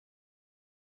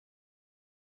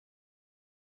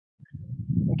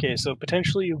 Okay, so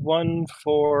potentially one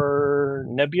for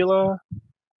Nebula,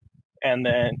 and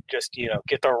then just,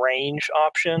 get the range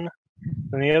option.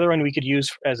 And the other one we could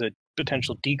use as a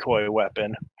potential decoy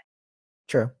weapon.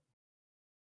 Sure.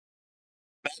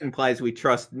 That implies we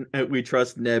trust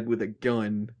Neb with a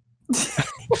gun.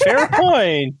 Fair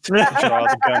point. Draw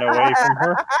the gun away from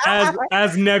her.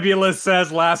 As Nebula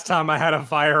says, last time I had a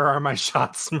firearm, I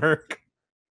shot Smirk.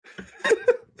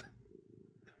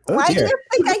 Oh, Why do dear. you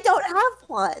think I don't have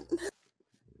one?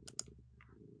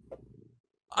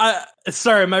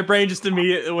 Sorry, my brain just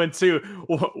immediately went to,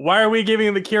 why are we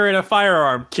giving the Kirin a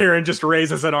firearm? Kirin just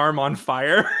raises an arm on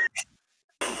fire.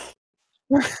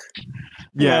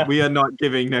 Yeah, we are not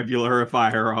giving Nebula a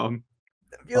firearm.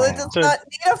 Nebula does not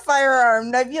need a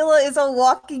firearm. Nebula is a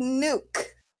walking nuke.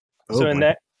 So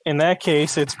in that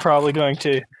case, it's probably going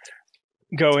to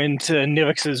go into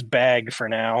Nivix's bag for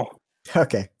now.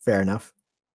 Okay, fair enough.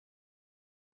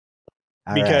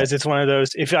 All Because right. it's one of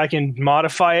those, if I can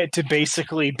modify it to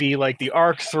basically be like the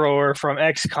arc thrower from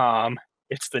XCOM,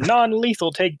 it's the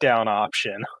non-lethal takedown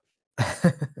option.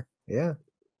 Yeah.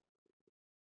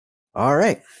 All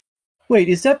right. Wait,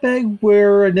 is that bag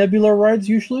where Nebula rides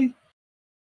usually?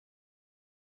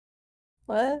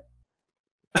 What?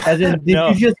 As in, did No.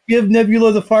 you just give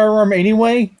Nebula the firearm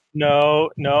anyway? No,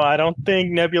 I don't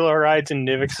think Nebula rides in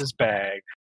Nivix's bag.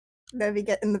 Nevi,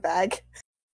 get in the bag.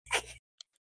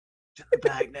 Get the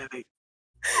bag, Nevi.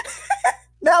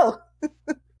 No.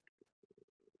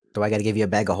 Do I got to give you a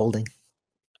bag of holding?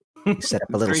 You set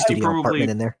up a little Tracy studio probably-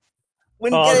 apartment in there.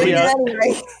 Wouldn't Oh, get in yeah. there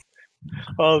anyway.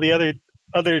 Well, the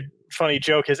other funny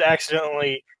joke is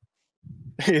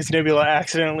Nebula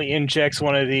accidentally injects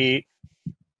one of the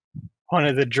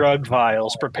drug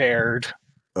vials prepared.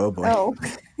 Oh boy. No.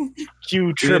 Cue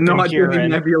We're tripping not giving Kirin.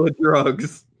 Nebula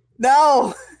drugs.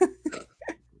 No.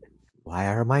 Why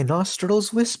are my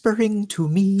nostrils whispering to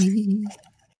me?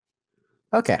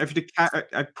 Okay.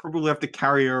 I probably have to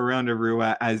carry her around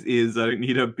everywhere as is. I don't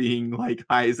need her being like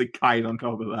high as a kite on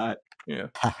top of that. Yeah.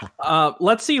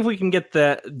 Let's see if we can get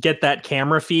that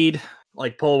camera feed,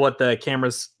 like pull what the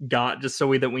cameras got, just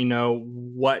so that we know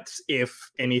what,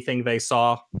 if anything, they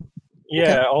saw.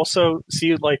 Yeah. Okay. Also,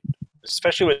 see, like,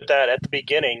 especially with that at the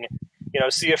beginning,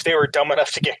 see if they were dumb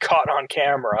enough to get caught on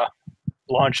camera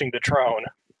launching the drone.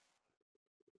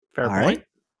 Fair All point.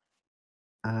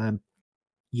 right.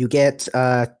 You get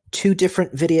 2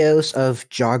 different videos of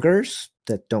joggers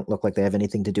that don't look like they have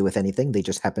anything to do with anything. They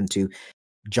just happen to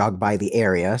jog by the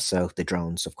area, so the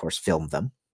drones, of course, film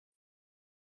them.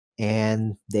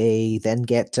 And they then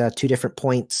get 2 different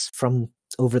points from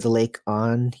over the lake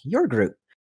on your group.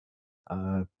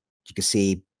 You can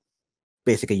see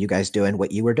basically you guys doing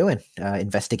what you were doing,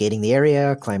 investigating the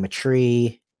area, climb a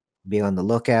tree, be on the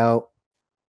lookout.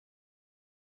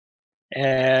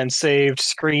 And saved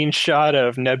screenshot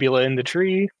of Nebula in the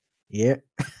tree. Yeah.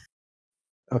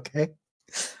 Okay.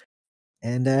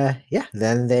 And yeah,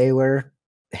 then they were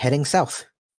heading south.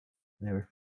 They were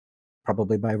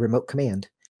probably by remote command.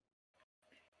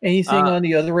 Anything on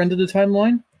the other end of the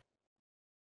timeline?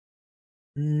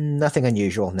 Nothing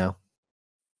unusual, no.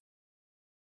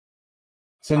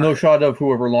 So no shot of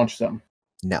whoever launched them.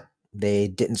 No. They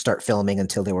didn't start filming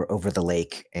until they were over the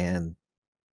lake and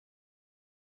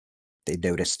they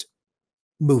noticed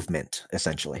movement,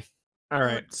 essentially. All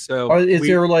right. So Is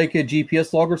there like a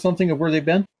GPS log or something of where they've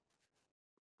been?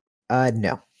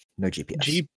 No. No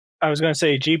GPS. I was going to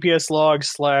say GPS log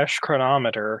 /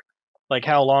 chronometer. Like,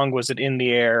 how long was it in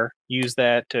the air? Use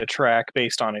that to track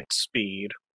based on its speed.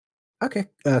 Okay.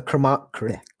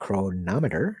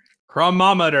 Chronometer.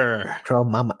 chronometer.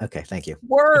 Okay, thank you.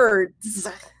 Words.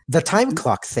 The time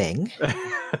clock thing.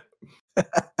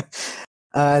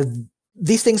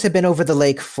 These things have been over the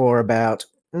lake for about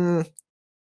 2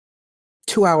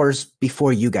 hours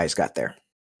before you guys got there.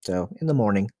 So in the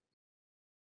morning.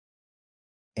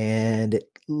 And it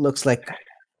looks like,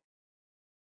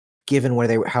 given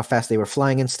where how fast they were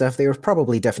flying and stuff, they were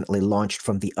probably definitely launched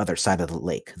from the other side of the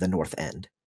lake, the north end.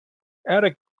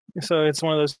 So it's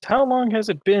one of those. How long has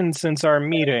it been since our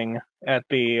meeting at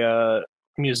the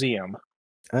museum?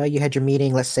 You had your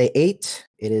meeting, let's say 8.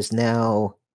 It is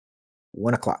now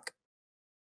 1 o'clock.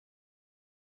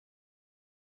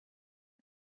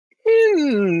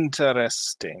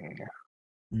 Interesting.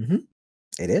 Mm-hmm.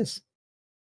 It is.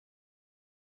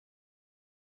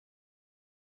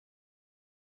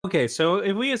 Okay, so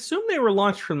if we assume they were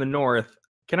launched from the north,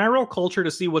 can I roll culture to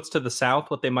see what's to the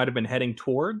south, what they might have been heading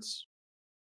towards?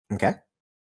 Okay.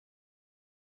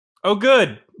 Oh,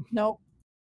 good. Nope.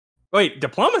 Wait,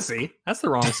 diplomacy? That's the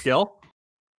wrong skill.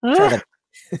 Try that.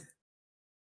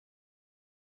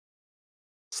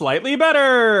 Slightly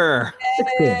better.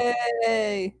 16.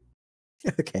 Yay.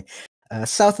 Okay.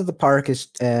 South of the park is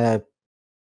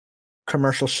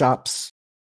commercial shops,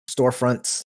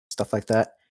 storefronts, stuff like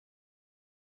that.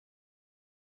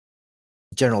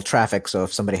 General traffic, so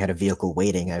if somebody had a vehicle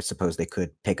waiting, I suppose they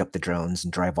could pick up the drones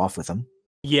and drive off with them.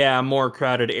 Yeah, more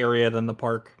crowded area than the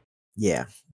park. Yeah.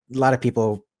 A lot of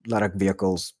people, a lot of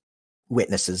vehicles,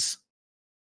 witnesses.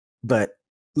 But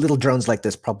little drones like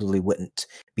this probably wouldn't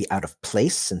be out of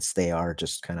place since they are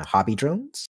just kind of hobby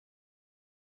drones.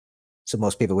 So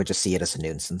most people would just see it as a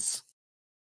nuisance.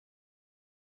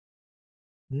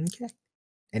 Okay.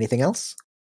 Anything else?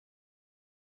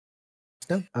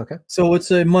 No? Okay. So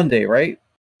it's a Monday, right?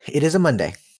 It is a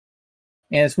Monday.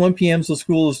 And it's 1 p.m., so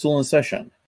school is still in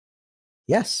session.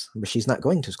 Yes, but she's not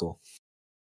going to school.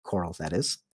 Coral, that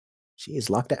is. She is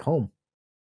locked at home.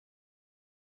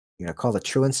 You're going to call the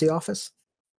truancy office?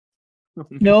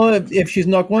 No, if she's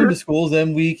not going to school,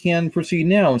 then we can proceed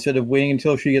now instead of waiting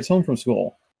until she gets home from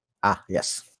school. Ah,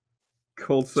 yes.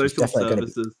 Call She's social definitely gonna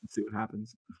be- services and see what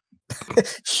happens.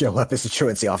 Show up as a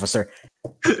truancy officer.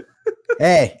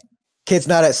 Hey, kid's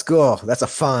not at school. That's a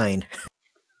fine.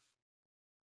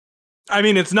 I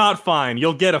mean, it's not fine.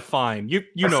 You'll get a fine. You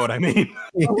know what I mean.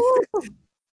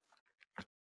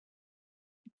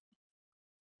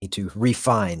 Need to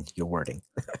refine your wording.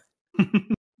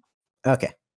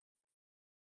 Okay.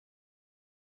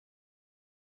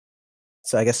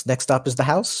 So I guess next stop is the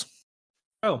house.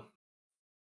 Oh,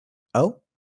 Oh?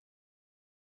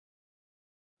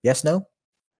 Yes, no?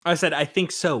 I said I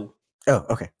think so. Oh,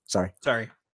 okay. Sorry. Sorry.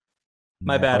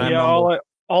 My bad. Yeah,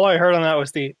 all I heard on that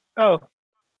was the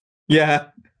Yeah.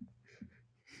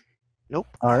 Nope.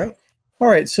 All right. All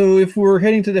right, so if we're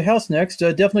heading to the house next,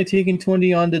 definitely taking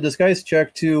 20 on the disguise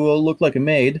check to look like a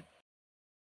maid.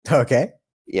 Okay.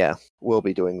 Yeah, we'll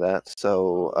be doing that.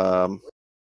 So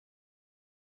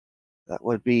that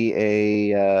would be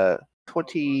a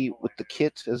 20 with the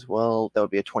kit as well. That would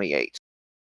be a 28.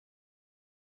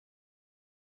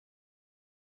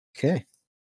 Okay.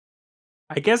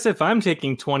 I guess if I'm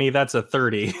taking 20, that's a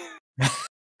 30.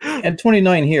 And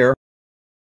 29 here.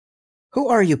 Who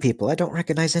are you people? I don't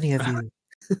recognize any of you.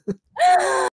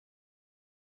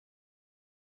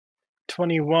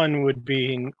 21 would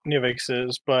be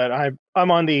Nivix's, but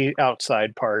I'm on the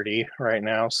outside party right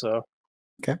now, so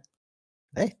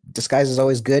Hey, disguise is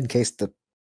always good in case the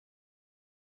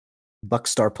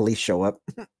Buckstar police show up.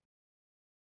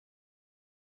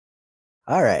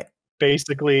 All right.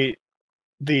 basically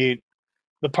the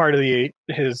part of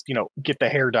his get the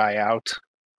hair dye out,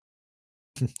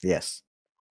 Yes.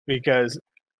 because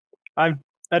I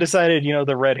decided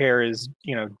the red hair is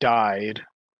dyed,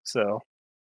 so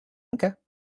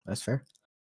That's fair.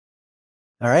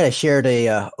 All right, I shared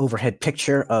a overhead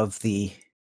picture of the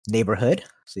neighborhood,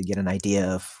 so you get an idea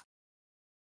of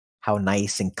how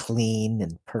nice and clean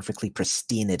and perfectly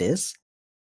pristine it is.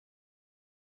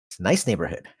 It's a nice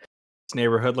neighborhood. This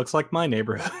neighborhood looks like my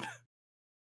neighborhood.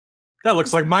 That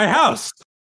looks like my house.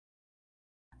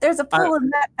 There's a pool in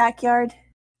that backyard.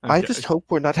 I Okay. just hope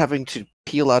we're not having to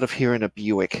peel out of here in a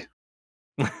Buick.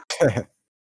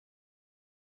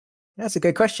 That's a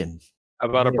good question. how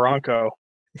about a Bronco?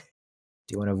 Do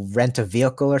you want to rent a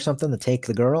vehicle or something to take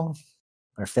the girl?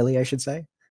 Or Philly, I should say.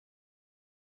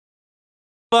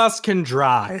 Bus can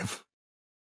drive.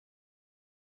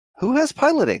 Who has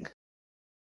piloting?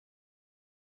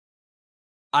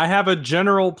 I have a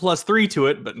general +3 to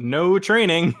it, but no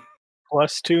training.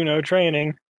 +2, no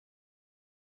training.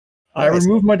 I Alright, so-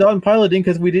 removed my dot in piloting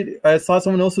because I thought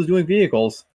someone else was doing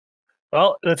vehicles.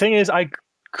 Well, the thing is, I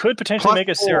could potentially make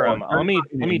a +4, serum. no Let me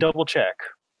training. double check.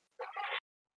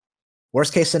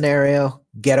 Worst case scenario,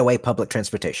 getaway public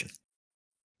transportation.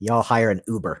 Y'all hire an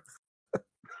Uber.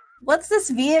 What's this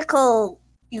vehicle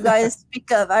you guys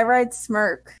speak of? I ride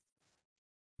Smirk.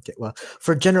 Okay, well,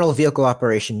 for general vehicle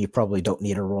operation, you probably don't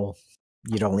need a roll.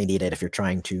 You'd only need it if you're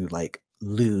trying to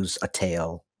lose a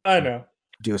tail, I know.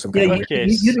 do some Yeah, kind of you, Okay,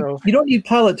 you- so- you don't need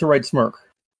pilot to ride Smirk.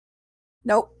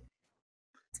 Nope.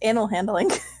 It's animal handling.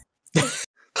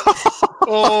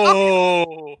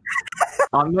 Oh.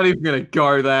 I'm not even gonna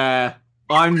go there.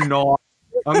 I'm not.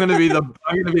 I'm gonna be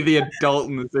the adult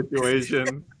in the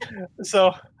situation.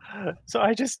 So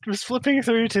I just was flipping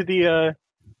through to the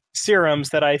serums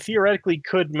that I theoretically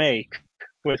could make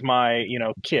with my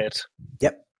kit.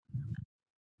 Yep.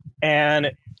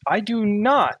 And I do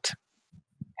not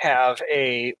have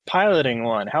a piloting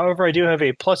one. However, I do have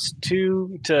a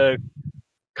 +2 to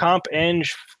comp eng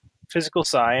physical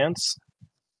science,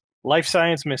 life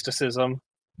science mysticism,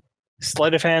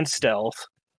 sleight of hand stealth,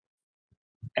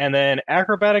 and then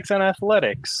acrobatics and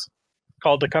athletics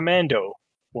called the commando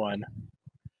one.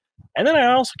 And then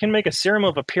I also can make a serum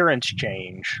of appearance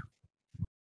change.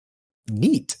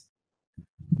 Neat.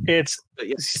 It's But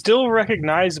yeah, still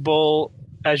recognizable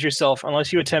as yourself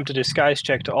unless you attempt a disguise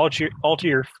check to alter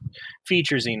your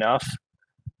features enough.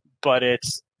 But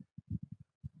it's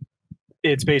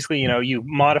basically, you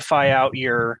modify out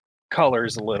your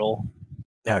colors a little.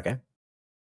 Okay.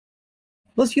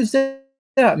 Let's use that.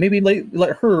 Maybe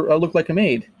let her look like a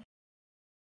maid.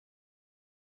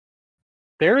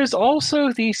 There is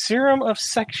also the serum of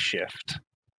sex shift.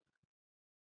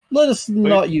 let us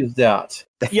not use that.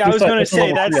 Yeah, I was going to That's a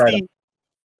say level that's 3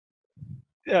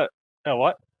 the. item.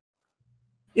 What?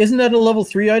 Isn't that a level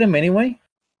 3 item anyway?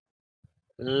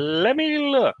 Let me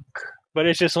look. But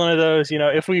it's just one of those,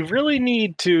 if we really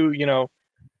need to,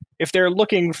 if they're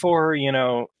looking for,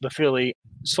 the filly,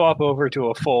 swap over to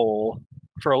a foal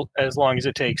for as long as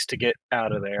it takes to get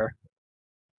out of there.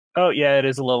 Oh, yeah, it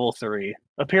is a level 3.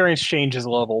 Appearance change is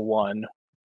level 1.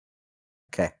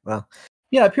 Okay, well,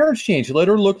 Yeah, appearance change. Let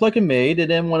her look like a maid,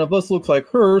 and then one of us looks like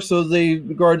her, so the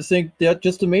guards think that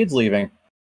just a maid's leaving.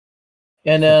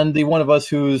 And then the one of us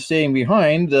who's staying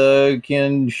behind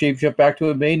can shapeshift back to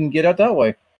a maid and get out that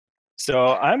way.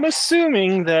 So I'm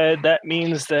assuming that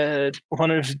means that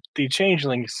one of the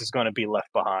changelings is going to be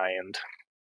left behind.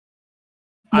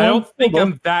 I don't think well,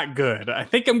 I'm that good. I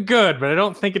think I'm good, but I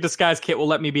don't think a disguise kit will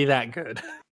let me be that good.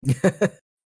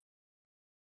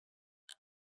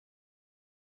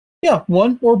 Yeah,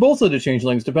 one or both of the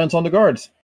changelings, depends on the guards.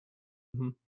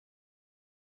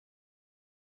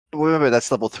 Remember, that's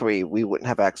level 3. We wouldn't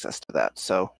have access to that,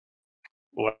 so...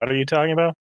 What are you talking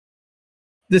about?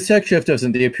 The tech shift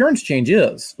doesn't. The appearance change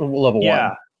is level 1.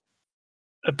 Yeah.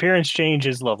 Appearance change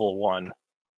is level 1.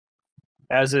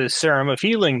 As is Serum of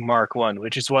Healing Mark 1,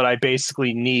 which is what I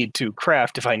basically need to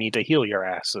craft if I need to heal your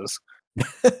asses.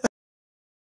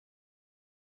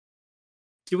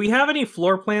 Do we have any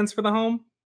floor plans for the home?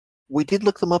 We did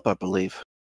look them up, I believe.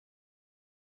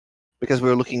 Because we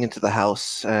were looking into the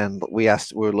house, and we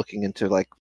were looking into, like,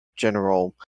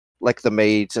 general, like, the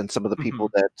maids and some of the people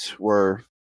that were...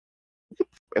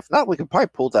 If not, we could probably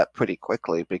pull that pretty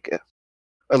quickly, because,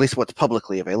 at least what's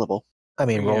publicly available. I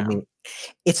mean, roll me.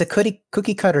 It's a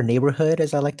cookie cutter neighborhood,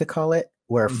 as I like to call it,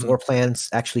 where floor plans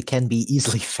actually can be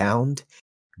easily found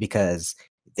because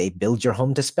they build your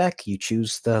home to spec. You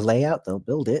choose the layout, they'll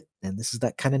build it, and this is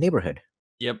that kind of neighborhood.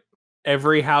 Yep.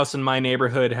 Every house in my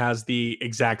neighborhood has the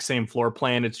exact same floor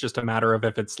plan. It's just a matter of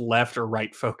if it's left or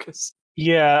right focus.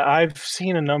 Yeah, I've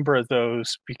seen a number of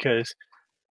those because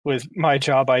with my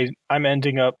job, I'm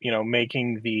ending up,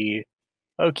 making the,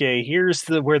 okay, here's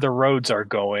where the roads are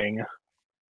going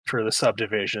for the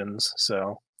subdivisions.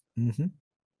 So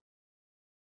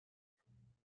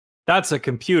That's a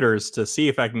computer's to see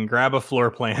if I can grab a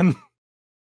floor plan.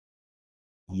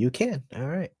 You can. All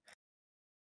right.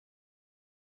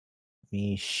 Let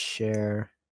me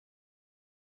share.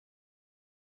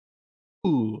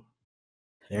 Ooh.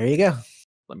 There you go.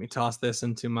 Let me toss this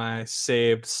into my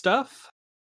saved stuff.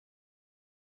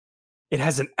 It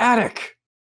has an attic.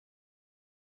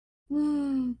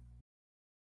 4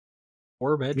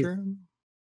 bedroom.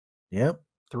 Yep.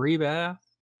 3 bath.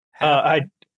 I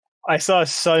saw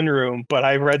sunroom, but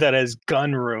I read that as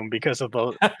gun room because of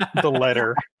the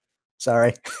letter.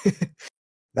 Sorry.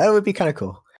 That would be kind of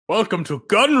cool. Welcome to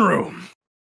gun room.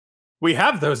 We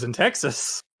have those in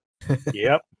Texas.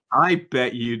 Yep. I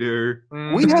bet you do.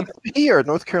 We have them here in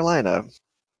North Carolina.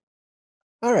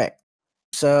 All right.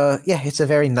 So, yeah, it's a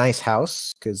very nice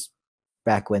house because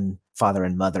back when father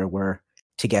and mother were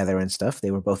together and stuff,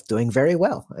 they were both doing very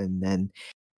well. And then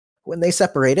when they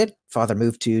separated, father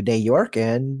moved to New York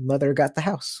and mother got the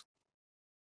house.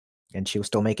 And she was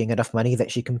still making enough money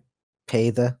that she can pay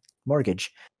the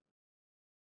mortgage.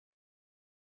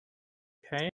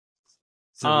 Okay.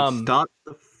 So we start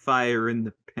the fire in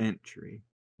the pantry.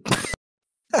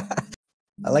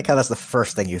 I like how that's the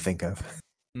first thing you think of.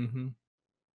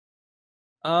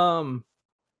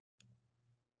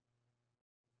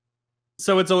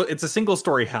 So it's a single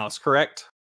story house, correct?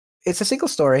 It's a single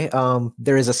story.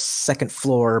 There is a second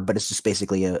floor, but it's just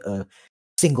basically a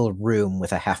single room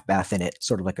with a half bath in it,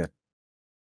 sort of like a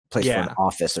place for an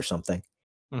office or something.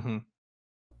 And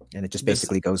it just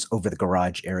basically goes over the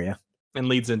garage area. And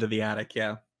leads into the attic,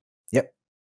 yeah. Yep.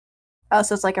 Oh,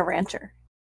 so it's like a rancher.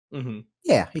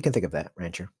 Yeah, you can think of that,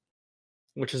 rancher.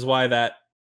 Which is why that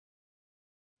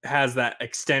has that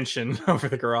extension over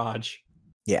the garage.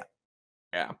 Yeah.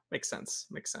 Yeah, makes sense.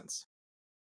 Makes sense.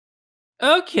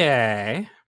 Okay.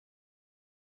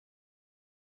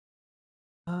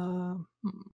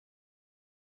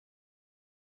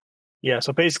 Yeah,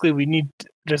 so basically we need,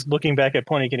 just looking back at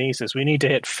Ponykinesis, we need to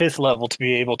hit 5th level to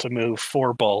be able to move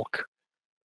 4 bulk.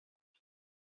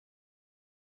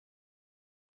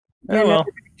 You're never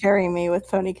carry me with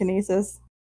Ponykinesis.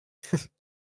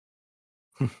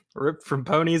 Ripped from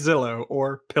Ponyzillo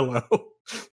or Pillow.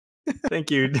 Thank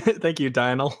you,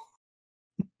 Dionel.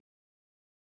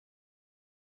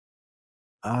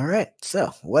 All right.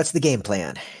 So, what's the game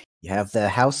plan? You have the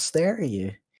house there.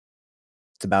 It's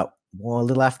about a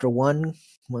little after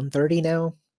 1:30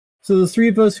 now. So the 3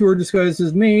 of us who are disguised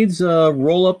as maids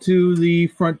roll up to the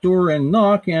front door and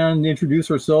knock and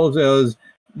introduce ourselves as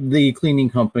the cleaning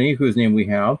company, whose name we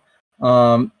have,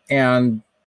 and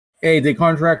hey, the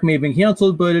contract may have been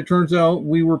canceled, but it turns out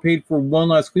we were paid for one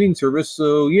last cleaning service.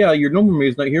 So yeah, your normal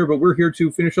maid's not here, but we're here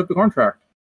to finish up the contract.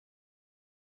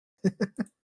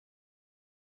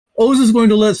 Oz is going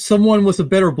to let someone with a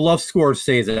better bluff score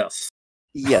say this.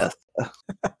 Yes.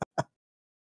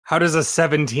 How does a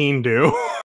 17 do?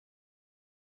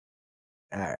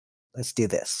 All right, let's do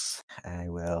this. I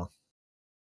will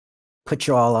put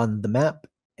you all on the map,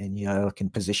 and you all can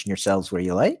position yourselves where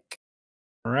you like.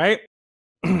 All right.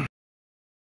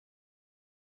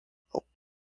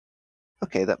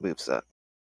 Okay, that moves that.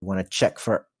 You want to check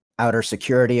for outer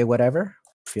security or whatever?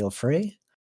 Feel free.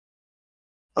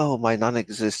 Oh, my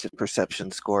non-existent perception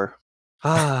score.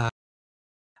 I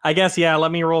guess, yeah,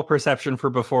 let me roll perception for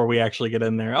before we actually get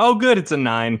in there. Oh, good, it's a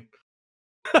 9.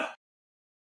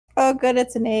 Oh, good,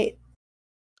 it's an 8.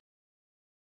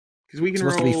 Because we can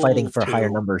Supposed to roll be fighting for 2. higher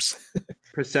numbers.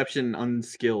 Perception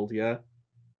unskilled, yeah?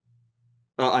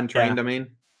 Untrained, I mean.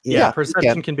 Yeah,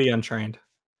 perception can be untrained.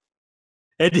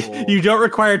 You don't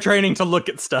require training to look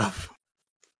at stuff.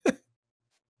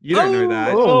 You don't know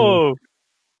that. Oh,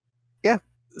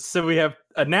 So we have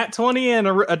a nat 20 and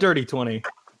a dirty 20.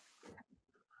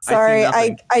 Sorry,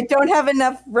 nothing. I don't have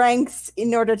enough ranks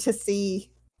in order to see.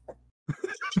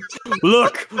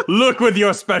 Look with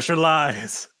your special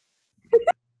eyes.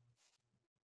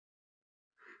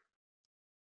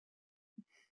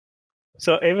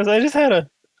 so Avis, I just had a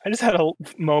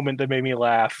moment that made me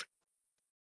laugh.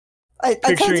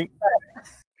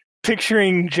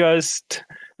 Picturing just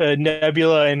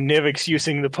Nebula and Nivix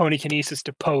using the ponykinesis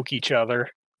to poke each other.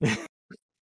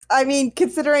 I mean,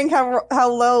 considering how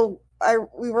low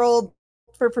we rolled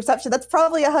for perception, that's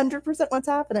probably 100% what's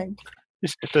happening.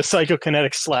 Just the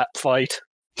psychokinetic slap fight.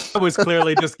 I was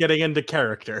clearly just getting into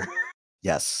character.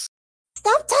 Yes.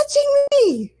 Stop touching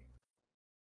me!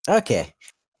 Okay.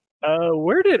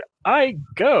 Where did I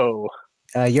go?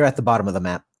 You're at the bottom of the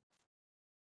map.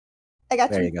 I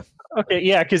got There you. you go. Okay,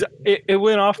 yeah, because it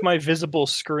went off my visible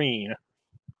screen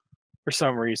for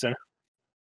some reason.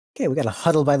 Okay, we got a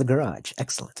huddle by the garage.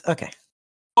 Excellent. Okay.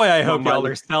 Boy, I hope y'all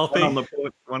are stealthy. One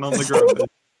on the ground.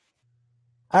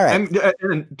 All right.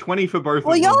 And 20 for both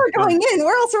Well, of them. y'all are going in.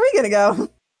 Where else are we going to go?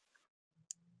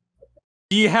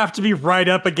 Do you have to be right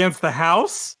up against the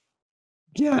house?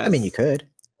 Yeah. I mean, you could.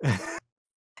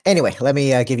 Anyway, let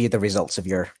me give you the results of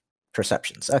your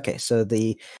perceptions. Okay, so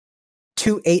the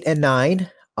 2, 8, and 9.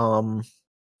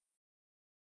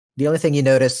 The only thing you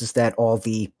notice is that all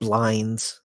the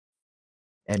blinds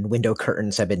and window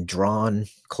curtains have been drawn,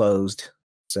 closed.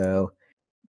 So,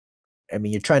 I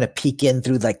mean, you're trying to peek in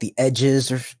through like the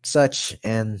edges or such,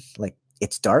 and like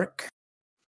it's dark.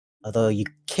 Although you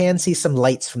can see some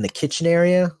lights from the kitchen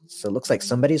area, so it looks like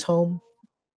somebody's home.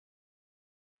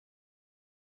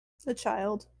 The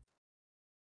child.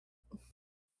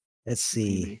 Let's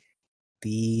see.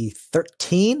 The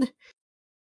 13.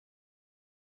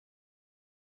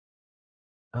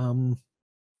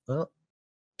 Well,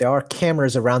 there are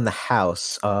cameras around the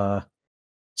house.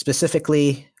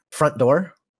 Specifically, front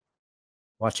door.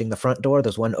 Watching the front door.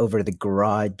 There's one over the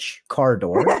garage car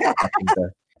door, watching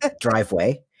the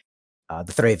driveway.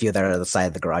 The three of you that are on the side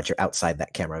of the garage are outside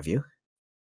that camera view.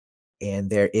 And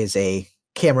there is a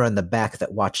camera in the back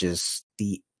that watches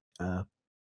the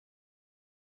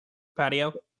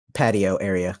Patio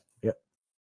area. Yep.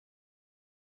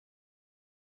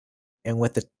 And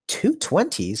with the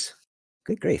 220s,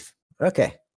 good grief.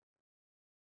 Okay.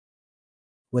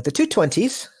 With the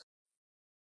 220s,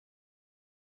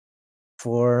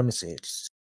 let me see.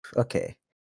 Okay.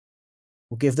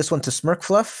 We'll give this one to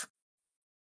Smirkfluff.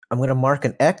 I'm going to mark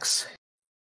an X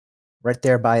right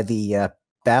there by the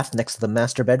bath next to the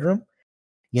master bedroom.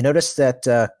 You notice that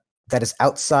that is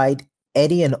outside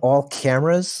any and all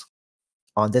cameras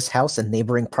on this house and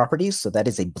neighboring properties, so that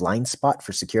is a blind spot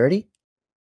for security.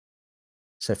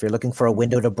 So if you're looking for a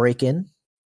window to break in,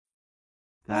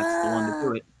 that's the one to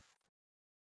do it.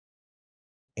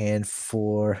 And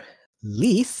for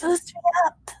Lethe, Boost me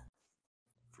up.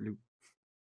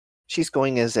 She's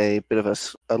going as a bit of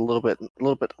a little bit,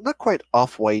 not quite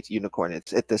off-white unicorn.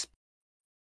 It's at this.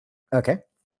 okay.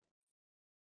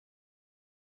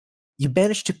 You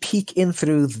manage to peek in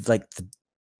through like the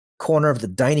corner of the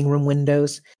dining room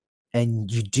windows,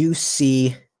 and you do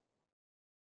see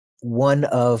one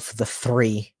of the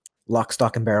 3 lock,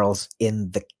 stock, and barrels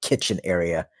in the kitchen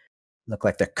area. Look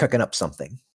like they're cooking up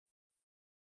something.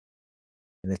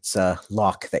 And it's a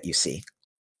lock that you see.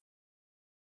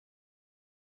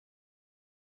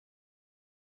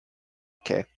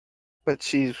 Okay, but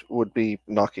she would be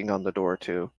knocking on the door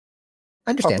too.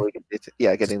 Understand.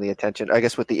 Probably, getting the attention. I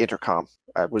guess with the intercom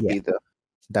would be the.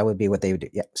 That would be what they would do.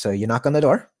 Yeah. So you knock on the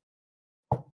door,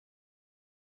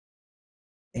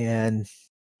 and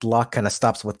Locke kind of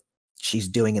stops what she's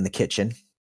doing in the kitchen,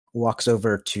 walks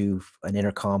over to an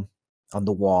intercom on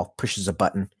the wall, pushes a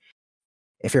button.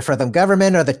 If you're for the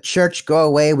government or the church, go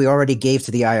away. We already gave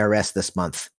to the IRS this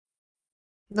month.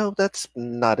 No, that's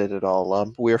not it at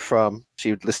all. We're from.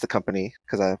 She would list the company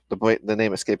because the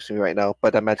name escapes me right now.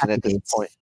 But I imagine Happy at this Maids.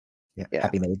 point, Yeah,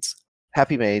 Happy Maids.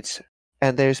 Happy Maids,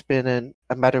 and there's been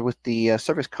a matter with the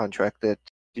service contract that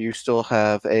you still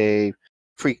have a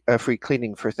free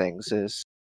cleaning for things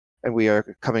and we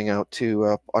are coming out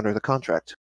to honor the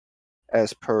contract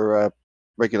as per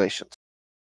regulations.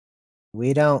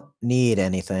 We don't need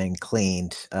anything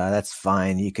cleaned. That's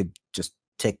fine. You could just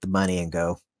take the money and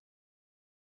go.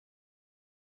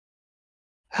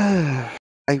 I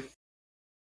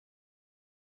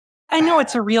know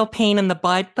it's a real pain in the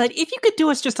butt, but if you could do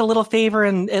us just a little favor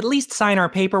and at least sign our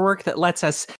paperwork that lets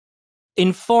us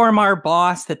inform our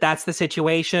boss that that's the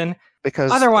situation.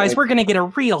 Because otherwise, we're going to get a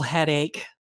real headache.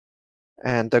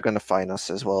 And they're going to fine us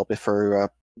as well for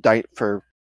dining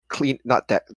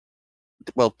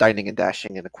and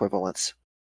dashing and equivalents.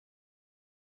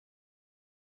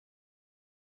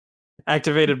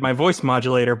 Activated my voice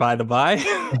modulator, by the by.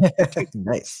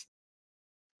 Nice.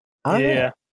 Yeah.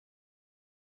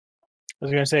 I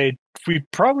was gonna say we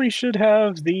probably should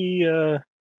have the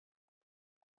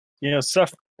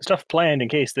stuff planned in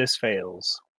case this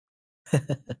fails.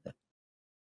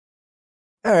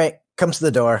 All right, comes to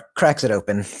the door, cracks it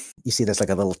open. You see there's like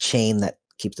a little chain that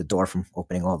keeps the door from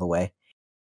opening all the way.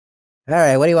 All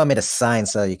right, what do you want me to sign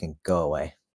so you can go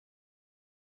away?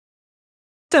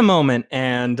 A moment,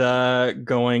 and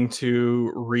going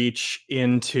to reach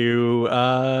into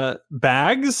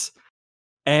bags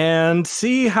and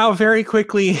see how very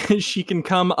quickly she can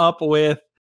come up with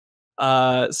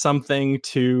something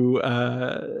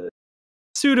to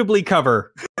suitably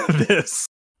cover this.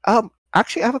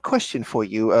 Actually, I have a question for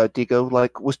you, Digo.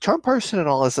 Like, was Charm Person and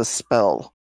all as a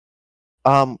spell?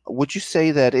 Would you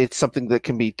say that it's something that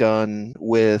can be done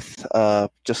with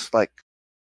just like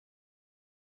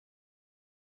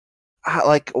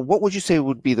what would you say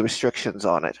would be the restrictions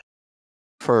on it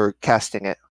for casting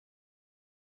it?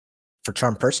 For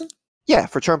Charm Person? Yeah,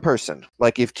 for Charm Person.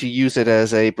 Like, if to use it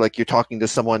as like you're talking to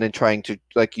someone and trying to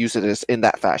like use it as in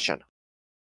that fashion,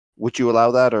 would you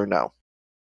allow that or no?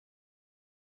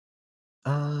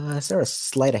 Is there a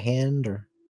sleight of hand or?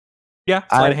 Yeah,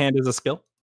 sleight of hand is a skill.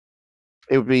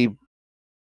 It would be,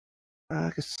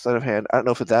 I guess, sleight of hand. I don't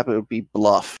know if it's that, but it would be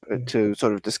bluff to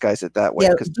sort of disguise it that way.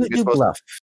 Yeah, do bluff.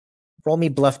 Roll me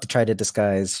bluff to try to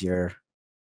disguise your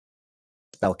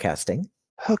spell casting.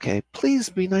 Okay, please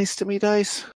be nice to me,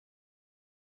 dice.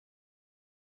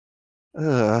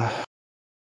 Not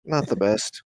the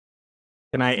best.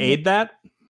 Can I aid that?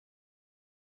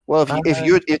 Well, if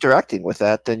you're interacting with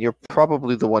that, then you're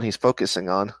probably the one he's focusing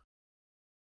on.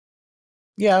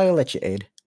 Yeah, I'll let you aid.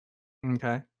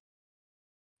 Okay.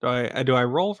 Do I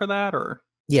roll for that or?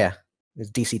 Yeah,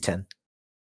 it's DC 10.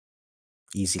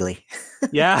 Easily.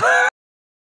 Yeah.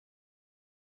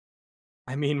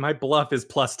 I mean, my bluff is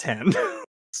plus 10,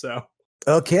 so.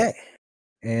 Okay.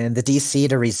 And the DC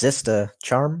to resist a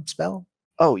charm spell?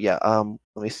 Oh yeah.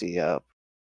 Let me see. How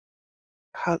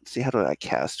do I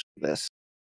cast this?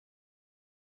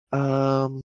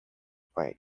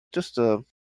 Right. Just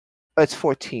it's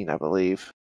 14, I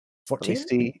believe. 14? Let me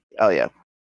see. Oh yeah.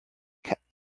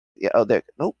 Yeah. Oh, there.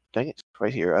 Nope. Dang it.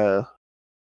 Right here.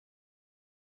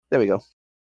 There we go.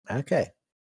 Okay.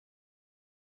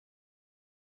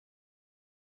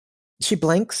 She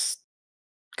blinks,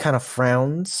 kind of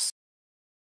frowns.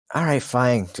 All right,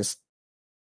 fine. Just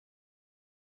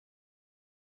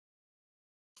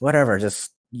whatever.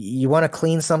 Just you want to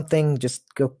clean something?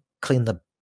 Just go clean the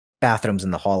bathrooms in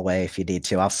the hallway if you need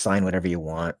to. I'll sign whatever you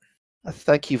want.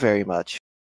 Thank you very much.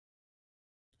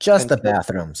 Just the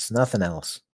bathrooms, nothing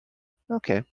else.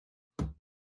 Okay.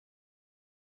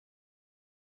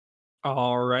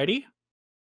 Alrighty.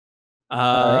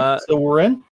 All right, so we're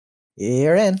in.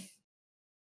 You're in.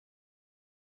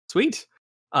 Sweet.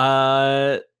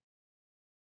 How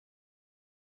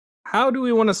do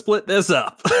we want to split this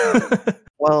up?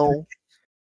 Well,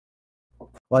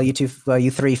 while you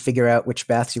three figure out which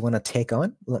baths you want to take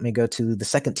on, let me go to the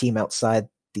second team outside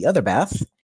the other bath.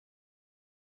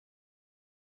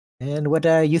 And what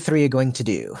you three are going to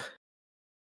do?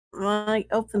 I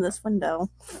open this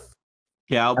window.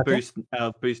 Yeah, I'll Okay.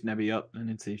 boost Nebby up and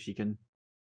then see if she can.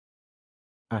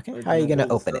 Okay, Open how are you that going to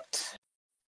door open stuff.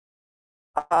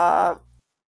 it?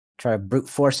 Try to brute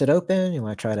force it open? You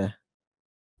want to try to...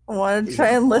 I want to try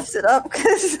and lift it up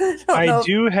because I don't I know.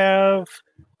 do have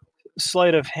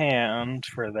sleight of hand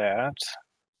for that.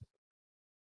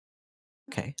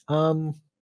 Okay. We'll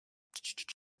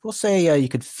say you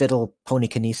could fiddle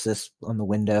ponykinesis on the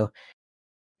window,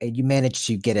 and you manage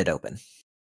to get it open.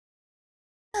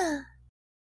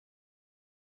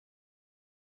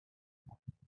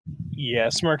 Yeah,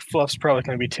 Smirkfluff's probably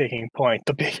going to be taking point.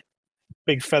 The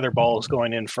big feather ball is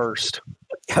going in first.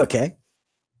 Okay.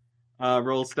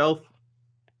 Roll stealth.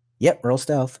 Yep. Roll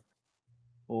stealth.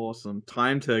 Awesome.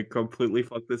 Time to completely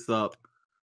fuck this up.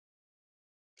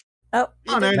 Oh,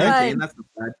 Oh no, you did 19. fine. That's not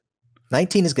bad.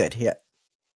 19 is good. Yeah.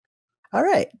 All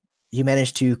right. You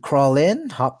manage to crawl in,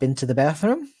 hop into the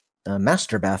bathroom,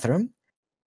 master bathroom,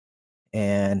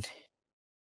 and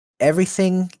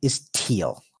everything is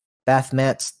teal. Bath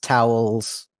mats,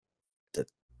 towels.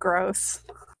 Gross.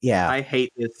 Yeah. I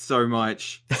hate this so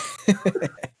much.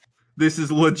 This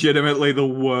is legitimately the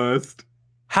worst.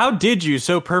 How did you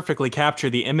so perfectly capture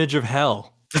the image of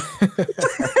hell?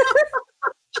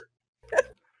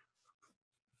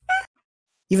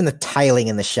 Even the tiling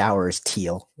in the shower is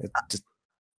teal. It just,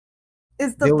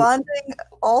 Is the There were- bonding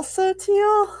also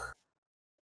teal?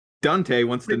 Dante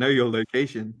wants to know your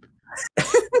location.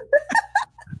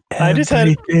 I just had-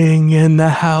 Everything in the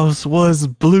house was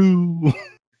blue.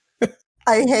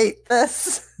 I hate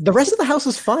this. the rest of the house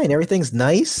is fine. Everything's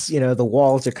nice. You know, the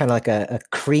walls are kind of like a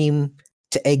cream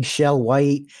to eggshell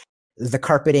white. The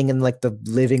carpeting in like the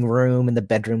living room and the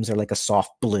bedrooms are like a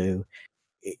soft blue.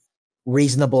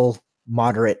 Reasonable,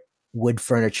 moderate wood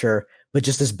furniture, but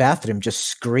just this bathroom just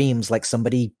screams like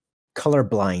somebody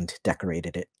colorblind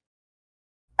decorated it.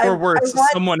 Or worse,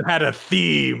 want, someone had a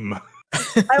theme.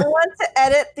 I want to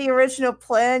edit the original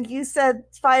plan. You said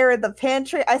fire in the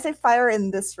pantry. I say fire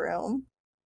in this room.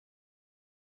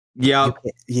 Yeah,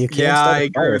 You can Yeah, start I a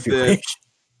agree fire with if you this.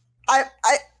 wish.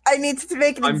 I need to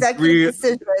make an I'm executive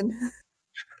decision.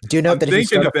 Do note I'm that if you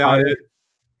thinking start a about fire, it.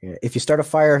 yeah, if you start a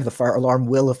fire, the fire alarm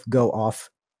will go off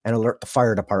and alert the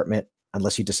fire department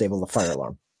unless you disable the fire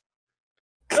alarm.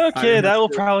 Okay, that will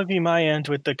understood. probably be my end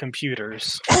with the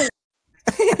computers.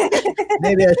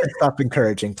 Maybe I should stop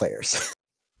encouraging players.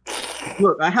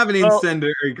 Look, I have an Well-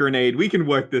 incendiary grenade. We can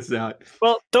work this out.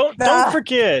 Well, don't Nah.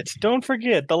 forget. Don't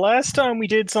forget. The last time we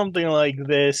did something like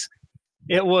this,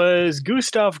 it was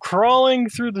Gustav crawling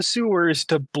through the sewers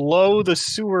to blow the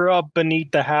sewer up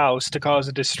beneath the house to cause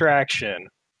a distraction.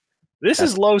 This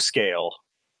is low scale.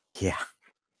 Yeah,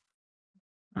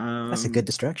 that's a good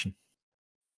distraction.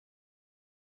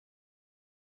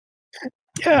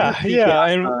 Yeah, peek yeah. at,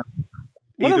 And one of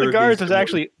either the of guards these was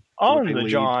actually on they the lead.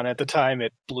 John at the time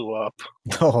it blew up.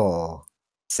 Oh,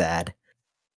 sad.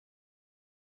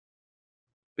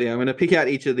 But yeah, I'm gonna pick out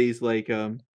each of these like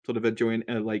sort of adjoin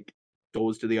like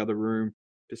doors to the other room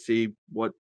to see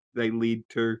what they lead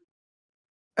to,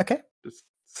 Okay. just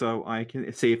so I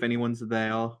can see if anyone's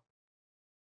there.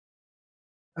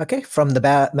 Okay, from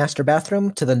the master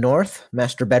bathroom to the north,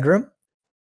 master bedroom.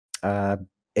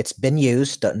 It's been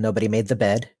used. Nobody made the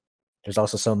bed. There's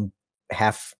also some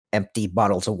half-empty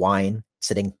bottles of wine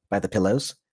sitting by the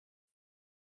pillows.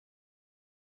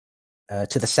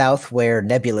 To the south, where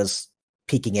Nebula's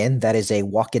peeking in, that is a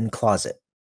walk-in closet.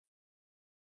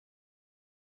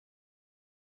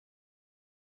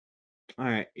 All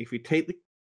right, if we take the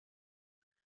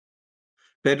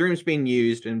bedroom's been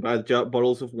used, and by the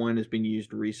bottles of wine has been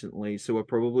used recently, so we'll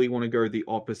probably want to go the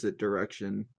opposite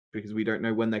direction because we don't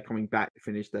know when they're coming back to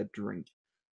finish their drink.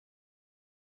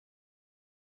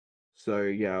 So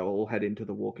yeah, we'll head into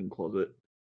the walk-in closet.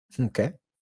 Okay.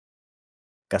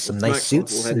 Got some Well, nice Smirkfluff will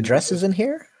suits head and into dresses the- in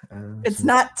here. It's Some-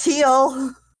 not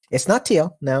teal. It's not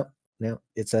teal. No.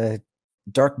 It's a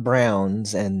dark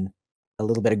browns and a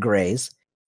little bit of grays.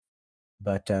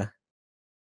 But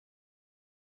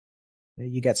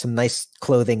you got some nice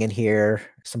clothing in here,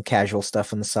 some casual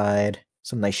stuff on the side,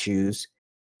 some nice shoes.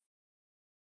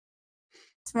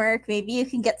 Smirk, maybe you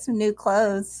can get some new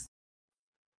clothes.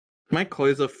 My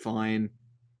clothes are fine.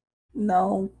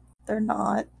 No, they're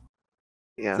not.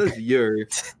 Yeah. Says you.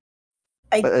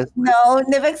 But No,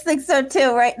 Nivix thinks so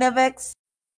too, right, Nivix?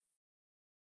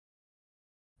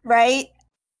 Right?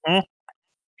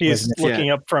 He is Wasn't it- looking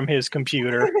up from his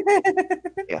computer.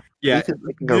 Yeah, Ethan's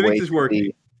making her Nivix way is to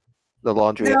working. the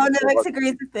laundry. No, and the Nivix laundry-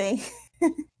 agrees with me.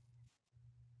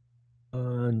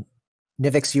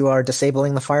 Nivix, you are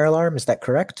disabling the fire alarm. Is that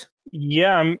correct?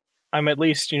 Yeah, I'm at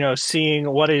least,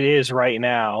 seeing what it is right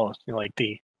now. Like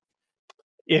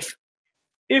if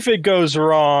it goes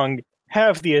wrong,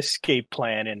 have the escape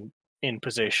plan in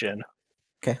position.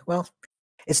 Okay, well,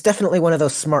 it's definitely one of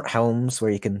those smart homes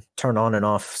where you can turn on and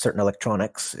off certain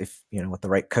electronics if, with the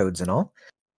right codes and all.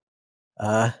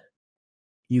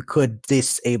 You could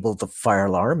disable the fire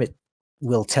alarm. It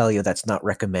will tell you that's not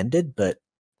recommended, but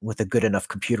with a good enough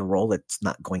computer roll, it's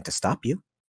not going to stop you.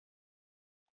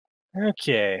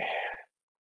 Okay.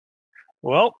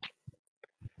 Well,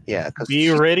 Yeah, because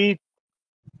be ready.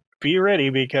 Be ready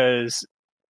because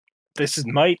this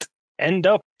might end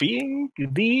up being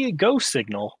the go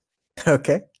signal.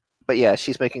 Okay. But yeah,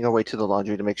 she's making her way to the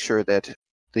laundry to make sure that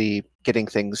the getting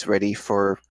things ready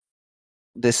for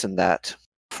this and that.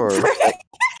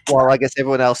 Well, I guess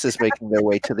everyone else is making their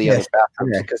way to the other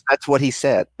bathrooms because that's what he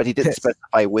said, but he didn't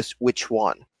specify which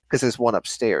one because there's one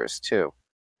upstairs too.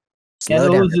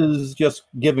 And Oz is just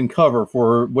giving cover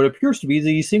for what appears to be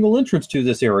the single entrance to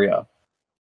this area.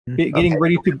 Getting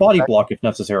ready to body block if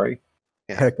necessary.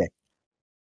 Yeah. Okay.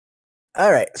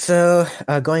 All right. So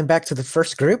going back to the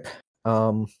first group,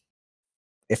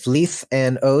 if Lethe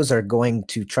and Oz are going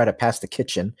to try to pass the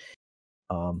kitchen,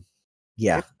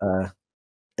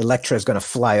 Electra is going to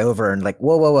fly over and like,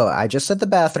 whoa! I just said the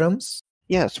bathrooms.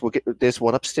 Yes, there's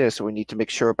one upstairs, so we need to make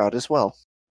sure about as well.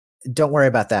 Don't worry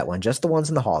about that one. Just the ones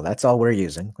in the hall. That's all we're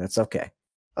using. That's okay.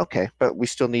 Okay, but we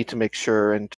still need to make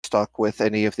sure and stock with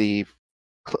any of the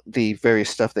various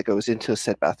stuff that goes into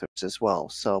said bathrooms as well.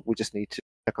 So we just need to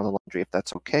check on the laundry if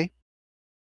that's okay.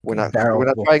 We're not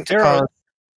trying to cause.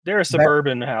 They're a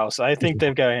suburban house. I think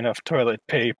they've got enough toilet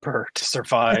paper to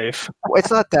survive. Well,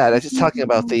 it's not that. I'm just talking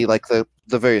about the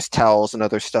various towels and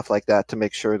other stuff like that to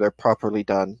make sure they're properly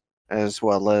done, as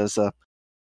well as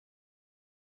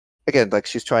again, like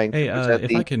she's trying. Hey,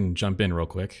 if I can jump in real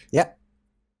quick. Yeah.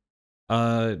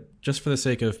 Just for the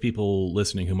sake of people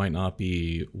listening who might not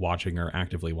be watching or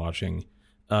actively watching,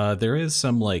 there is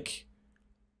some like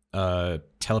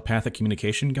telepathic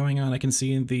communication going on. I can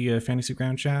see in the Fantasy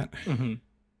Ground chat. Mm-hmm.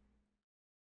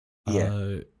 Yeah.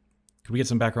 Could we get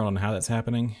some background on how that's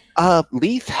happening?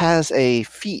 Lethe has a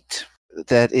feat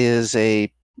that is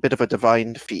a bit of a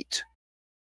divine feat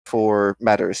for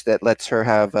matters that lets her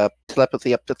have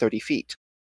telepathy up to 30 feet.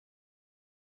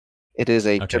 It is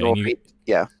a general feat.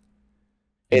 Yeah.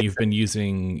 And you've been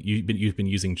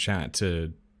using chat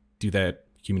to do that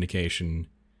communication.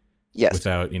 Yes.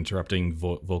 Without interrupting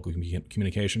vocal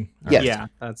communication? Yes. Yeah,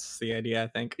 that's the idea, I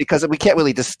think. Because we can't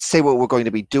really just say what we're going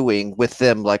to be doing with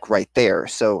them, like, right there.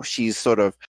 So she's sort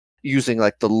of using,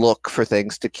 like, the look for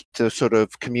things to sort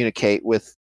of communicate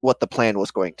with what the plan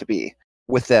was going to be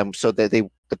with them so that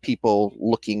the people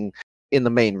looking in the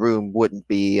main room wouldn't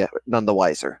be none the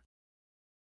wiser.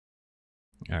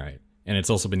 All right. And it's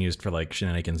also been used for, like,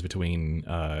 shenanigans between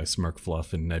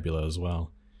Smirkfluff and Nebula as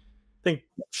well. I think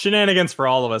shenanigans for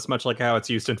all of us, much like how it's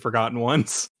used in Forgotten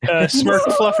Ones.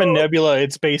 Smirkfluff and Nebula,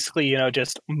 it's basically,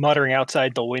 just muttering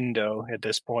outside the window at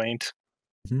this point.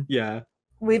 Yeah.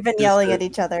 We've been yelling at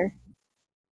each other.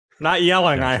 Not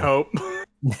yelling, I hope.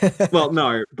 Well,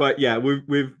 no, but yeah,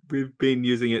 we've been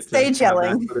using it to Stage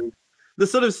yelling. The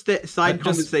sort of side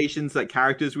conversations that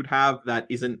characters would have that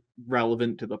isn't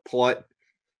relevant to the plot.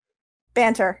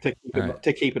 Banter.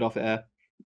 To keep it off air.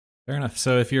 Fair enough.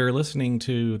 So if you're listening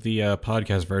to the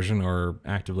podcast version or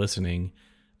active listening,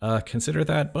 consider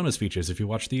that bonus features if you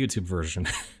watch the YouTube version.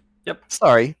 Yep.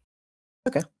 Sorry.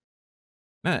 Okay.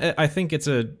 I think it's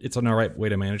an all right way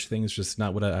to manage things, just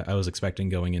not what I was expecting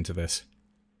going into this.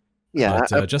 Yeah.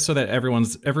 But, just so that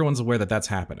everyone's aware that that's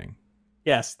happening.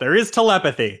 Yes, there is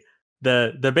telepathy.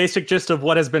 The basic gist of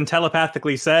what has been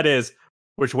telepathically said is,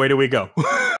 which way do we go?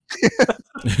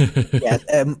 Yeah,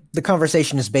 the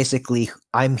conversation is basically,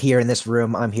 I'm here in this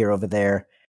room, I'm here over there.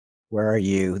 Where are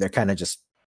you? They're kind of just...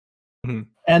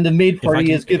 And the maid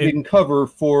party is giving cover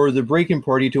for the break-in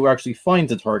party to actually find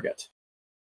the target.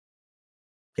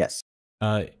 Yes.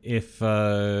 If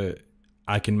I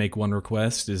can make one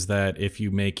request, is that if you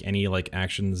make any like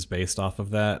actions based off of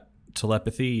that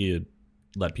telepathy, you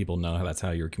let people know how that's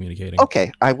how you're communicating.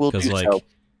 Okay, I will do so.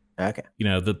 Okay. You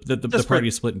know, the party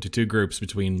is split into two groups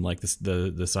between like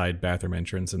the side bathroom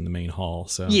entrance and the main hall.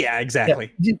 So yeah,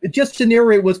 exactly. Yeah. Just to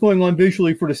narrate what's going on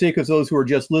visually for the sake of those who are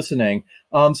just listening.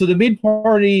 So the maid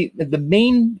party, the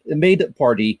maid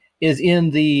party is in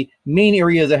the main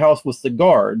area of the house with the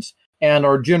guards and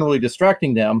are generally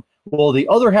distracting them. Well, the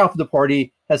other half of the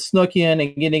party has snuck in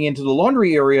and getting into the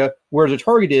laundry area where the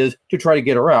target is to try to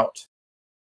get her out.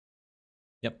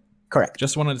 Correct.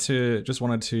 Just wanted to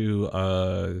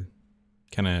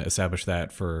kind of establish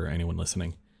that for anyone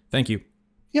listening. Thank you.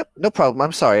 Yep, no problem.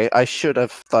 I'm sorry. I should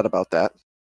have thought about that.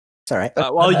 It's all right.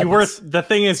 Well, the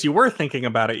thing is, you were thinking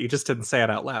about it. You just didn't say it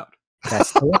out loud.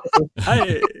 That's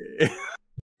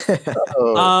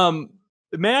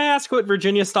May I ask what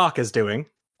Virginia Stock is doing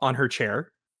on her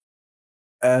chair?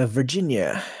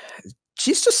 Virginia.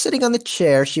 She's just sitting on the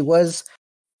chair. She was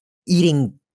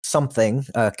eating something,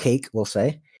 cake, we'll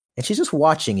say, and she's just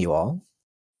watching you all.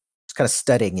 Just kind of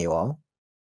studying you all.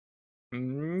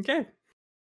 Okay.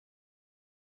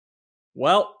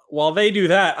 Well, while they do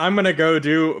that, I'm gonna go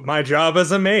do my job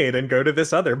as a maid and go to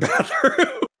this other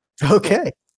bathroom.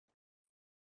 Okay.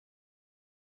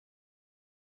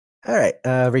 All right.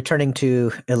 Returning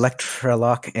to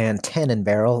Electrolock and Tannin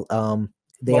Barrel.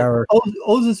 They are.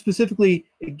 Oz is specifically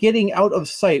getting out of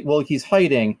sight while he's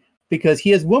hiding because he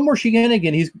has one more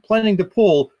shenanigan he's planning to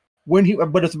pull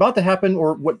but it's about to happen,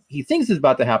 or what he thinks is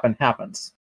about to happen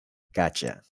happens.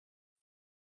 Gotcha.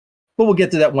 But we'll get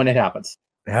to that when it happens.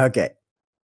 Okay.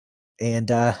 And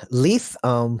Lethe,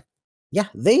 yeah,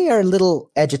 they are a little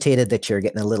agitated that you're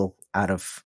getting a little out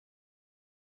of,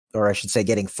 or I should say,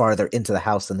 getting farther into the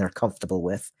house than they're comfortable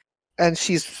with. And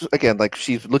she's, again, like,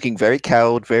 she's looking very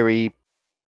cowed, very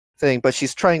thing, but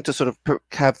she's trying to sort of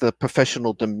have the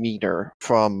professional demeanor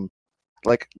from,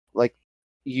 like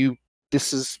you,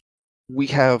 this is, we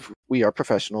are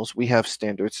professionals, we have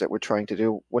standards that we're trying to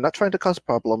do. We're not trying to cause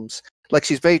problems. Like,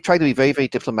 she's trying to be very, very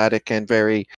diplomatic and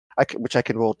very, which I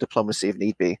can roll diplomacy if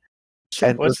need be.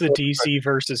 And what's the DC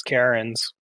versus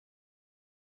Karen's?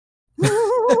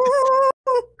 I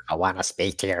want to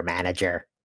speak to your manager.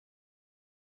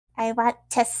 I want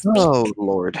to speak Oh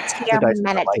Lord! to your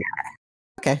manager.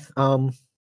 Okay.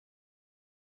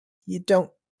 You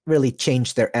don't really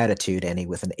change their attitude any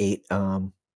with an 8.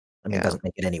 I mean, it doesn't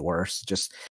make it any worse.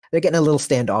 Just they're getting a little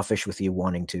standoffish with you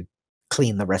wanting to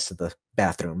clean the rest of the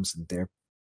bathrooms, and they're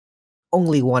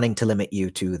only wanting to limit you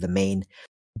to the main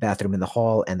bathroom in the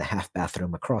hall and the half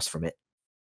bathroom across from it.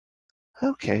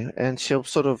 Okay, and she'll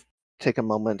sort of take a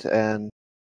moment, and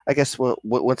I guess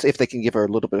once if they can give her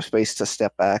a little bit of space to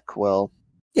step back, well,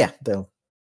 yeah,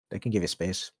 they can give you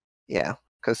space. Yeah,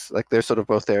 because like they're sort of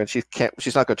both there, and she's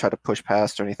not going to try to push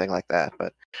past or anything like that,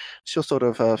 but she'll sort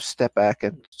of step back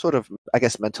and sort of, I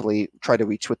guess, mentally try to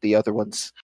reach with the other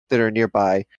ones that are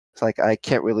nearby. It's like I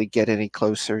can't really get any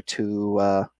closer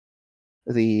to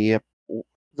the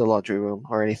laundry room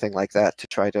or anything like that to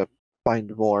try to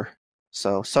find more.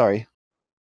 So sorry.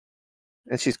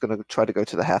 And she's going to try to go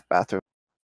to the half bathroom.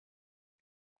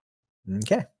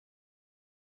 Okay.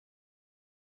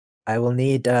 I will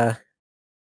need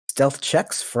stealth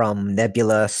checks from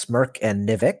Nebula, Smirk, and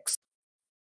Nivix.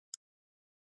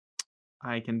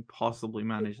 I can possibly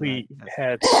manage We that.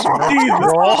 had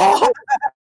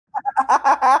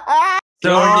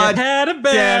God had a damn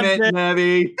bad it,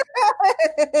 Nevi.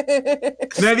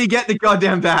 Nevi, get the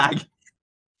goddamn bag.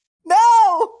 No!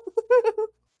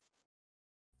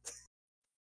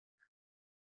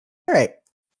 All right.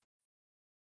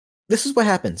 This is what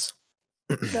happens.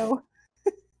 No.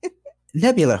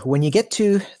 Nebula, when you get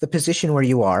to the position where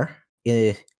you are,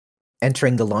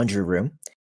 entering the laundry room,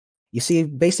 you see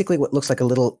basically what looks like a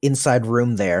little inside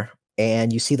room there,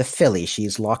 and you see the filly.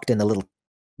 She's locked in a little,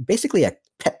 basically a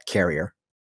pet carrier.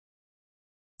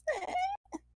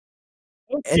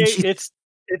 Okay,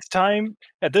 it's time.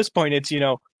 At this point, it's,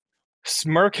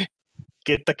 Smirk,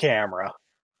 get the camera.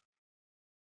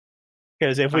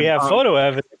 Because if we have photo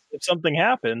evidence, if something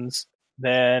happens,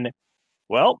 then,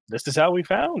 well, this is how we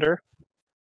found her.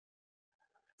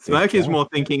 Smirk is more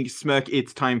thinking, Smirk,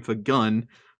 it's time for gun.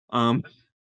 But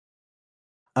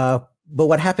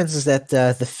what happens is that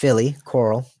the filly,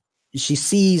 Coral, she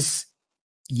sees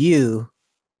you,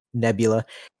 Nebula,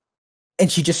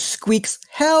 and she just squeaks,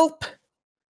 "Help!"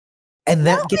 And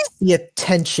that gets the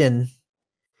attention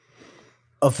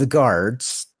of the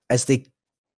guards as they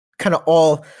kind of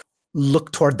all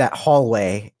look toward that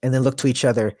hallway and then look to each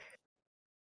other.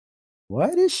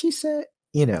 What did she say?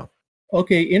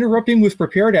 Okay, interrupting with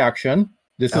prepared action.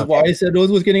 This is why I said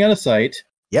Oz was getting out of sight.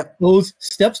 Yep. Oz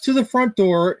steps to the front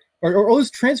door, or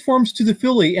Oz transforms to the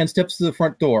filly and steps to the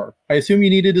front door. I assume you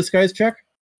need a disguise check?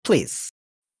 Please.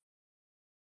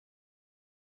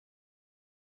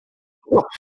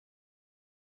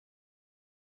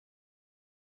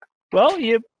 Well,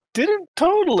 you didn't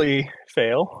totally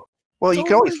fail. Well, you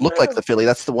can always look like the filly.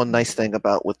 That's the one nice thing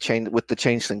about with the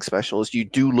changeling special is you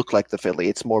do look like the filly.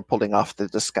 It's more pulling off the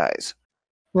disguise.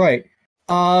 Right.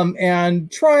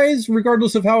 And tries,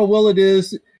 regardless of how well it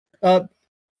is, calls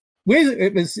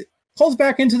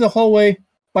back into the hallway.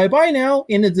 Bye-bye now,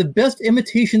 and it's the best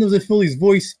imitation of the filly's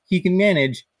voice he can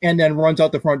manage, and then runs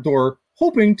out the front door,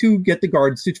 hoping to get the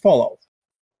guards to follow.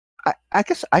 I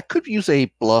guess I could use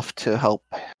a bluff to help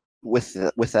with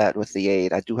the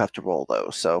aid. I do have to roll though,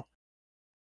 so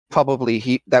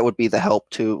probably that would be the help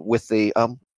too with the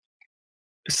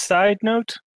Side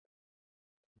note,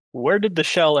 where did the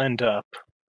shell end up?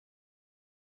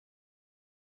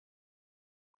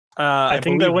 I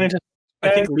think that went into.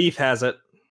 I think Lethe has it.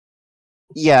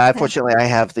 Yeah, unfortunately, I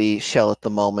have the shell at the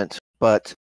moment,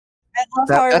 but I love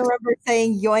how I remember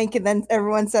saying yoink, and then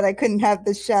everyone said I couldn't have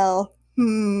the shell.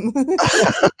 But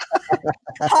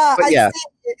yeah.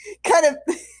 Kind of.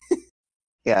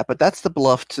 Yeah, but that's the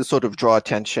bluff to sort of draw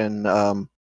attention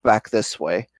back this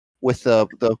way with the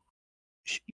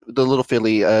little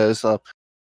filly as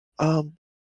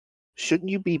shouldn't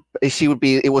you be? She would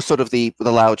be. It was sort of the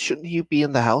loud. Shouldn't you be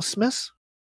in the house, Miss?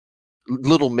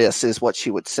 Little Miss is what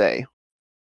she would say.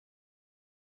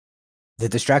 The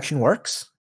distraction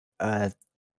works.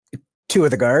 Two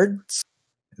of the guards,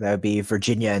 that would be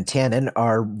Virginia and Tannen,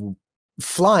 are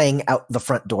flying out the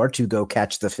front door to go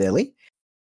catch the filly.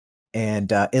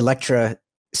 And Electra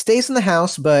stays in the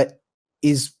house, but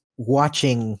is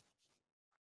watching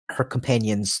her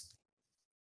companions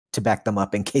to back them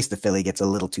up in case the filly gets a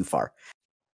little too far.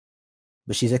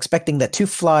 But she's expecting that two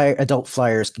adult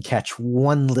flyers can catch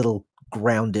one little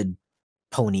grounded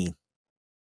pony.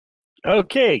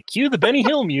 Okay, cue the Benny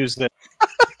Hill music.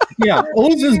 Yeah,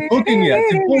 Oz is booking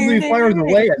it to pull the fires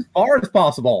away as far as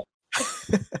possible.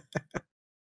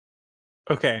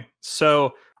 Okay,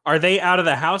 so are they out of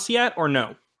the house yet or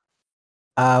no?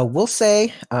 We'll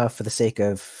say, for the sake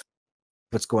of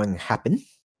what's going to happen,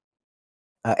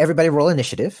 everybody roll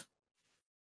initiative.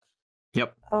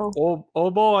 Yep.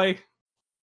 Oh boy.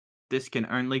 This can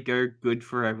only go good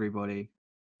for everybody.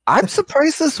 I'm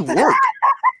surprised this worked.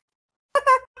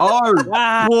 Oh,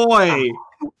 boy.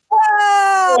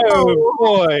 Wow! Oh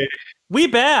boy. We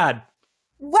bad.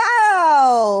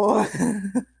 Wow!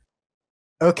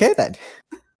 Okay, then.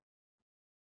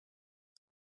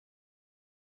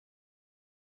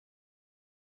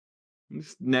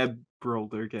 Neb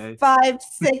rolled okay. 5,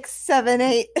 6, 7,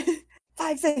 8.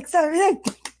 5, 6, 7,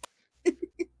 8.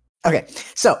 Okay,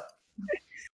 so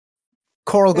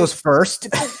Coral goes first.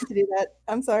 To do that.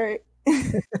 I'm sorry.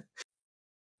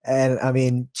 And I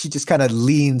mean, she just kind of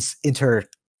leans into her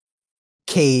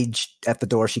cage at the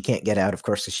door. She can't get out, of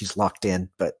course, because she's locked in,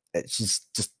 but she's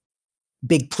just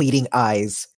big pleading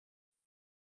eyes.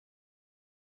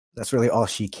 That's really all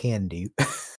she can do.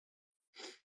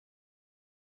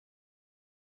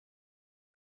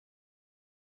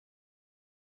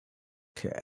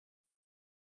 Okay.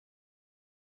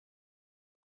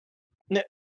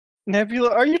 Nebula,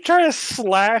 are you trying to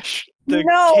slash the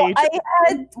No, cage? I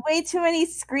had way too many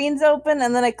screens open,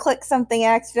 and then I clicked something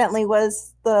accidentally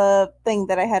was the thing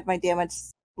that I had my damage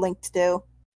linked to.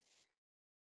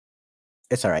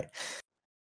 It's all right.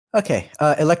 Okay,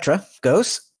 Electra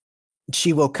goes.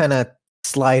 She will kind of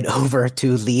slide over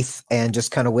to Lethe and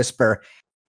just kind of whisper,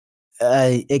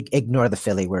 ignore the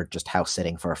filly. We're just house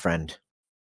sitting for a friend.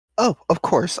 Oh, of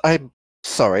course. I'm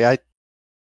sorry.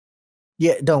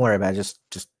 Yeah, don't worry about it.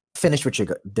 Just finish what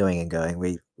you're doing and going.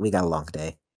 We got a long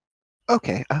day.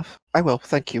 Okay, I will.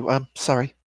 Thank you. I'm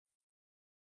sorry.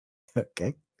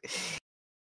 Okay.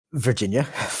 Virginia,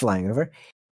 flying over.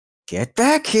 Get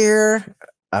back here.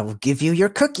 I will give you your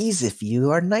cookies if you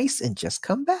are nice and just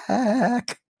come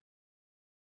back.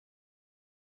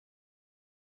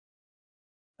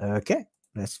 Okay,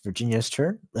 that's Virginia's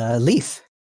turn. Lethe.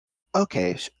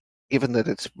 Okay, even that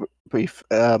it's brief,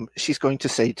 she's going to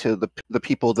say to the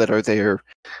people that are there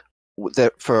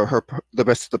that for the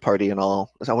rest of the party and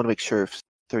all. I want to make sure if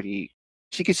 30.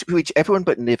 She gets to reach everyone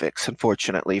but Nivix,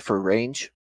 unfortunately, for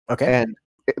range. Okay. And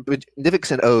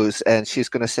Nivix and O's, and she's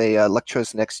going to say,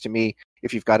 Electra's next to me.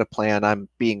 If you've got a plan, I'm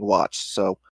being watched.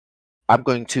 So I'm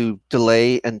going to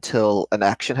delay until an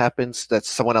action happens that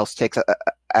someone else takes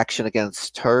action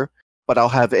against her, but I'll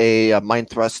have a mind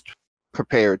thrust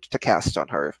prepared to cast on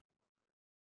her.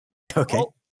 Okay.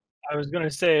 Well, I was going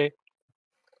to say,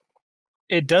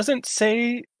 it doesn't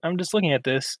say, I'm just looking at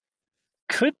this,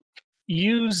 could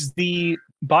use the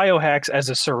biohacks as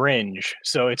a syringe.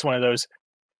 So it's one of those,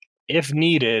 if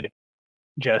needed,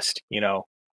 just,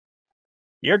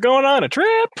 you're going on a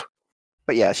trip.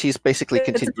 But yeah, she's basically It's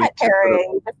a continuing pet parry.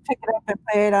 You just pick it up and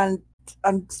play it on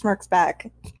Smirk's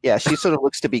back. Yeah, she sort of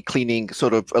looks to be cleaning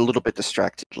sort of a little bit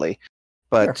distractedly.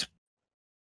 But Sure.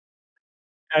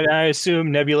 And I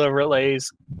assume Nebula relays,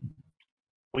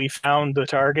 we found the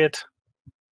target.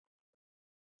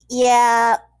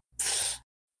 Yeah.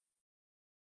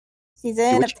 She's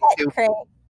in a what you can pet do. crate.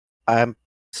 I'm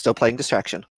still playing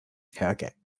distraction.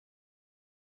 Okay.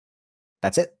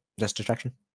 That's it? Just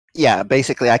distraction? Yeah,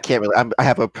 basically, I can't really. I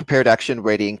have a prepared action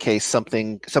ready in case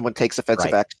someone takes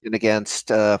offensive Right. action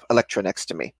against Electra next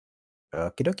to me.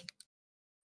 Okie dokie.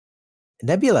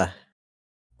 Nebula,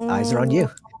 eyes are on you.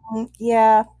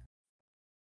 Yeah.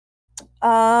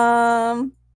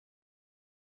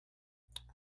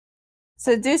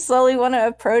 So do slowly want to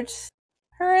approach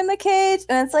her in the cage,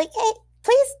 and it's like, hey,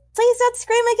 please please don't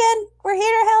scream again. We're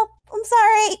here to help. I'm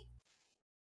sorry.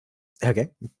 Okay.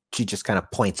 She just kind of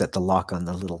points at the lock on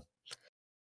the little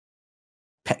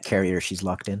pet carrier she's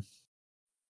locked in.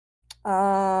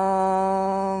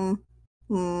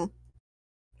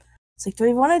 It's like, do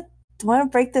we want to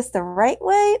break this the right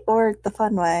way or the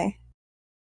fun way?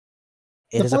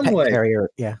 It is a pet carrier.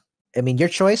 Yeah. I mean, your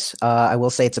choice. I will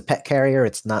say it's a pet carrier.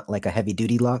 It's not like a heavy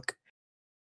duty lock.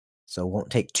 So it won't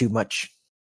take too much.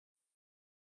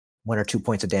 1 or 2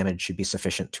 points of damage should be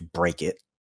sufficient to break it.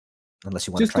 Unless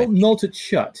you want Just to try. don't melt it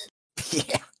shut.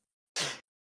 Yeah.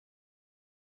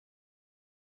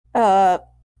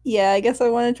 Yeah, I guess I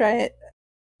want to try it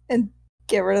and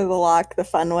get rid of the lock the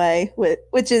fun way,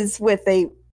 which is with a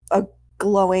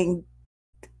glowing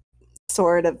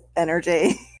sword of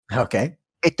energy. Okay.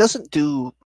 It doesn't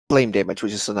do flame damage,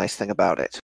 which is the nice thing about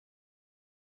it.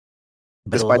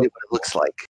 But Despite what it looks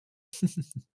like.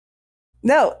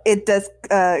 No, it does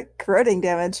corroding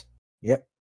damage. Yep.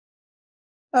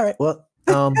 All right. Well,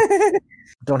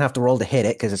 don't have to roll to hit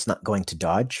it because it's not going to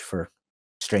dodge for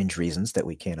strange reasons that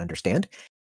we can't understand.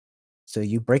 So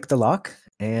you break the lock,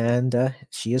 and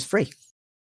she is free.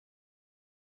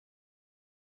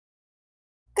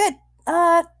 Good.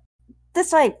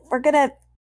 This way. We're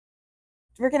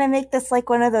gonna make this like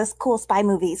one of those cool spy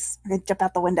movies. We're gonna jump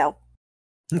out the window.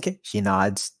 Okay. She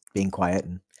nods, being quiet,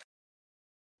 and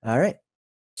all right.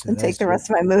 So And take the rest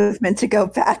of my movement to go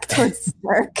back towards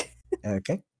Smirk.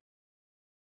 Okay.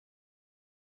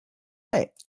 Right.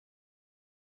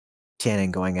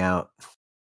 Channing going out.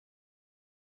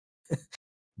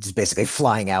 Just basically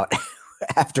flying out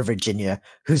after Virginia,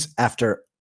 who's after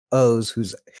O's,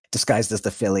 who's disguised as the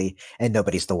filly, and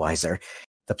nobody's the wiser.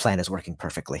 The plan is working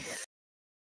perfectly.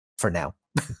 For now.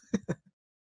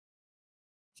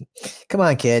 Come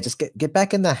on, kid. Just get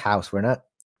back in the house. We're not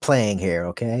playing here,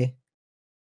 okay?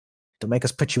 Don't make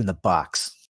us put you in the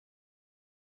box.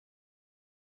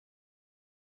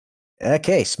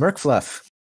 Okay, Smirkfluff.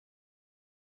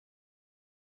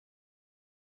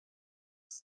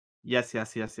 Yes.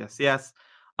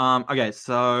 Okay,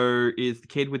 so is the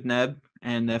kid with Neb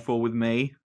and therefore with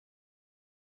me?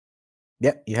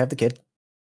 Yep, you have the kid.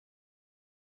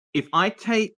 If I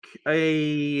take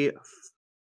the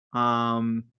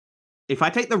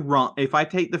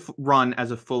run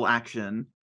as a full action,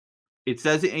 it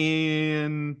says it's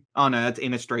in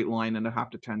a straight line and I have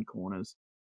to turn corners.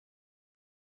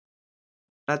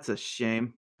 That's a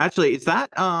shame. Actually, is that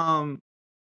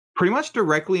pretty much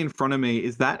directly in front of me?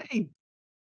 Is that a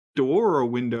door or a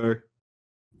window?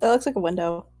 That looks like a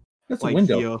window. That's Like a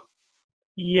window. here.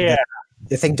 Yeah,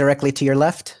 The thing directly to your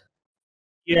left?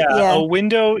 Yeah. a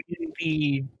window in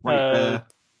the Right there.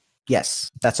 Yes,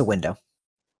 that's a window.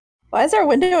 Why is there a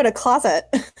window in a closet?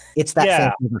 It's that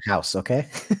Yeah. fancy house, okay?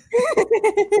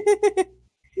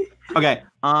 Okay.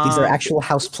 These are actual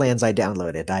house plans I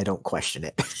downloaded. I don't question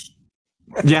it.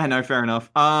 Yeah, no, fair enough.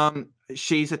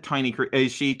 She's a tiny.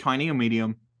 Is she tiny or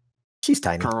medium? She's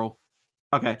tiny. Carl.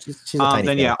 Okay. She's a tiny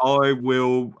Then kid. yeah,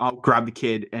 I'll grab the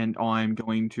kid and I'm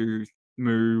going to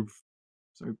move.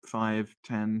 So 5,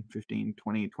 10, 15,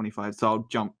 20, 25. So I'll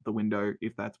jump the window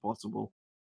if that's possible.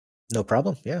 No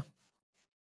problem. Yeah.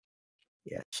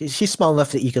 Yeah. She's small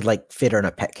enough that you could like fit her in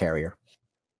a pet carrier.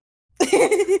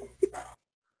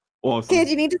 Awesome. Kid,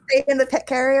 you need to stay in the pet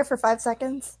carrier for 5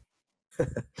 seconds.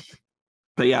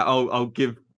 But yeah, I'll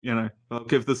give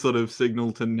the sort of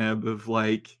signal to Neb of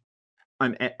like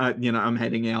I'm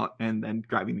heading out and then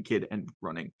grabbing the kid and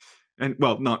running. And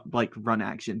well, not like run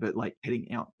action, but like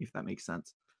heading out, if that makes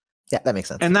sense. Yeah, that makes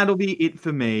sense. And that'll be it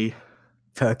for me.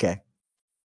 Okay.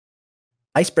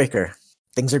 Icebreaker.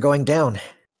 Things are going down.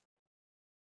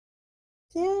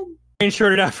 Yeah.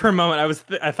 Shorted out for a moment.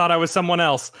 I thought I was someone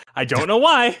else. I don't know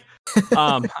why.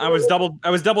 I was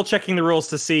double checking the rules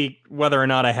to see whether or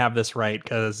not I have this right,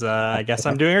 because I guess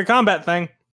I'm doing a combat thing.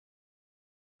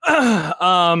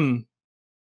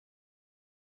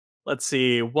 Let's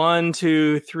see. 1,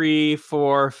 2, 3,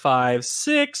 4, 5,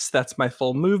 6. That's my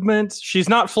full movement. She's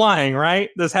not flying, right?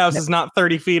 This house is not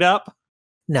 30 feet up.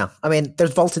 No, I mean,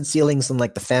 there's vaulted ceilings in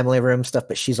like the family room stuff,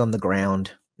 but she's on the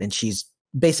ground and she's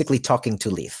basically talking to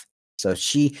Lethe. So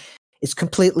she is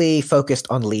completely focused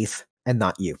on Lethe and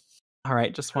not you. All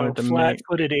right, just wanted to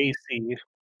flat-footed AC.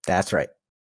 That's right.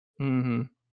 Mm-hmm.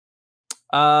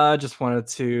 Just wanted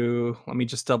to let me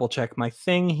just double check my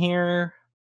thing here.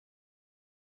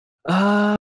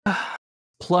 +4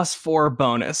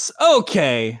 bonus.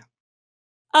 Okay.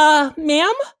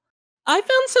 Ma'am? I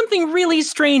found something really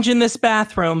strange in this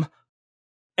bathroom.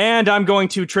 And I'm going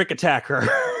to trick attack her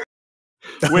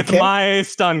with Okay. my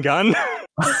stun gun.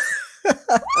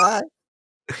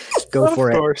 Go for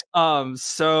of it. course.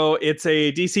 So it's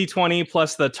a DC 20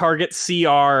 plus the target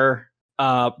CR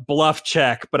bluff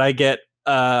check, but I get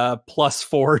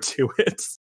 +4 to it.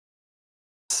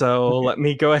 So let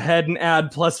me go ahead and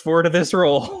add +4 to this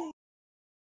roll.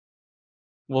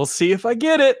 We'll see if I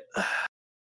get it.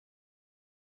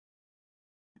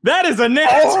 That is a net.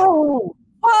 Oh!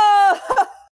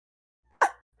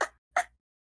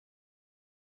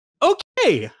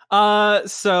 Okay.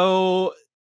 So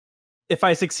if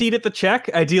I succeed at the check,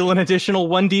 I deal an additional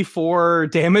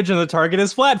 1d4 damage and the target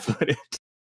is flat-footed.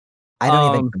 I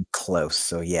don't even come close,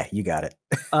 so yeah, you got it.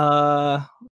 Let's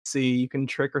see, you can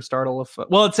trick or startle a foot.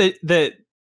 Well, it's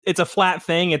a flat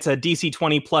thing. It's a DC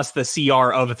 20 plus the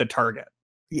CR of the target.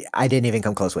 Yeah, I didn't even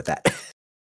come close with that.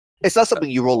 It's not something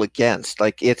you roll against.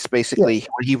 Like, it's basically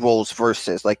when he rolls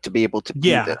versus, like, to be able to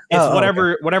beat it. It's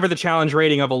whatever the challenge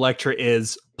rating of Electra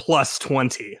is plus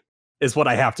 20 is what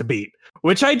I have to beat,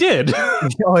 which I did.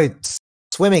 Oh, it's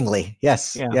swimmingly.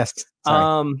 Yes. Yeah. Yes.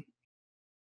 Sorry.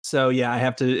 So yeah, I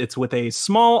have to. It's with a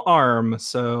small arm,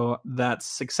 so that's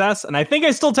success. And I think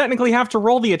I still technically have to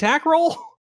roll the attack roll.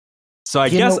 So I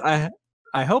guess I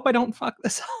hope I don't fuck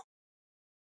this up.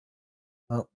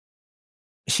 Well,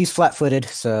 she's flat-footed,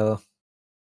 so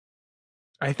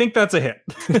I think that's a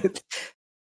hit.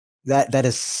 that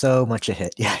is so much a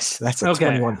hit. Yes, that's a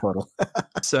 21 total.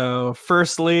 So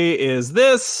firstly is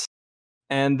this,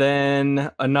 and then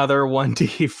another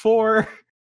 1d4.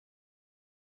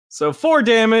 So 4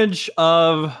 damage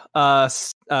of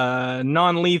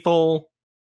non-lethal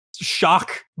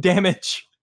shock damage,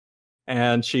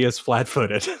 and she is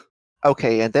flat-footed.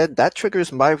 Okay, and then that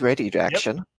triggers my ready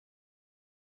action.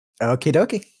 Okie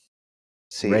dokie.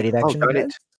 See, Ready action. darn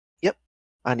it. Yep,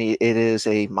 it is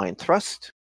a mind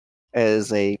thrust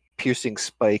as a piercing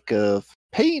spike of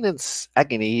pain and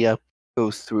agony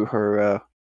goes through her.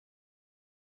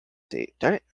 See,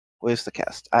 darn it. Where's the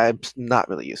cast? I'm not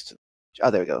really used to. Oh,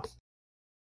 there we go.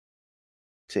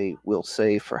 See, we'll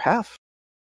save for half.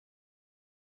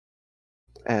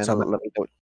 And So- let me know.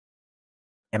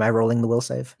 Am I rolling the will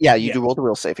save? Yeah, you do roll the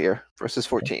will save here versus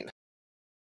 14.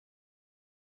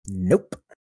 Nope.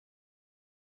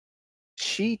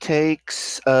 She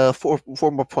takes 4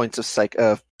 more points of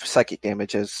psychic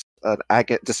damage as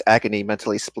this agony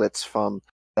mentally splits from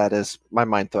that as my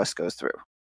mind thrust goes through.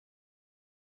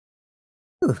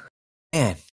 Ooh,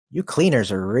 man, you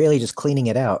cleaners are really just cleaning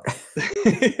it out.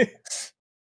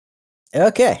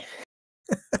 Okay.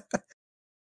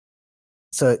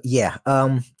 So yeah,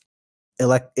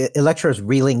 Electra is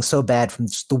reeling so bad from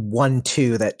just the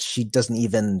 1-2 that she doesn't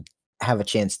even have a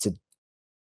chance to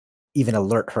even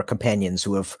alert her companions,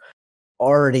 who have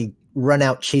already run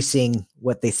out chasing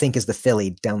what they think is the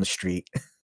filly down the street.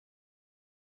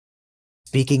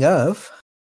 Speaking of,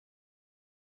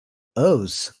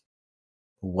 O's,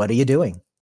 what are you doing?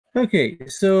 Okay,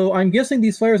 so I'm guessing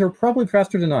these flyers are probably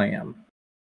faster than I am.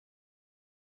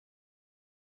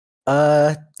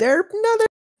 They're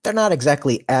not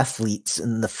exactly athletes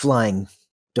in the flying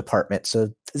department,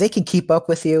 so they can keep up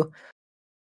with you.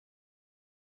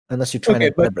 Unless you're trying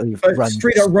to but run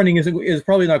straight out running is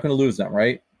probably not going to lose them,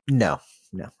 right? No.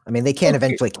 I mean, they can Okay.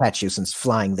 eventually catch you, since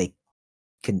flying, they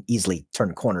can easily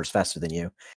turn corners faster than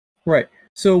you. Right.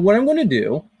 So what I'm going to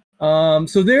do,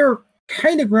 so they're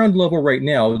kind of ground level right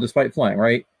now, despite flying,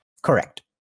 right? Correct.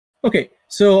 Okay,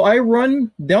 so I run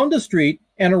down the street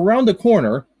and around the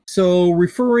corner. So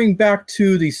referring back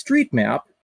to the street map,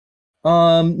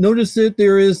 notice that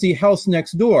there is the house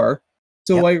next door.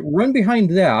 So I run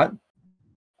behind that,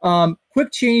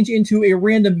 quick change into a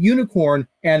random unicorn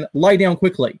and lie down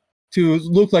quickly to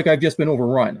look like I've just been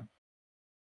overrun.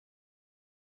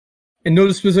 And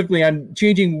notice specifically, I'm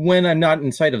changing when I'm not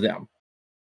in sight of them.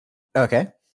 Okay.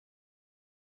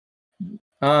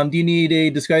 Do you need a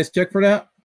disguise check for that?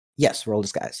 Yes, roll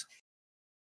disguise.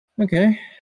 Okay.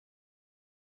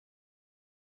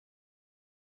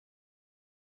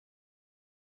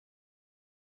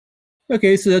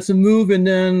 Okay, so that's a move, and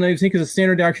then I think it's a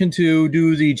standard action to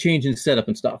do the change in setup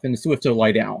and stuff, and swift to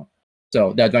lie down.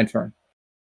 So that's my turn.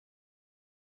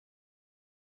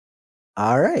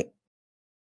 All right.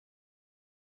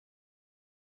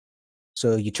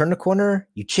 So you turn the corner,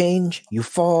 you change, you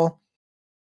fall.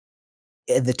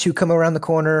 And the two come around the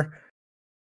corner.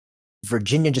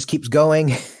 Virginia just keeps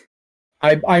going.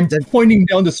 I'm pointing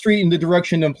down the street in the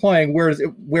direction implying where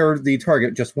the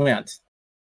target just went.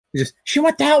 She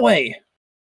went that way.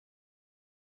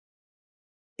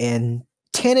 And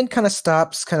Tannen kind of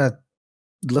stops, kind of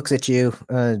looks at you,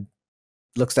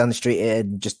 looks down the street,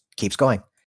 and just keeps going.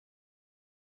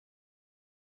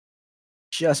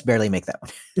 Just barely make that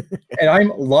one. And I'm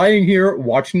lying here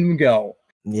watching them go.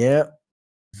 Yep.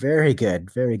 Very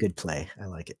good. Very good play. I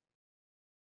like it.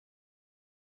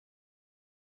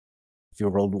 If you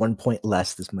rolled 1 point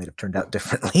less, this might have turned out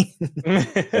differently.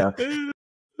 So,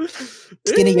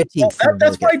 skin of your teeth.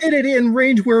 That's why I did it in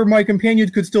range where my companions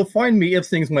could still find me if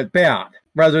things went bad,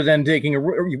 rather than taking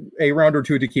a round or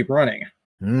two to keep running.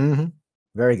 Mm-hmm.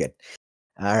 Very good.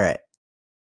 All right.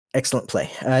 Excellent play.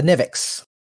 Nivix.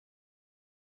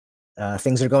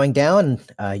 Things are going down.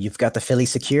 You've got the filly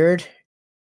secured.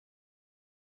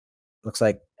 Looks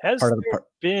like Has part of the there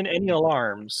been any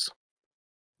alarms?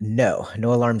 No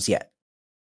alarms yet.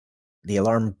 The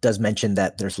alarm does mention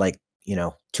that there's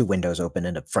 2 windows open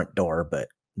and a front door, but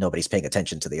nobody's paying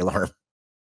attention to the alarm.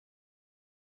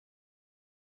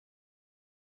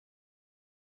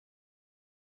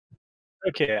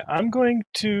 Okay, I'm going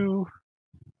to.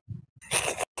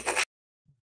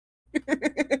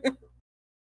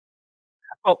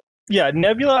 Oh, yeah,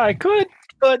 Nebula, I could,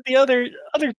 but the other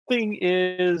thing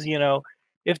is,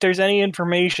 if there's any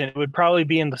information, it would probably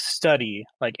be in the study,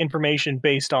 like information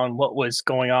based on what was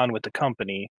going on with the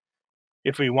company,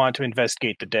 if we want to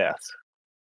investigate the death.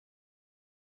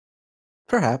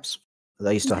 Perhaps.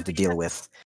 Though you still have to deal with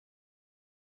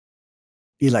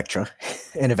Electra,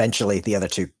 and eventually the other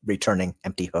 2 returning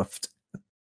empty-hoofed.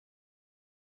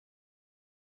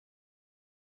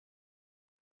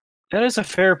 That is a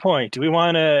fair point. Do we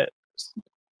want to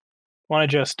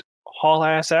just haul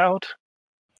ass out?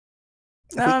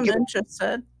 I'm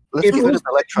interested. Let's If give it it was an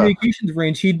Electra. communications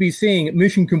range, he'd be saying,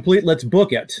 mission complete, let's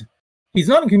book it. He's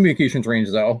not in communications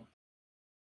range, though.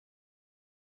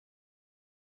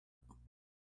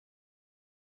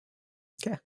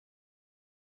 Okay.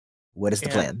 What is the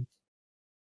plan?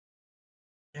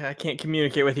 Yeah, I can't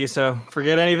communicate with you, so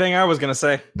forget anything I was gonna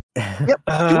say. Yep, do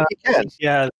what you can.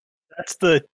 Yeah, that's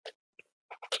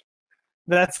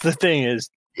the thing is,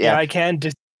 Yeah. I can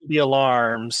dispel the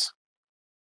alarms,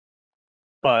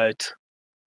 but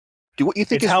Do what you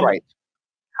think It's is right.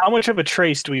 how much of a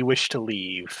trace do we wish to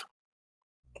leave?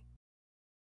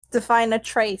 Define a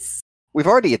trace. We've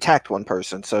already attacked one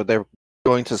person, so they're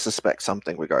going to suspect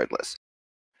something regardless.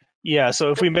 Yeah,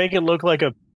 so if we make it look like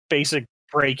a basic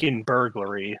break-in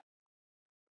burglary,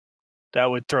 that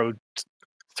would throw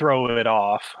it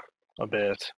off a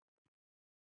bit.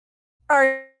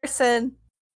 Arson.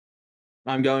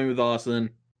 I'm going with arson.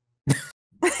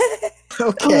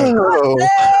 Okay. Oh.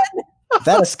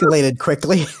 That escalated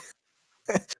quickly.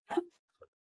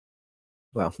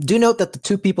 Well, do note that the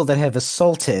 2 people that have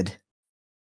assaulted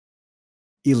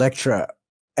Electra,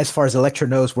 as far as Electra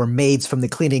knows, were maids from the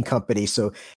cleaning company,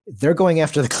 so they're going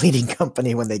after the cleaning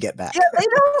company when they get back. Yeah, they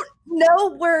don't know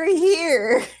we're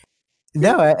here.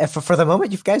 No, for the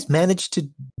moment, you guys managed to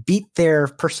beat their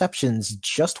perceptions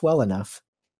just well enough.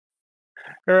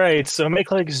 Alright, so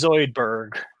make like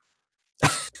Zoidberg.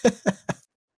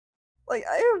 Like,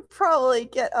 I would probably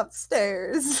get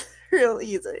upstairs real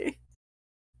easy.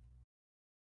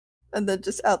 And then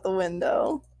just out the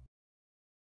window.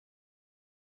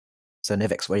 So,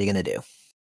 Nivix, what are you going to do?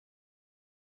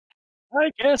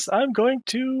 I guess I'm going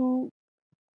to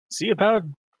see about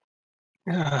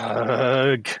many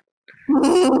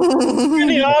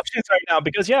options right now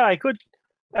because I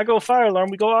go fire alarm,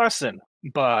 we go arson,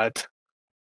 but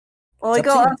Well, we It's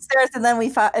up go to you. upstairs and then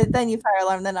then you fire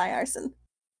alarm, then I arson.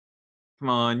 Come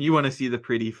on, you want to see the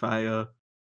pretty fire.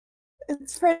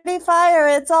 It's pretty fire.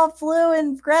 It's all blue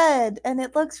and red, and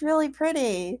it looks really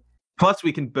pretty. Plus,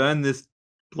 we can burn this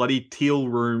bloody teal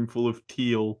room full of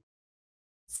teal.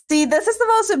 See, this is the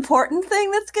most important thing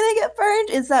that's gonna get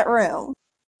burned is that room.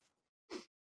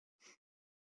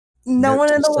 No Note one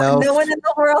to in self.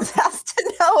 the world has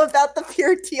to know about the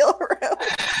pure teal room.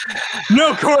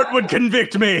 No court would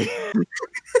convict me.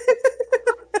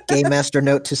 Game Master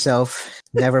note to self,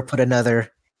 never put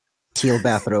another teal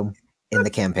bathroom in the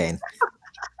campaign.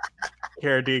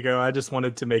 Here, Digo, I just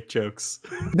wanted to make jokes.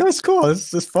 No, it's cool.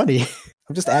 It's just funny.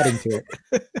 I'm just adding to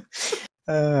it.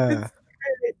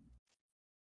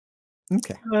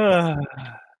 Okay.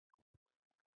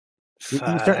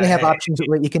 You certainly have options of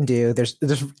what you can do. There's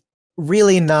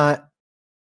really not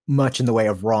much in the way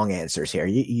of wrong answers here.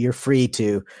 You're free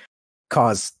to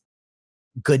cause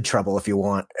good trouble if you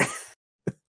want.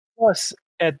 plus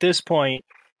at this point,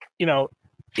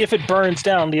 if it burns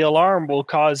down, the alarm will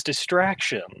cause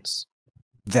distractions.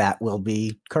 That will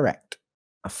be correct.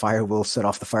 A fire will set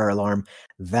off the fire alarm.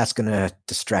 That's going to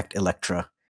distract Electra.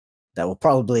 That will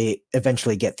probably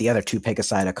eventually get the other 2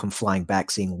 Pegasi to come flying back,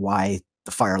 seeing why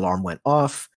the fire alarm went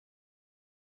off.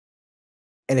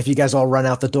 And if you guys all run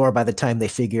out the door by the time they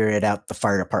figure it out, the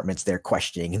fire department's there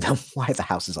questioning them why the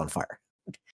house is on fire.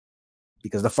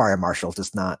 Because the fire marshal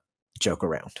does not joke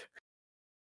around.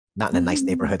 Not in a nice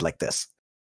neighborhood like this.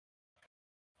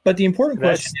 But the important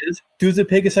That's- question is, do the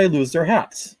Pegasi lose their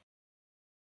hats?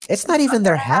 It's not even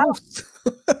their house.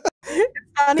 It's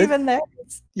not even there.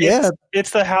 Yeah.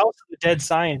 It's the house of the dead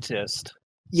scientist.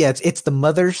 Yeah, it's the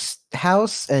mother's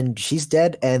house, and she's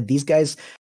dead, and these guys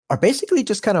are basically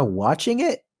just kind of watching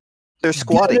it. They're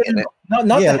squatting in it.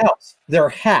 Not Yeah. the house. Their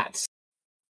hats.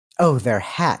 Oh, their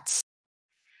hats.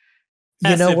 You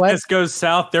Yes, know if what? this goes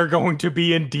south, they're going to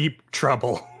be in deep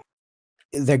trouble.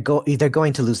 They're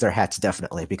going to lose their hats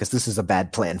definitely because this is a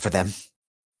bad plan for them.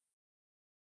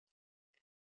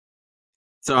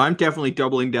 So I'm definitely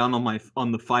doubling down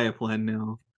on the fire plan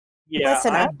now. Yeah,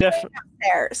 Listen, I'm going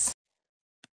upstairs.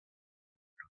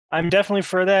 I'm definitely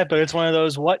for that, but it's one of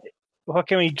those what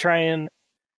can we try and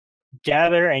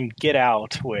gather and get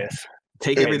out with?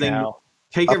 Take right everything now?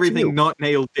 Take Up to everything you. not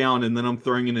nailed down, and then I'm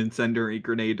throwing an incendiary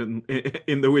grenade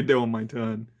in the window on my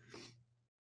turn.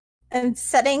 I'm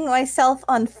setting myself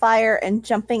on fire and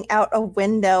jumping out a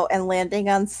window and landing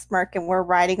on Smirk, and we're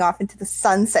riding off into the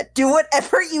sunset. Do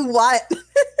whatever you want.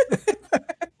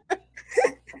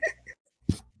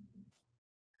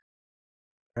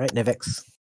 All right, Nivix.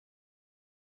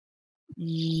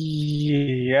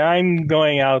 Yeah, I'm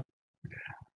going out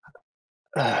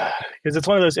because it's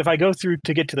one of those. If I go through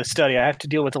to get to the study, I have to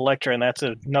deal with Electra, and that's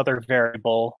another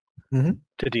variable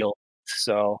to deal with.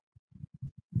 So,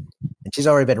 And she's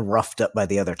already been roughed up by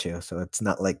the other two, so it's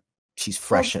not like she's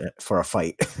fresh in it for a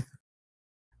fight.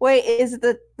 Wait, is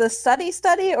it the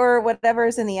study or whatever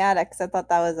is in the attic? 'Cause I thought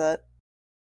that was it.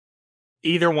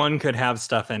 Either one could have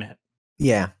stuff in it.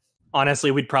 Yeah.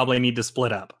 Honestly, we'd probably need to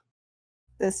split up.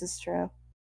 This is true.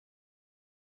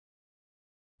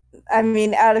 I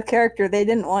mean, out of character, they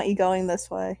didn't want you going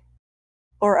this way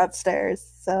or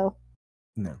upstairs. So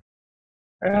No.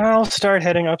 I'll start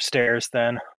heading upstairs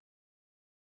then.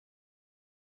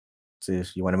 So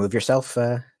you want to move yourself?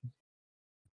 Yeah.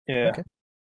 Okay.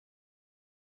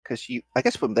 Because I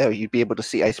guess from there you'd be able to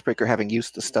see Icebreaker having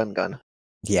used the stun gun.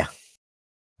 Yeah.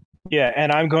 Yeah,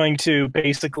 and I'm going to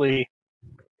basically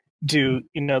do,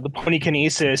 the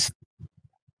ponykinesis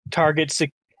targets,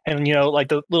 and, like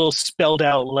the little spelled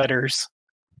out letters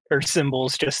or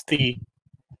symbols, just the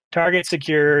target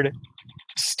secured,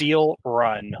 steal,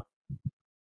 run.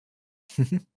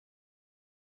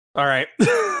 All right.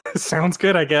 Sounds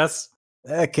good, I guess.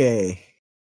 Okay.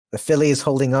 The filly is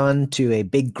holding on to a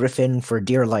big griffin for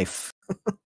dear life.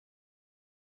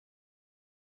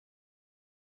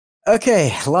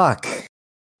 Okay, Locke.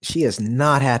 She is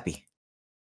not happy.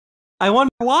 I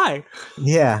wonder why.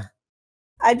 Yeah.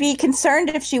 I'd be concerned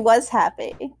if she was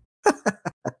happy.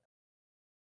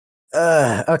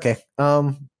 Okay.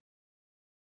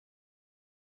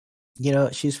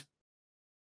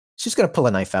 She's gonna pull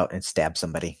a knife out and stab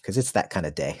somebody because it's that kind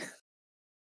of day.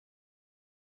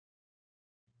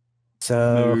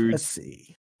 So Mood. let's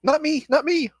see. Not me, not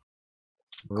me.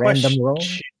 Random roll.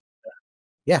 Question.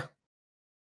 Yeah.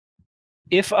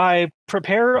 If I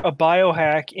prepare a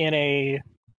biohack in a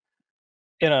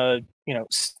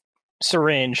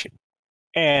syringe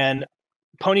and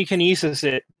ponykinesis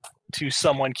it to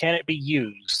someone, can it be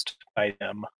used by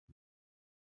them?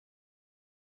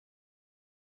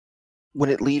 When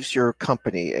it leaves your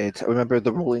company, remember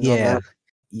the ruling on Yeah. that?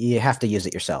 You have to use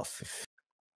it yourself.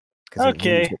 'Cause it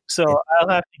Okay, leaves it- so I'll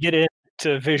have to get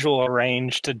into visual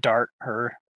range to dart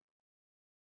her.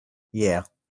 Yeah.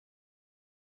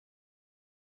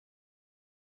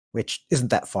 Which isn't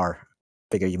that far.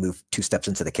 Figure you move 2 steps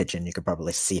into the kitchen, you could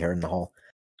probably see her in the hall.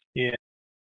 Yeah.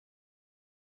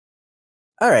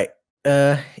 All right.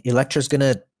 Electra's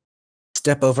gonna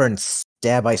step over and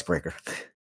stab Icebreaker.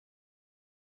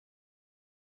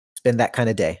 It's been that kind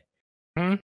of day.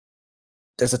 Hmm?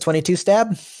 There's a 22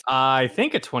 stab. I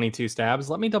think a 22 stabs.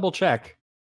 Let me double check.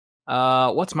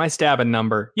 What's my stabbing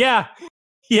number? Yeah.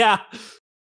 Yeah.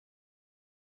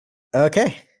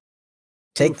 Okay.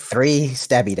 Take 3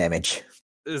 stabby damage.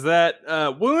 Is that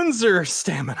wounds or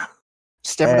stamina?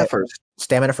 Stamina Uh, first.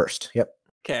 Stamina first. Yep.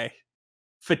 Okay.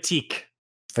 Fatigue.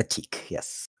 Fatigue.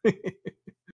 Yes.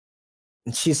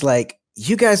 And she's like,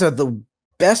 "You guys are the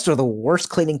best or the worst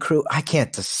cleaning crew. I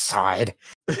can't decide."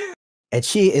 And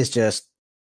she is just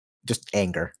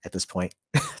anger at this point.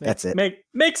 That's it.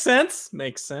 Makes sense.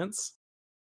 Makes sense.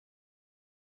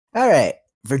 All right.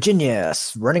 Virginia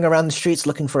running around the streets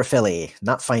looking for a filly,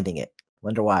 not finding it.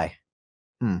 Wonder why.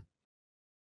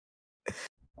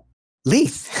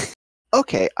 Lethe.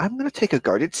 Okay, I'm going to take a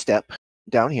guarded step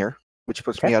down here, which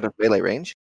puts me Okay. out of melee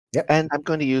range. Yep. And I'm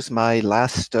going to use my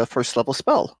last first level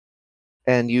spell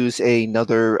and use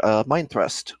another Mind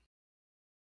Thrust.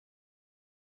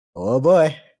 Oh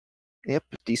boy. Yep,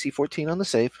 DC 14 on the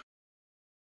save.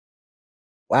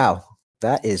 Wow,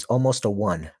 that is almost a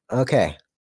 1. Okay,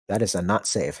 that is a not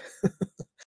save.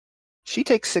 She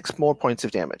takes 6 more points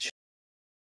of damage.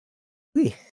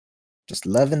 Whee. Just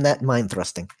loving that mind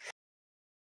thrusting.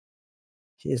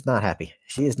 She is not happy.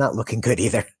 She is not looking good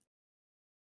either.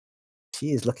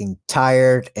 She is looking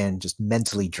tired and just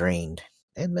mentally drained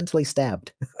and mentally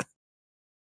stabbed.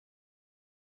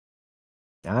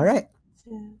 All right.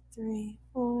 2, 3,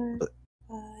 4,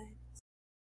 5,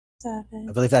 7.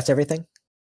 I believe that's everything.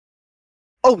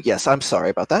 Oh, yes, I'm sorry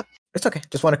about that. It's okay.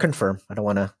 Just want to confirm. I don't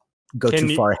want to go Can too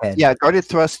you- far ahead. Yeah, guarded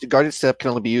thrust, guarded step can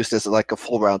only be used as like a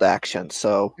full round action,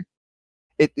 so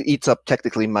it eats up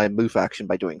technically my move action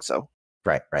by doing so.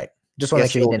 Right. Just want to Yeah,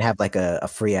 make sure you so- didn't have like a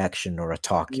free action or a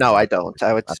talk. No, I don't.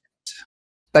 I would.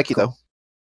 Thank you, though.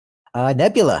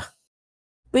 Nebula.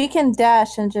 We can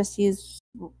dash and just use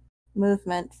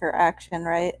movement for action,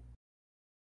 right?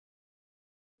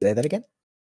 Say that again?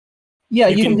 Yeah,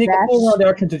 You you can can take a full dash. round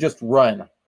action to just run.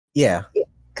 Yeah.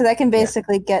 Because I can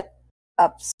basically get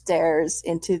upstairs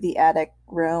into the attic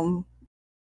room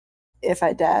if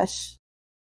I dash.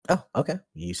 Oh, okay.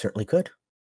 You certainly could.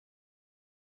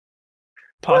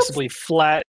 Possibly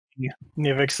flat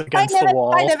Nivix against the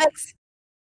wall. Hi, Nivix.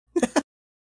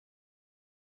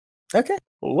 Okay.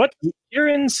 What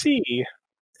kirin see?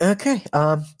 Okay.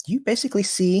 You basically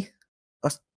see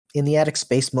in the attic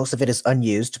space, most of it is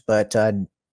unused, but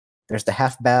there's the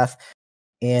half bath,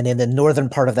 and in the northern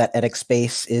part of that attic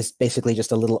space is basically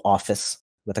just a little office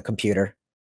with a computer.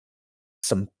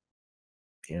 Some,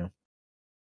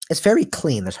 it's very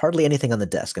clean. There's hardly anything on the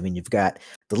desk. I mean, you've got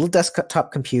the little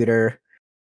desktop computer,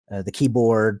 the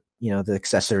keyboard, the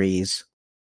accessories,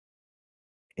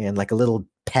 and like a little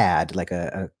pad, like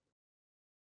a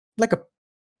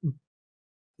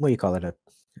what do you call it?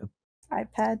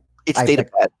 iPad. It's iPad. data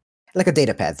pad. Like a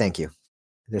data pad, thank you.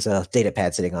 There's a data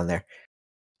pad sitting on there.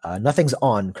 Nothing's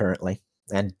on currently,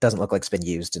 and doesn't look like it's been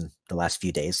used in the last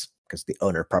few days because the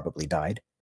owner probably died.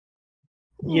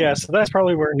 Yeah, so that's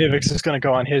probably where Nivix is going to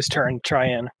go on his turn, try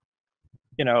and,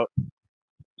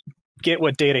 get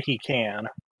what data he can.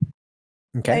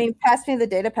 Okay. I mean, pass me the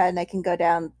data pad and I can go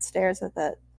downstairs with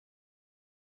it.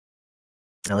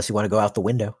 Unless you want to go out the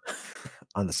window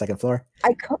on the second floor.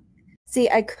 I could. See,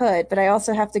 I could, but I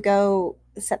also have to go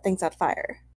set things on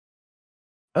fire.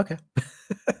 Okay.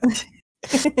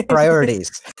 Priorities.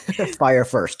 Fire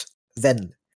first,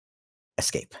 then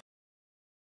escape.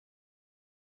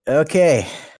 Okay.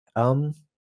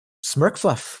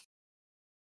 Smirkfluff.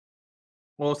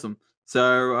 Awesome.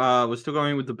 So we're still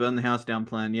going with the burn the house down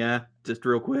plan, yeah? Just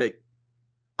real quick.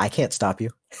 I can't stop you.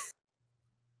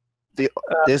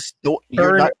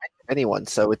 You're not anyone,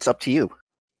 so it's up to you.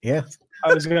 Yeah.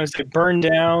 I was going to say burn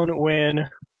down when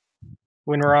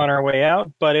we're on our way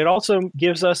out, but it also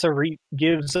gives us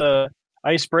gives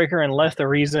Icebreaker and Lethe a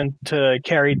reason to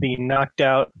carry the knocked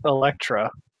out Electra.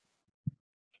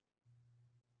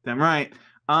 Damn right.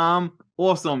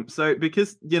 Awesome. So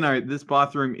because this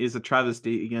bathroom is a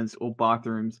travesty against all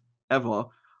bathrooms ever,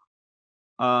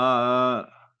 I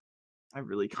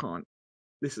really can't.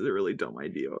 This is a really dumb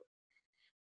idea.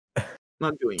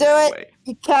 Not doing Do it it. anyway.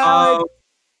 You coward.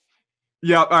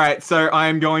 Yeah, alright, so I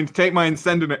am going to take my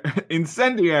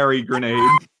incendiary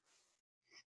grenade,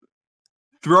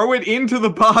 throw it into the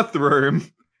bathroom,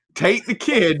 take the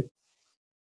kid,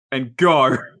 and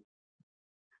go.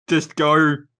 Just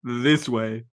go this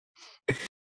way.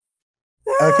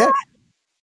 Okay.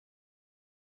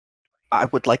 I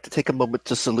would like to take a moment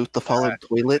to salute the fallen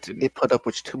toilet. It put up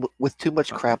with too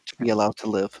much crap to be allowed to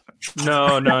live.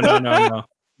 No.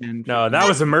 No, that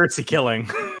was a mercy killing.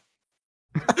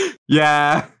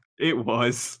 Yeah, it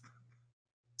was.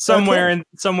 Somewhere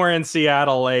in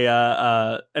Seattle,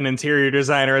 an interior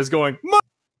designer is going,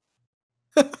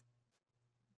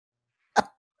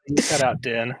 You cut out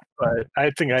Din, but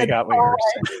I think I got what you were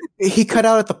saying. He cut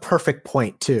out at the perfect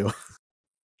point, too.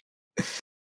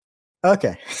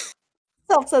 Okay.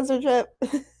 Self-censorship.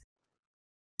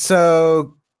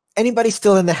 So, anybody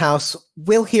still in the house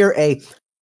will hear a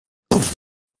poof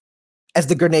as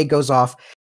the grenade goes off,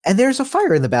 and there's a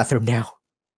fire in the bathroom now.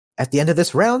 At the end of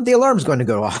this round, the alarm's going to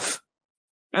go off.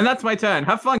 And that's my turn.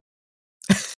 Have fun.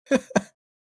 Hey,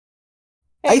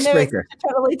 Icebreaker. No,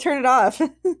 totally turn it off.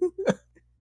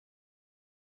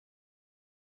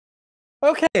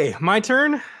 okay, my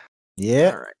turn.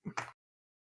 Yeah. All right.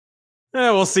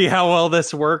 We'll see how well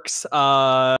this works.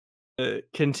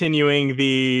 Continuing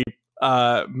the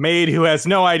maid who has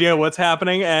no idea what's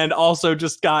happening and also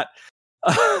just got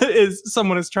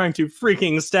someone is trying to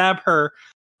freaking stab her.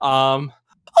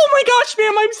 Oh my gosh,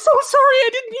 ma'am, I'm so sorry. I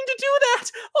didn't mean to do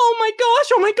that. Oh my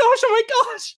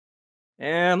gosh.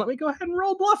 And let me go ahead and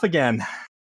roll bluff again.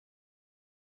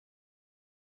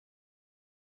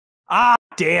 Ah,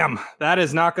 damn. That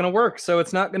is not going to work. So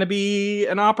it's not going to be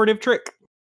an operative trick.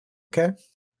 Okay.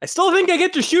 I still think I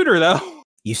get to shoot her, though.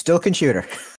 You still can shoot her.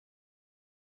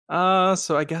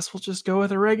 So I guess we'll just go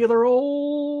with a regular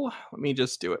roll. Let me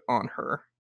just do it on her.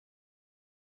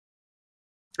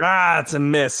 Ah, it's a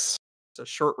miss. It's a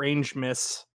short range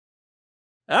miss.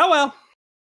 Oh, well.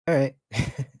 All right.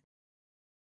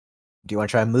 Do you want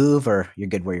to try and move, or you're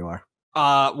good where you are?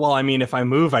 Well, I mean, if I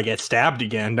move, I get stabbed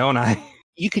again, don't I?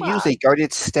 You can use a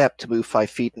guarded step to move 5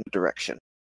 feet in a direction.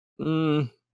 Or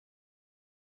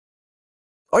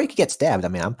you could get stabbed. I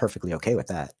mean, I'm perfectly okay with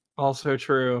that. Also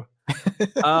true.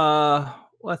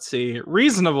 Let's see.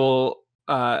 Reasonable,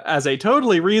 as a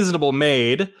totally reasonable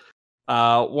maid.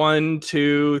 1,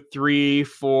 2, 3,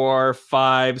 4,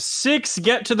 5, 6.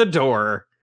 Get to the door.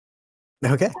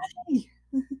 Okay.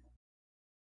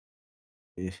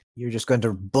 You're just going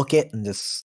to book it and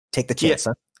just take the chance,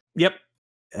 huh? Yep.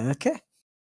 Okay.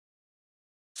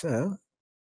 So,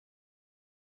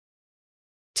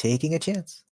 taking a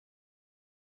chance.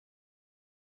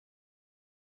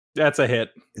 That's a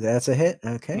hit. That's a hit.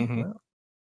 Okay. Mhm. Well,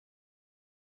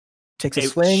 takes a Ouch.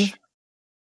 swing.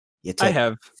 You take I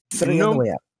have 3 on the way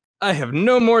up. I have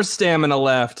no more stamina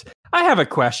left. I have a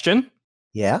question.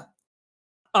 Yeah.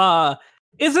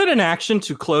 Is it an action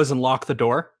to close and lock the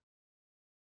door?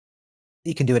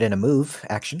 You can do it in a move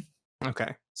action.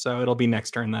 Okay, so it'll be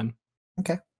next turn then.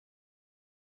 Okay.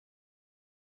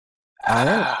 All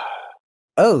right.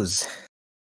 O's.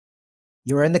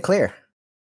 You are in the clear.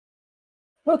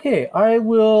 Okay, I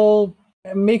will,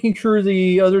 making sure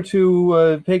the other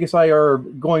two Pegasi are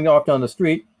going off down the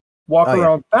street, walk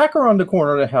around, back around the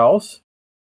corner of the house,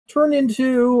 turn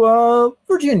into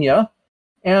Virginia,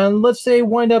 and let's say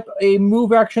wind up a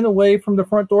move action away from the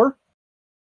front door.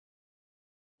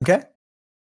 Okay.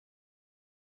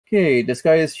 Okay,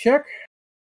 disguise check.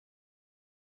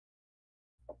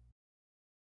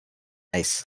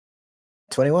 Nice.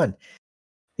 21.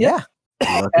 Yeah.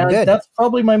 Looking And good. that's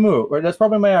probably my move, or that's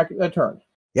probably my turn.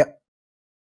 Yep.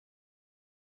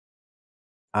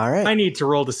 All right. I need to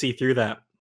roll to see through that.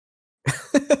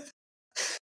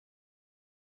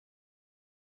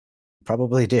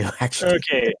 Probably do, actually.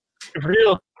 Okay,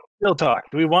 real talk.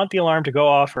 Do we want the alarm to go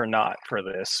off or not for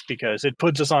this? Because it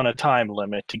puts us on a time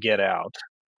limit to get out.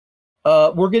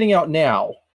 We're getting out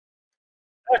now.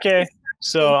 Okay,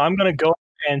 so I'm going to go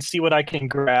and see what I can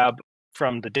grab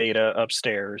from the data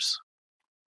upstairs.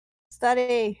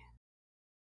 Study.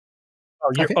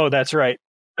 Oh, that's right.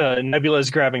 Nebula's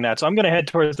grabbing that, so I'm going to head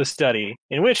towards the study.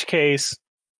 In which case,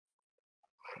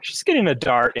 she's getting a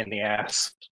dart in the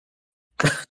ass.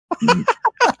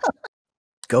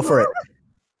 Go for it.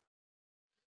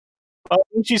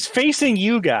 She's facing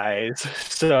you guys,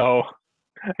 so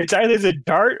it's either the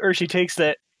dart or she takes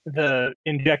the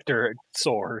injector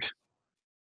sword.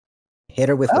 Hit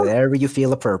her with whatever you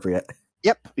feel appropriate.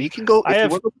 Yep, you can go. If you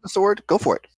want to go with the sword, go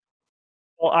for it.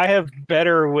 Well, I have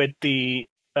better with the.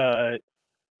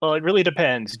 Well, it really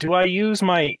depends. Do I use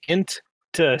my int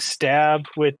to stab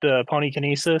with the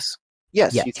ponykinesis?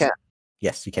 Yes, you can.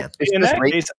 Yes, you can. In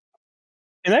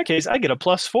that case, I get a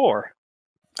 +4.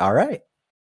 All right.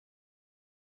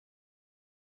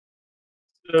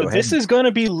 So this is going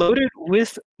to be loaded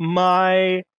with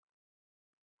my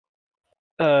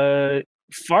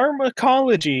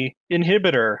pharmacology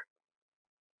inhibitor.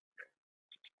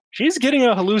 She's getting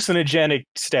a hallucinogenic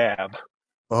stab.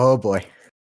 Oh boy.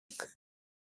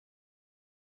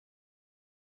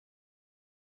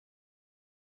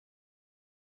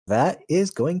 That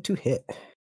is going to hit.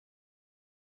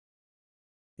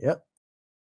 Yep.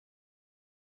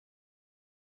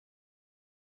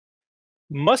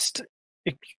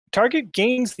 Target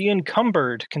gains the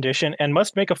encumbered condition and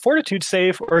must make a fortitude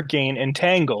save or gain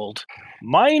entangled.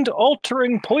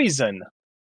 Mind-altering poison.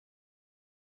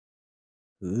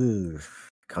 Ooh.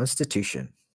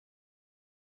 Constitution.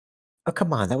 Oh,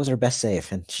 come on. That was her best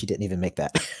save, and she didn't even make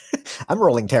that. I'm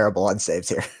rolling terrible on saves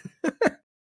here.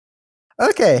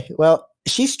 Okay, well,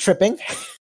 she's tripping.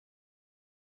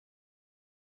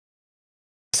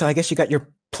 So I guess you got your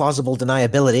plausible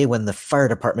deniability when the fire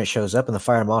department shows up and the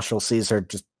fire marshal sees her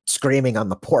just screaming on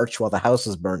the porch while the house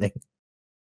is burning.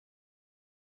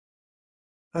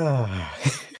 And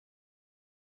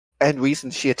reason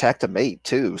she attacked a maid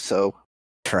too, so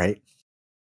right.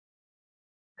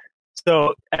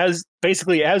 So as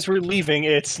we're leaving,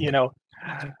 it's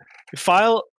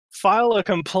file a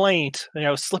complaint,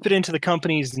 slip it into the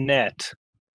company's net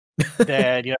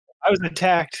that I was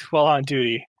attacked while on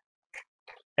duty.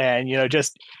 And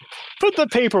just put the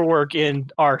paperwork in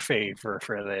our favor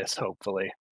for this,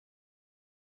 hopefully.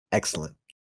 Excellent.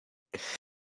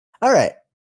 All right.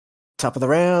 Top of the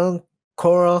round,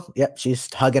 Coral. Yep,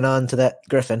 she's hugging on to that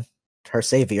griffin, her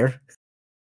savior.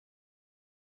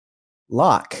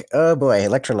 Lock. Oh boy,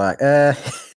 Electrolock.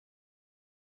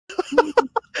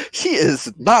 She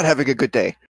is not having a good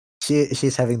day.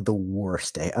 She's having the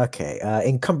worst day. Okay,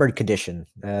 encumbered condition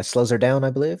slows her down,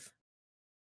 I believe.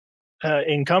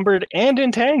 Encumbered and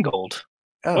entangled.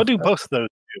 Oh, We'll do both of those.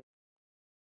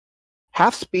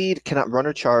 Half speed, cannot run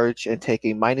or charge, and take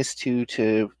a -2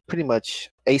 to pretty much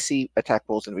AC, attack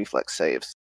rolls, and reflex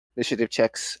saves. Initiative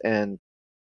checks and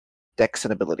dex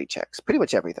and ability checks. Pretty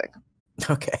much everything.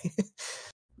 Okay.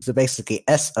 So basically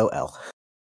SOL.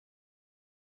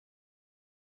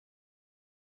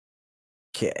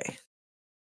 Okay.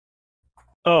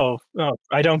 Oh,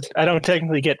 I don't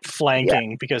technically get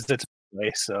flanking because it's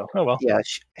place. So, oh well. Yeah,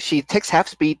 she takes half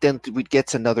speed, then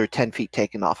gets another 10 feet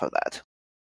taken off of that.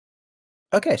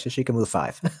 Okay, so she can move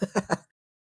 5.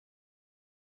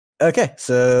 Okay,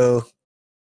 so...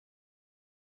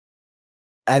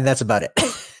 And that's about it.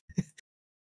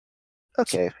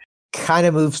 Okay. Kind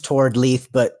of moves toward Lethe,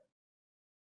 but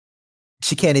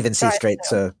she can't even see straight,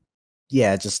 so...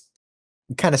 Yeah, just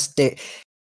kind of stay...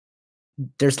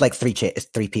 There's like 3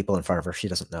 people in front of her. She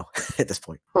doesn't know at this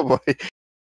point. Oh boy.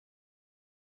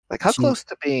 Like, how close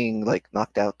to being, like,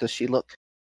 knocked out does she look?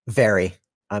 Very.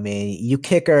 I mean, you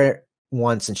kick her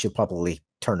once and she'll probably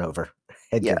turn over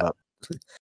and give up.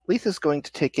 Lethe is going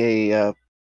to take a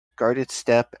guarded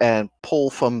step and pull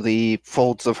from the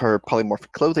folds of her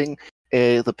polymorphic clothing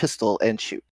the pistol and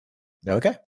shoot.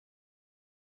 Okay.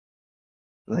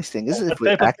 The nice thing is,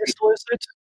 what type of pistol is it?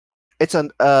 It's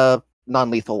a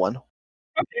non-lethal one.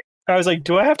 Okay. I was like,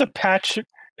 do I have to patch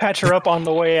her up on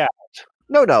the way out?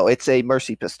 No, it's a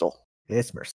mercy pistol.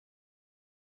 It's mercy.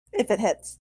 If it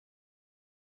hits.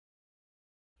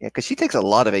 Yeah, because she takes a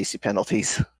lot of AC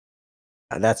penalties.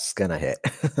 That's gonna hit.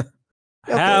 Okay.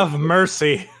 Have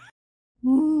mercy.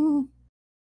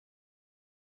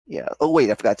 Yeah. Oh wait,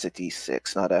 I forgot it's a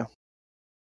D6, not a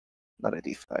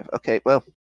D5. Okay, well,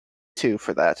 2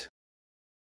 for that.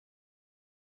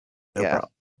 No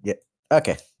problem. Yeah.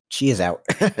 Okay. She is out.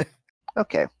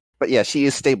 Okay, but yeah, she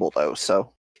is stable though.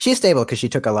 So she's stable because she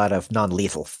took a lot of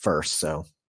non-lethal first. So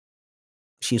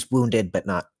she's wounded, but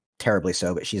not terribly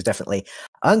so. But she's definitely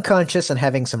unconscious and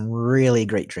having some really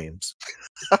great dreams.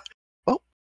 Some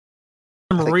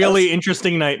really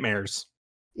interesting nightmares.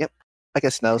 Yep. I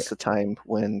guess now's the time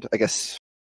when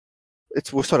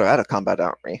we're sort of out of combat,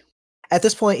 aren't we? At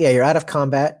this point, yeah, you're out of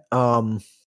combat.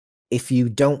 If you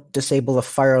don't disable the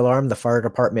fire alarm, the fire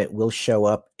department will show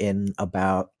up in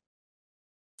about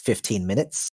 15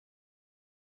 minutes.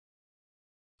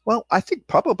 Well, I think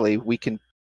probably we can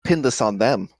pin this on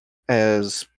them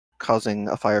as causing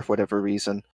a fire for whatever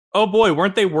reason. Oh boy,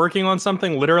 weren't they working on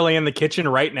something literally in the kitchen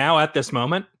right now at this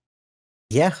moment?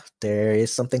 Yeah, there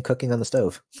is something cooking on the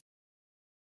stove.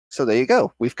 So there you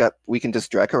go. We can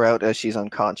just drag her out as she's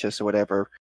unconscious or whatever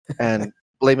and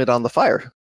blame it on the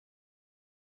fire.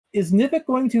 Is Nivix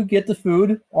going to get the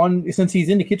food since he's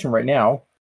in the kitchen right now?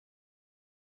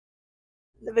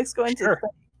 Nivix going to.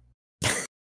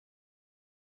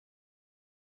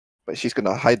 But she's going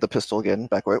to hide the pistol again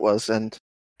back where it was and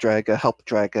help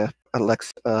drag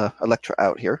Electra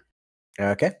out here.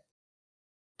 Okay.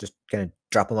 Just gonna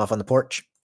drop him off on the porch.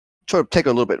 Sort of take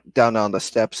her a little bit down on the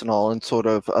steps and all, and sort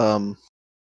of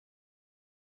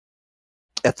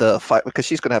at the fight, because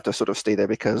she's going to have to sort of stay there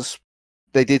because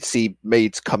they did see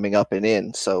maids coming up and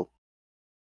in. So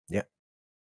yeah.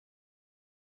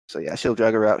 So yeah, she'll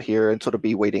drag her out here and sort of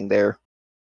be waiting there.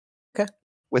 Okay.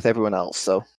 With everyone else.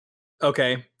 So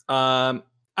okay.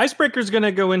 Icebreaker's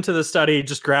gonna go into the study,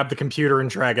 just grab the computer and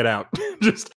drag it out.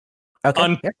 Just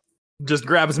just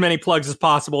grab as many plugs as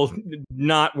possible,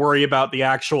 not worry about the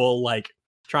actual, like,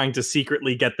 trying to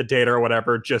secretly get the data or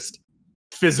whatever, just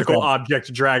physical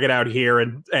object, drag it out here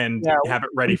and have it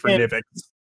ready for Nivix.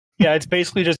 Yeah, it's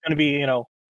basically just going to be,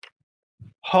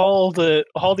 haul the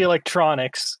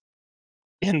electronics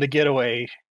in the getaway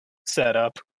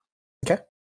setup. Okay.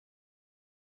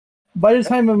 By the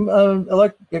time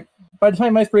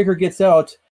Icebreaker gets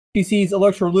out, she sees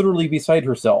Electra literally beside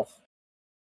herself.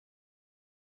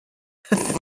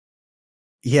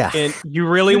 Yeah. And you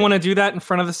really want to do that in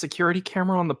front of the security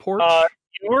camera on the porch?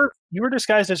 You were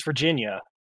disguised as Virginia.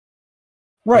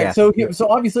 Right, Yeah. so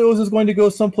obviously Oz is going to go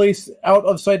someplace out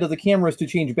of sight of the cameras to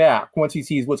change back once he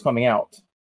sees what's coming out.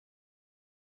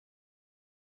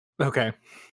 Okay.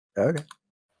 Okay.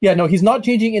 Yeah, no, he's not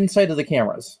changing inside of the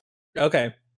cameras.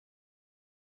 Okay.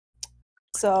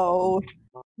 So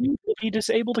he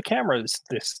disabled the cameras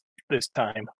this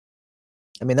time.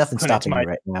 I mean, nothing's When it's stopping you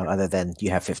my- right now other than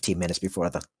you have 15 minutes before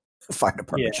the Fire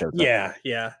department shows up.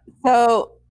 Yeah.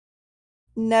 So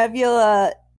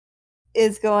Nebula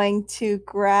is going to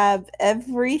grab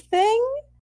everything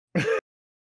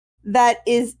that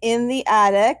is in the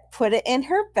attic, put it in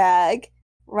her bag,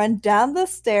 run down the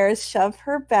stairs, shove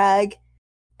her bag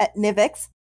at Nivix,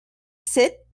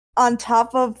 sit on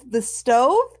top of the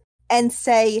stove, and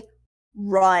say,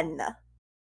 "Run."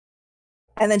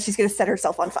 And then she's going to set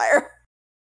herself on fire.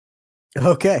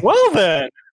 Okay. Well then,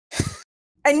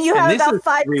 And you And have this about is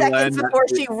 5 we seconds learned that before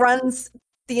the- she runs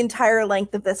the entire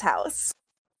length of this house.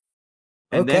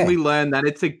 And then Okay. we learn that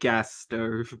it's a gas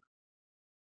stove.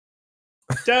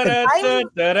 Da da da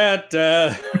da da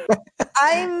da.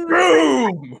 I'm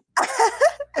Boom!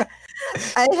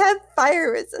 I have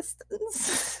fire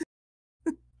resistance.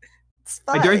 It's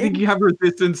I don't fine. think you have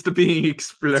resistance to being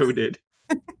exploded.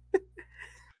 It's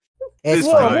This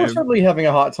Well, fine. we're time. certainly having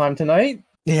a hot time tonight.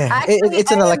 Yeah, Actually, it's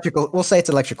an I am- electrical. We'll say it's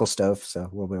electrical stove, so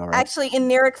we'll be all right. Actually, in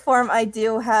Neric form, I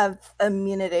do have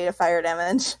immunity to fire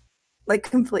damage. Like,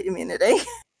 complete immunity.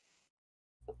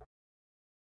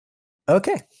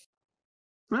 Okay,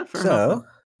 Well, fair enough so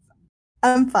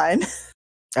I'm fine.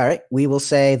 all right, we will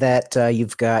say that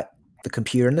you've got the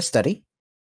computer in the study,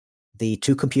 the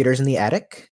 2 computers in the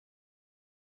attic,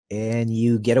 and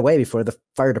you get away before the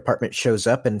fire department shows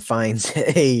up and finds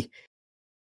a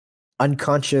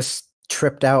unconscious,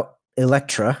 tripped out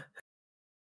Electra.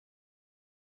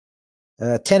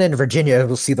 10 and Virginia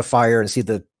will see the fire and see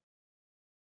the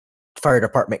fire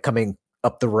department coming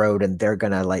up the road, and they're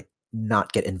gonna like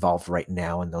not get involved right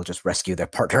now, and they'll just rescue their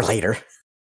partner later.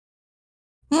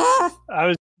 I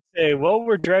was gonna say, while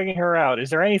we're dragging her out, is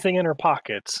there anything in her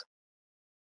pockets?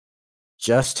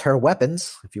 Just her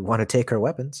weapons, if you want to take her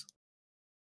weapons.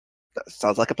 That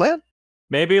sounds like a plan.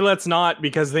 Maybe let's not,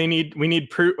 because we need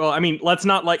proof. Well, I mean, let's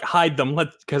not like hide them.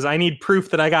 Because I need proof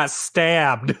that I got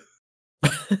stabbed.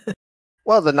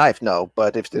 Well, the knife, no,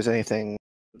 but if there's anything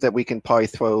that we can probably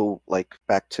throw like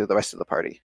back to the rest of the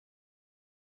party.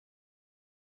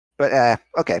 But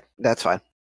okay, that's fine.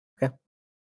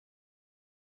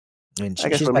 And I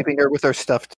guess she's we're like, leaving her with her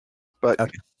stuff. But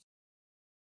Okay.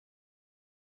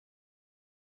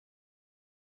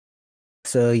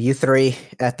 so you 3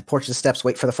 at the porch of the steps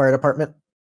wait for the fire department.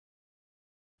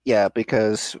 yeah,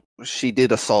 because she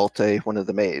did assault one of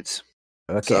the maids.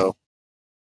 Okay.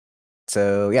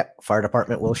 So yeah, fire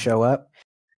department will show up.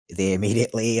 They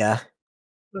immediately,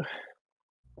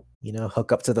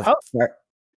 hook up to the How- fire.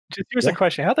 Just here's Yeah. a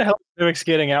question: how the hell is Nivix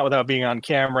getting out without being on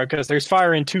camera? Because there's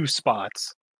fire in 2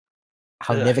 spots.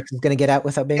 How Ugh. Nivix is going to get out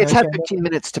without being It's on had camera? 15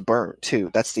 minutes to burn too.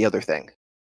 That's the other thing.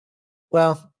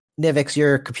 Well, Nivix,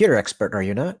 you're a computer expert, are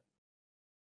you not?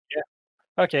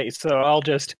 Okay, so I'll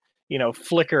just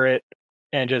flicker it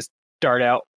and just dart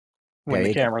out when There the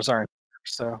you go. cameras aren't.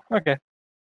 So okay.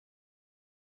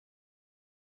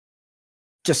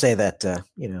 Just say that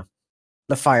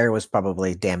the fire was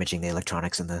probably damaging the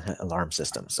electronics in the alarm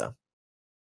system. So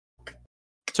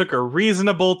Took a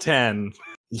reasonable 10.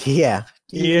 yeah,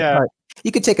 Yeah.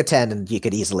 you could take a 10 and you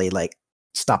could easily like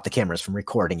stop the cameras from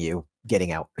recording you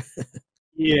getting out.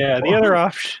 Yeah, the other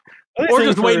option. Or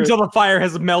just wait until the fire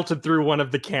has melted through one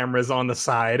of the cameras on the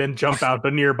side and jump out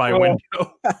the nearby Well,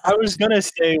 window. I was gonna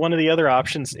say one of the other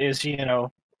options is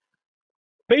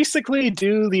basically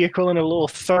do the equivalent of a little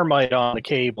thermite on the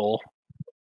cable,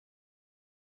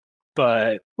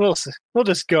 but we'll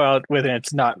just go out with it.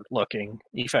 It's not looking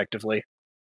effectively.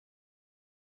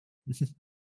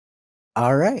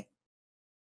 All right.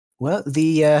 Well,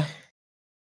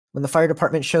 when the fire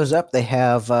department shows up, they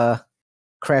have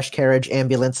crash carriage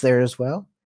ambulance there as well,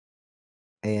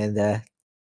 and the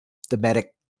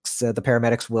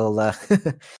paramedics will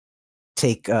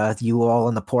take you all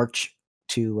on the porch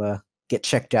to get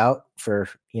checked out for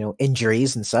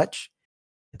injuries and such.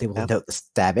 They will Yep. note the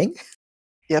stabbing.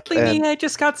 Yep. Please, And I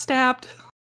just got stabbed.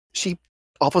 she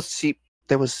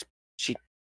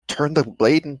turned the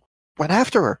blade and went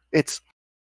after her. It's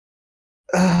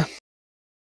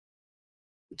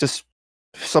just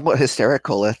somewhat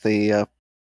hysterical at the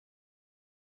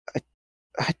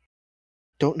I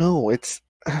don't know. It's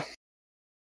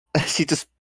she just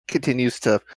continues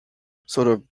to sort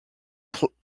of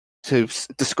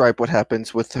describe what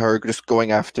happens with her just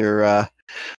going after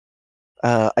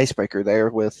Icebreaker there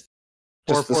with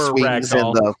just the Or swings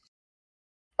Ragdoll.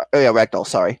 and the Ragdoll,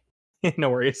 sorry. No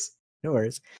worries. No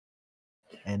worries.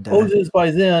 And Moses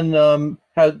by then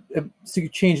had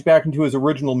changed back into his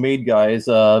original maid guise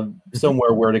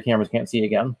somewhere where the cameras can't see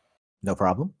again. no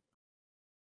problem.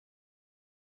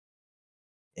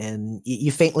 And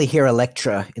you faintly hear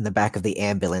Electra in the back of the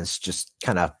ambulance just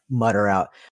kind of mutter out,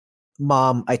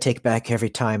 "Mom, I take back every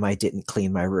time I didn't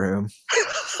clean my room."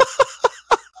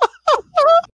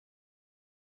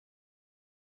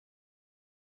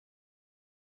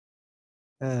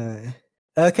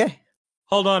 Okay,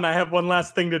 Hold on, I have one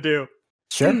last thing to do.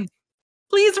 sure.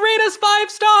 Please rate us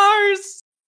 5 stars.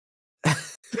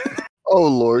 Oh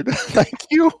Lord, thank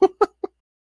you.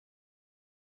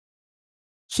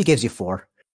 She gives you 4.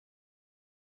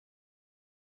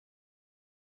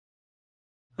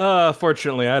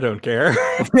 Fortunately, I don't care.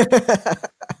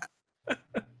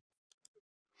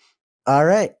 All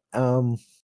right. All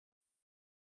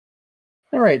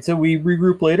right, so we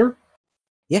regroup later.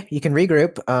 Yeah, you can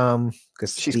regroup.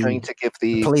 Because She's going to give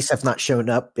the the police have not shown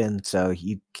up, and so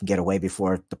you can get away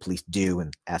before the police do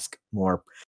and ask more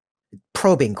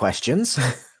probing questions.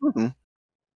 Mhm.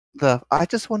 I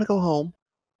just want to go home.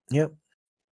 Yep.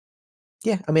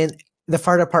 Yeah, I mean, the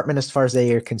fire department, as far as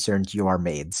they are concerned, you are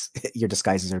maids. Your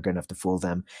disguises are good enough to fool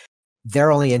them.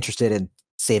 They're only interested in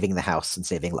saving the house and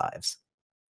saving lives.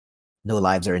 No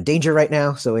lives are in danger right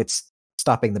now, so it's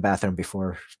stopping the bathroom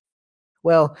before.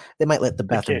 Well, they might let the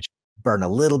bathroom kitchen. burn a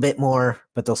little bit more,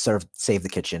 but they'll save the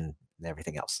kitchen and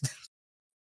everything else.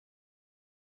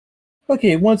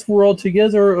 Okay, once we're all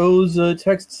together, Oz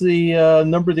texts the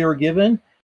number they were given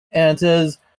and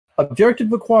says,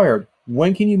 "Objective acquired.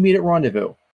 When can you meet at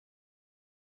rendezvous?"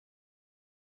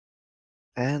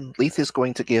 And Lethe is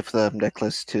going to give the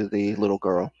necklace to the little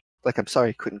girl. Like, I'm sorry,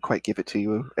 I couldn't quite give it to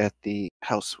you at the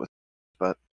house with,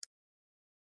 but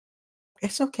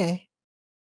It's okay.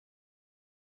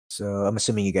 So I'm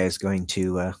assuming you guys going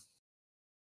to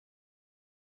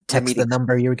text the meeting-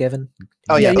 number you were given?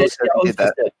 Oh, yeah, Oz Oz did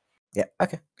that. did. Yeah,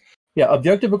 okay. Yeah,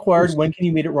 objective acquired. When can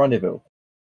you meet at rendezvous?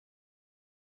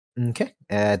 Okay.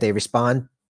 They respond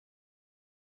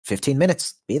 15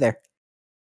 minutes. Be there.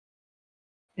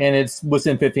 And it's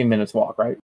within 15 minutes walk,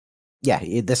 right? Yeah,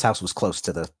 this house was close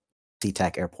to the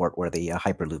SeaTac airport where the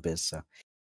Hyperloop is, so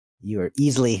you are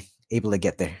easily able to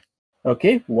get there.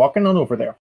 Okay, walking on over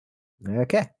there.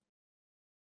 Okay.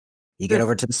 You get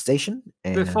over to the station.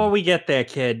 And, Before we get there,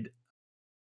 kid.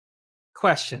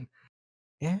 Question.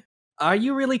 Yeah? Are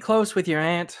you really close with your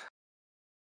aunt?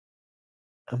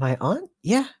 Am I on?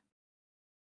 Yeah.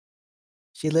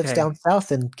 She lives Okay. down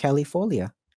south in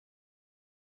California.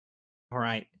 All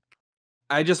right.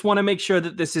 I just want to make sure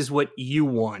that this is what you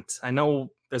want. I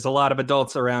know there's a lot of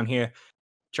adults around here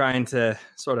trying to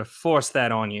sort of force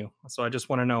that on you. So I just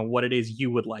want to know what it is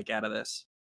you would like out of this.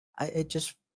 I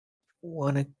just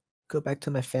want to go back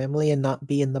to my family and not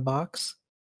be in the box.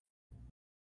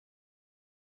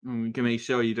 We can make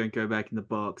sure you don't go back in the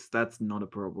box. That's not a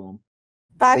problem.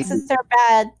 Boxes are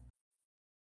bad.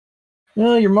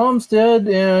 Well, your mom's dead,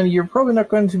 and you're probably not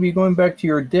going to be going back to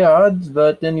your dad's,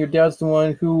 but then your dad's the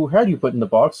one who had you put in the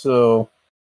box, so...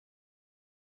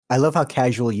 I love how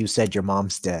casual you said your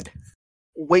mom's dead.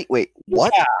 Wait,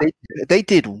 what? Yeah. They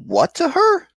did what to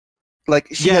her? Like,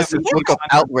 she Yeah, has this but- look of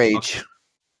outrage.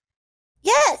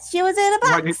 Yes, she was in a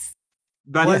Why box.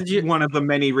 That What is did you- one of the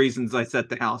many reasons I set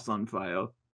the house on fire.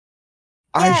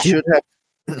 I Yeah. should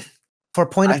have. For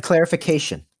point of I-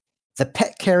 clarification, the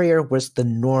pet carrier was the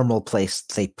normal place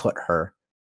they put her.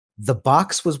 The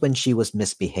box was when she was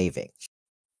misbehaving.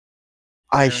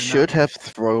 I Fair should enough. have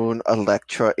thrown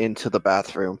Electra into the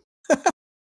bathroom.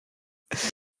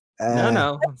 No.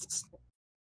 No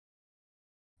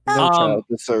Um, child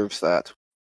deserves that.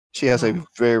 She has a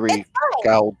very It's fine.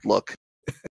 cowed look.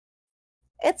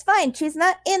 It's fine. She's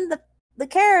not in the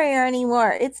carrier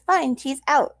anymore. It's fine. She's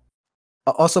out.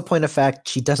 Also, point of fact,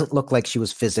 she doesn't look like she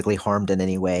was physically harmed in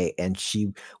any way, and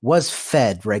she was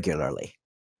fed regularly.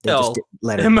 They just No, didn't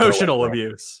let her go emotional anywhere.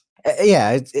 abuse.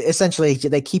 Yeah, essentially,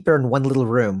 they keep her in one little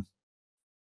room,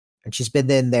 and she's been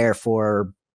in there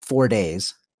for 4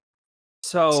 days.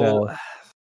 So, I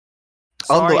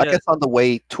sorry guess on the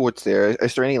way towards there,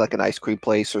 is there any like an ice cream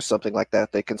place or something like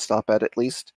that they can stop at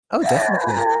least? Oh,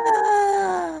 definitely.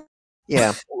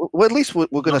 Yeah. Well, at least we're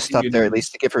going to Nothing stop you there know. at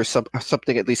least to give her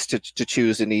something at least to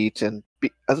choose and eat and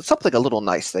something a little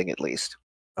nice thing at least.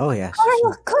 Oh, yeah.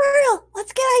 Coral,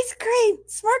 let's get ice cream.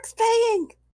 Smirk's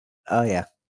paying. Oh, yeah.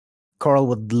 Coral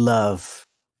would love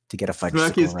to get a fudge Smirk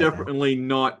sickle is right now. definitely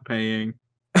not paying.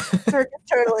 Smirk is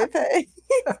totally paying.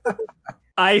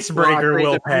 Icebreaker Well,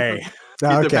 will it pay.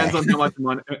 depends- It depends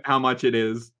on how much it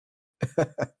is.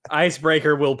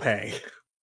 Icebreaker will pay.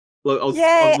 Look,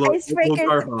 Yay, we'll Icebreaker's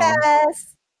go the home.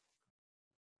 best.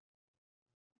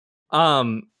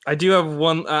 I do have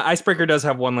one. Icebreaker does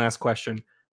have one last question.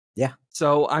 Yeah.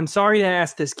 So I'm sorry to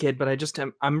ask this kid, but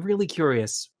I'm really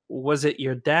curious. Was it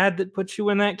your dad that put you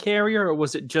in that carrier, or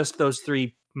was it just those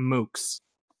 3 mooks?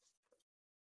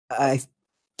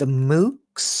 The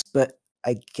mooks, but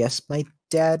I guess my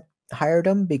dad hired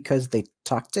them because they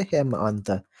talked to him on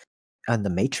the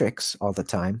Matrix all the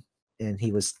time, and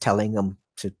he was telling them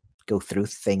to go through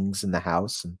things in the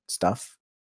house and stuff.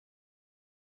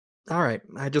 All right.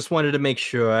 I just wanted to make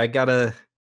sure. I don't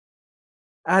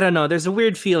know. There's a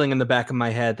weird feeling in the back of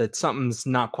my head that something's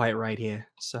not quite right here.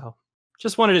 So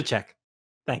just wanted to check.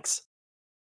 Thanks.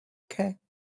 Okay.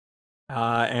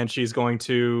 And she's going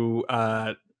to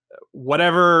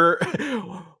whatever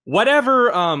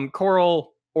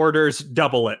Coral orders,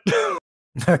 double it.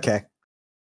 Okay.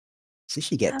 So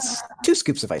she gets 2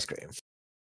 scoops of ice cream.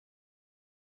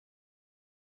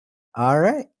 All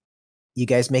right. You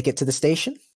guys make it to the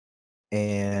station,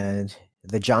 and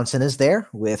the Johnson is there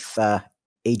with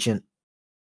Agent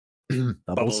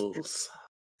Bubbles.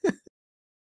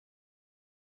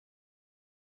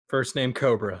 First name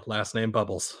Cobra, last name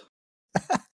Bubbles.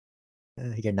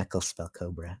 Your knuckles spell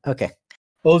Cobra. Okay.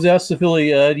 Bose asks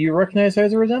Ophelia, do you recognize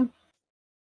either of them?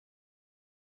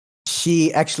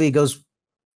 She actually goes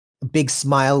a big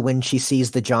smile when she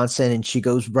sees the Johnson, and she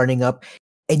goes running up,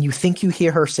 and you think you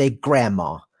hear her say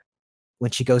grandma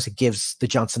when she goes and gives the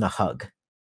Johnson a hug.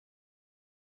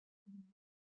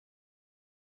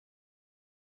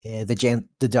 Yeah, the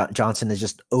Johnson is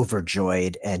just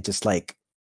overjoyed and just like,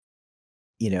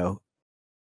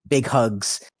 big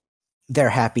hugs. They're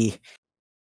happy.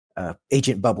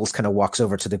 Agent Bubbles kind of walks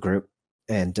over to the group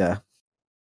and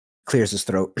clears his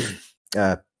throat.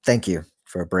 Thank you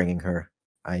for bringing her.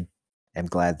 I am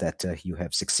glad that you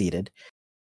have succeeded.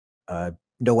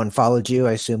 No one followed you.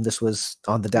 I assume this was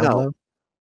on the down low? No.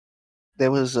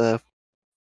 There was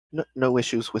no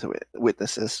issues with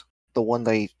witnesses. The one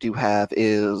they do have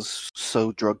is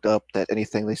so drugged up that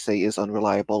anything they say is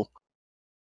unreliable.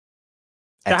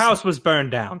 The house was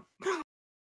burned down.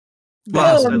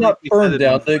 Well, I not think we burned said it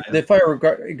down. on The Friday.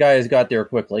 fire guys got there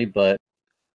quickly, but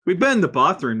We burned the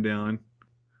bathroom down.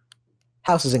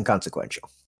 House is inconsequential.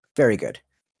 Very good.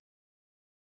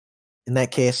 In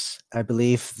that case, I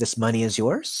believe this money is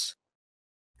yours.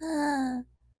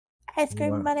 Ice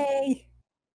cream Wow. money.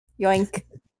 Yoink.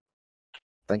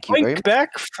 Thank you very Link much.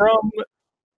 back from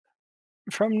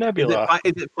Nebula.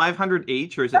 Is it 500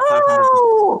 each, or is it 500?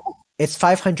 Oh! It's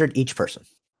 500 each person.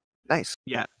 Nice.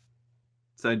 Yeah.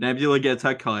 So Nebula gets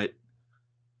her cut.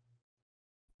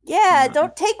 Yeah,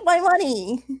 don't take my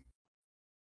money. What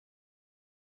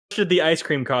should the ice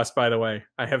cream cost, by the way?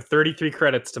 I have 33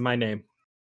 credits to my name.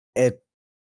 The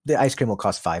ice cream will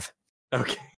cost 5.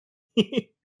 Okay.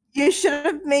 You should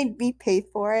have made me pay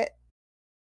for it.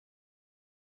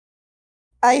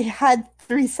 I had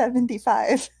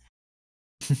 $3.75.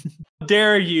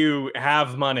 Dare you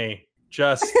have money?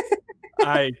 Just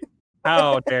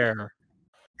how dare.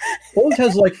 Bose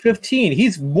has like 15.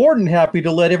 He's more than happy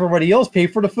to let everybody else pay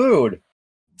for the food.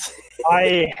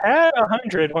 I had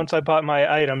 100 once I bought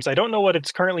my items. I don't know what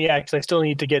it's currently at because I still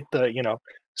need to get the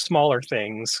smaller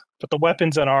things. But the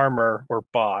weapons and armor were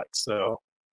bought, so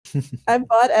I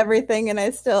bought everything, and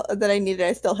I still had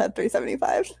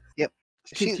 $3.75.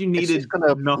 Because you needed she's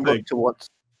gonna nothing. look to what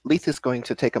Lethe is going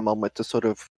to take a moment to sort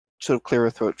of clear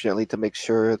her throat gently to make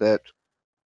sure that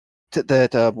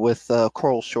with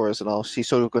Coral Shores and all, she's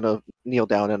sort of going to kneel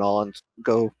down and all and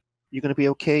go, "You going to be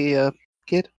okay,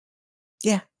 kid?"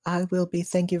 Yeah, I will be.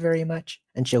 Thank you very much.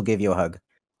 And she'll give you a hug,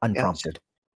 unprompted.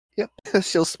 Yep.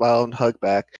 She'll smile and hug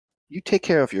back. You take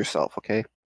care of yourself, okay?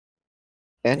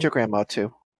 And your grandma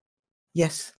too.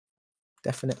 Yes,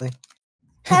 definitely.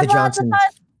 Have the lots of Johnson.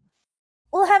 fun.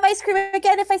 We'll have ice cream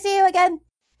again if I see you again.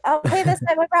 I'll pay this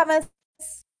time, I promise.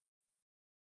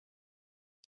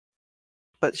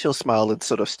 But she'll smile and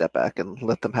sort of step back and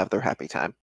let them have their happy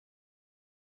time.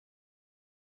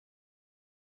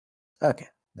 Okay,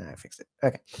 now I fixed it.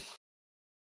 Okay.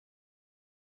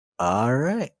 All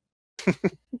right.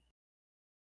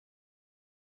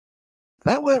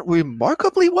 That went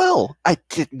remarkably well. I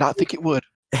did not think it would.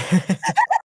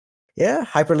 Yeah,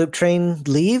 Hyperloop train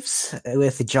leaves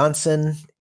with Johnson,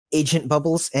 Agent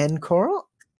Bubbles, and Coral.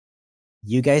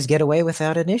 You guys get away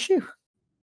without an issue.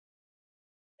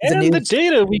 and the news-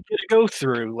 data we get to go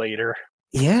through later.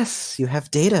 Yes, you have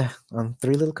data on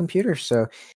 3 little computers, so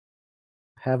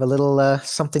have a little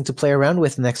something to play around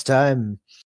with next time.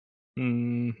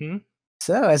 Mm-hmm.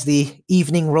 So, as the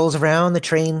evening rolls around, the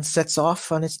train sets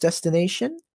off on its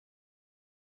destination.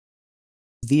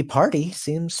 The party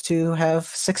seems to have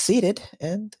succeeded,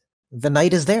 and the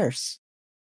night is theirs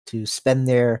to spend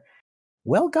their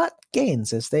well-got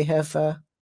gains as they have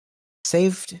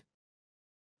saved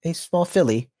a small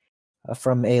filly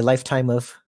from a lifetime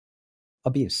of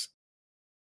abuse.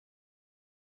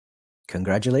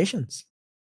 Congratulations.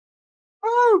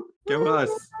 Oh, go us.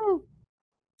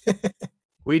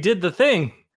 We did the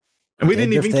thing. And we Did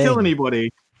didn't the even kill thing.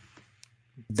 anybody.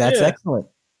 That's Yeah. excellent.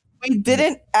 We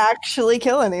didn't actually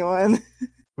kill anyone.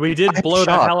 We did I'm blow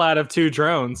the shocked. hell out of 2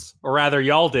 drones, or rather,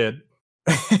 y'all did.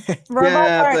 Robots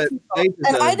Yeah, aren't but people, they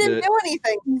and I deserved didn't it. do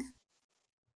anything.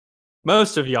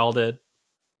 Most of y'all did.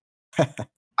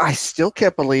 I still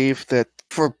can't believe that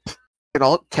for in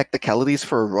all technicalities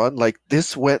for a run, like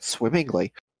this went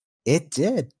swimmingly. It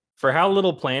did. For how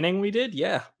little planning we did,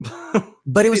 yeah.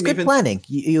 But We it was didn't good even- planning.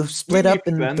 You split didn't up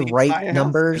in even burn the the right entire house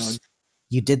numbers. down.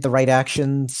 You did the right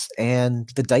actions, and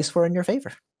the dice were in your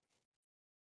favor.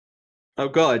 Oh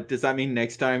god, does that mean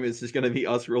next time it's just going to be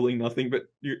us rolling nothing but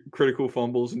critical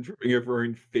fumbles and tripping over our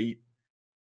own feet?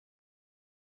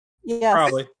 Yes.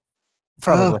 Probably.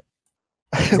 Probably.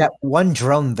 That one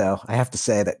drone, though, I have to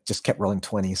say, that just kept rolling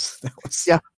 20s. That was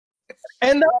Yeah.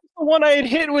 And that was the one I had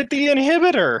hit with the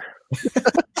inhibitor.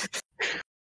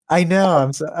 I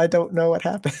know. I don't know what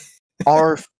happened.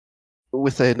 Our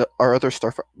other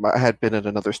Starfighter, I had been in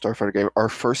another Starfighter game. Our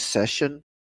first session,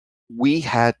 we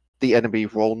had the enemy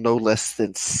roll no less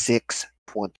than 6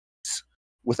 20s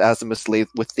with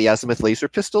the azimuth laser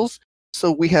pistols.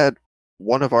 So we had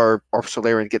one of our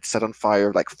Solarian get set on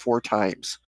fire like 4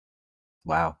 times.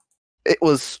 Wow. It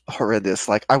was horrendous.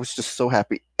 Like, I was just so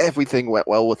happy everything went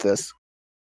well with this.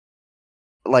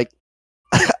 Like,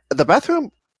 the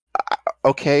bathroom,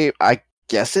 okay, I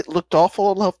guess it looked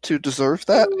awful enough to deserve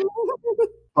that.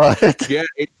 But Yeah,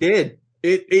 it did.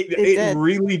 It did.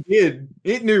 really did.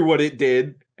 It knew what it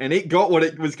did, and it got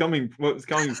what was coming for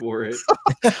it.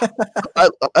 I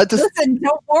just, Listen,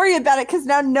 don't worry about it because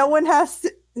now no one has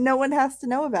to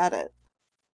know about it.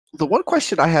 the one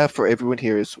question I have for everyone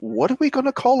here is, what are we going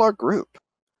to call our group?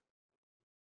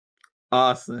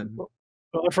 Awesome. Well,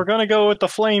 if we're going to go with the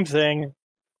flame thing,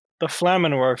 the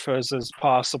Flammenwerfers is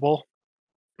possible.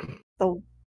 The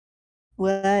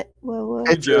what?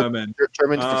 It's German.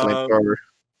 German for flamethrower.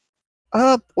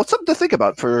 What's something to think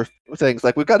about for things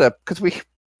like we've got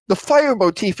the fire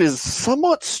motif is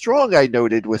somewhat strong. I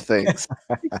noted with things.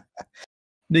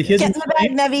 The Get hidden in the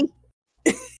bag, Nevi.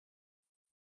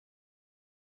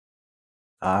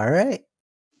 All right.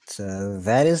 So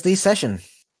that is the session.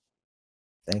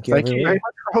 Thank you, Thank you. everyone. Very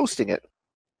much for hosting it.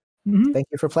 Mhm. Thank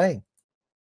you for playing.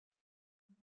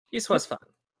 This was fun.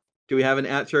 Do we have an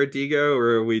outro, Digo,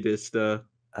 or are we just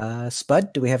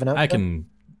Spud, do we have an outro?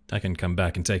 I can come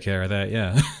back and take care of that.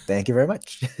 Yeah. Thank you very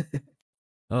much.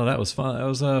 Oh, that was fun. That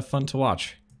was fun to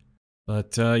watch.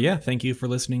 But yeah, thank you for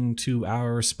listening to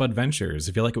our Spudventures.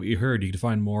 If you like what you heard, you can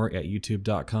find more at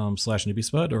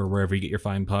youtube.com/newbiespud or wherever you get your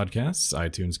fine podcasts,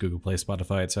 iTunes, Google Play,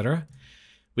 Spotify, etc.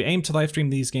 We aim to live stream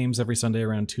these games every Sunday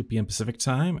around 2 p.m. Pacific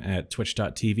time at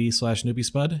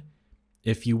twitch.tv/newbiespud.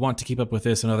 If you want to keep up with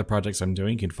this and other projects I'm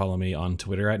doing, you can follow me on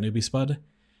Twitter at newbiespud.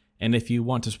 And if you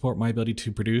want to support my ability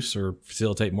to produce or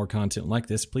facilitate more content like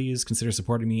this, please consider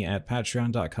supporting me at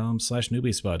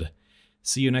patreon.com/newbiespud.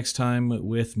 See you next time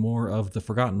with more of The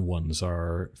Forgotten Ones,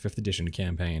 our 5th edition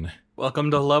campaign.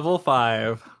 Welcome to level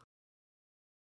 5.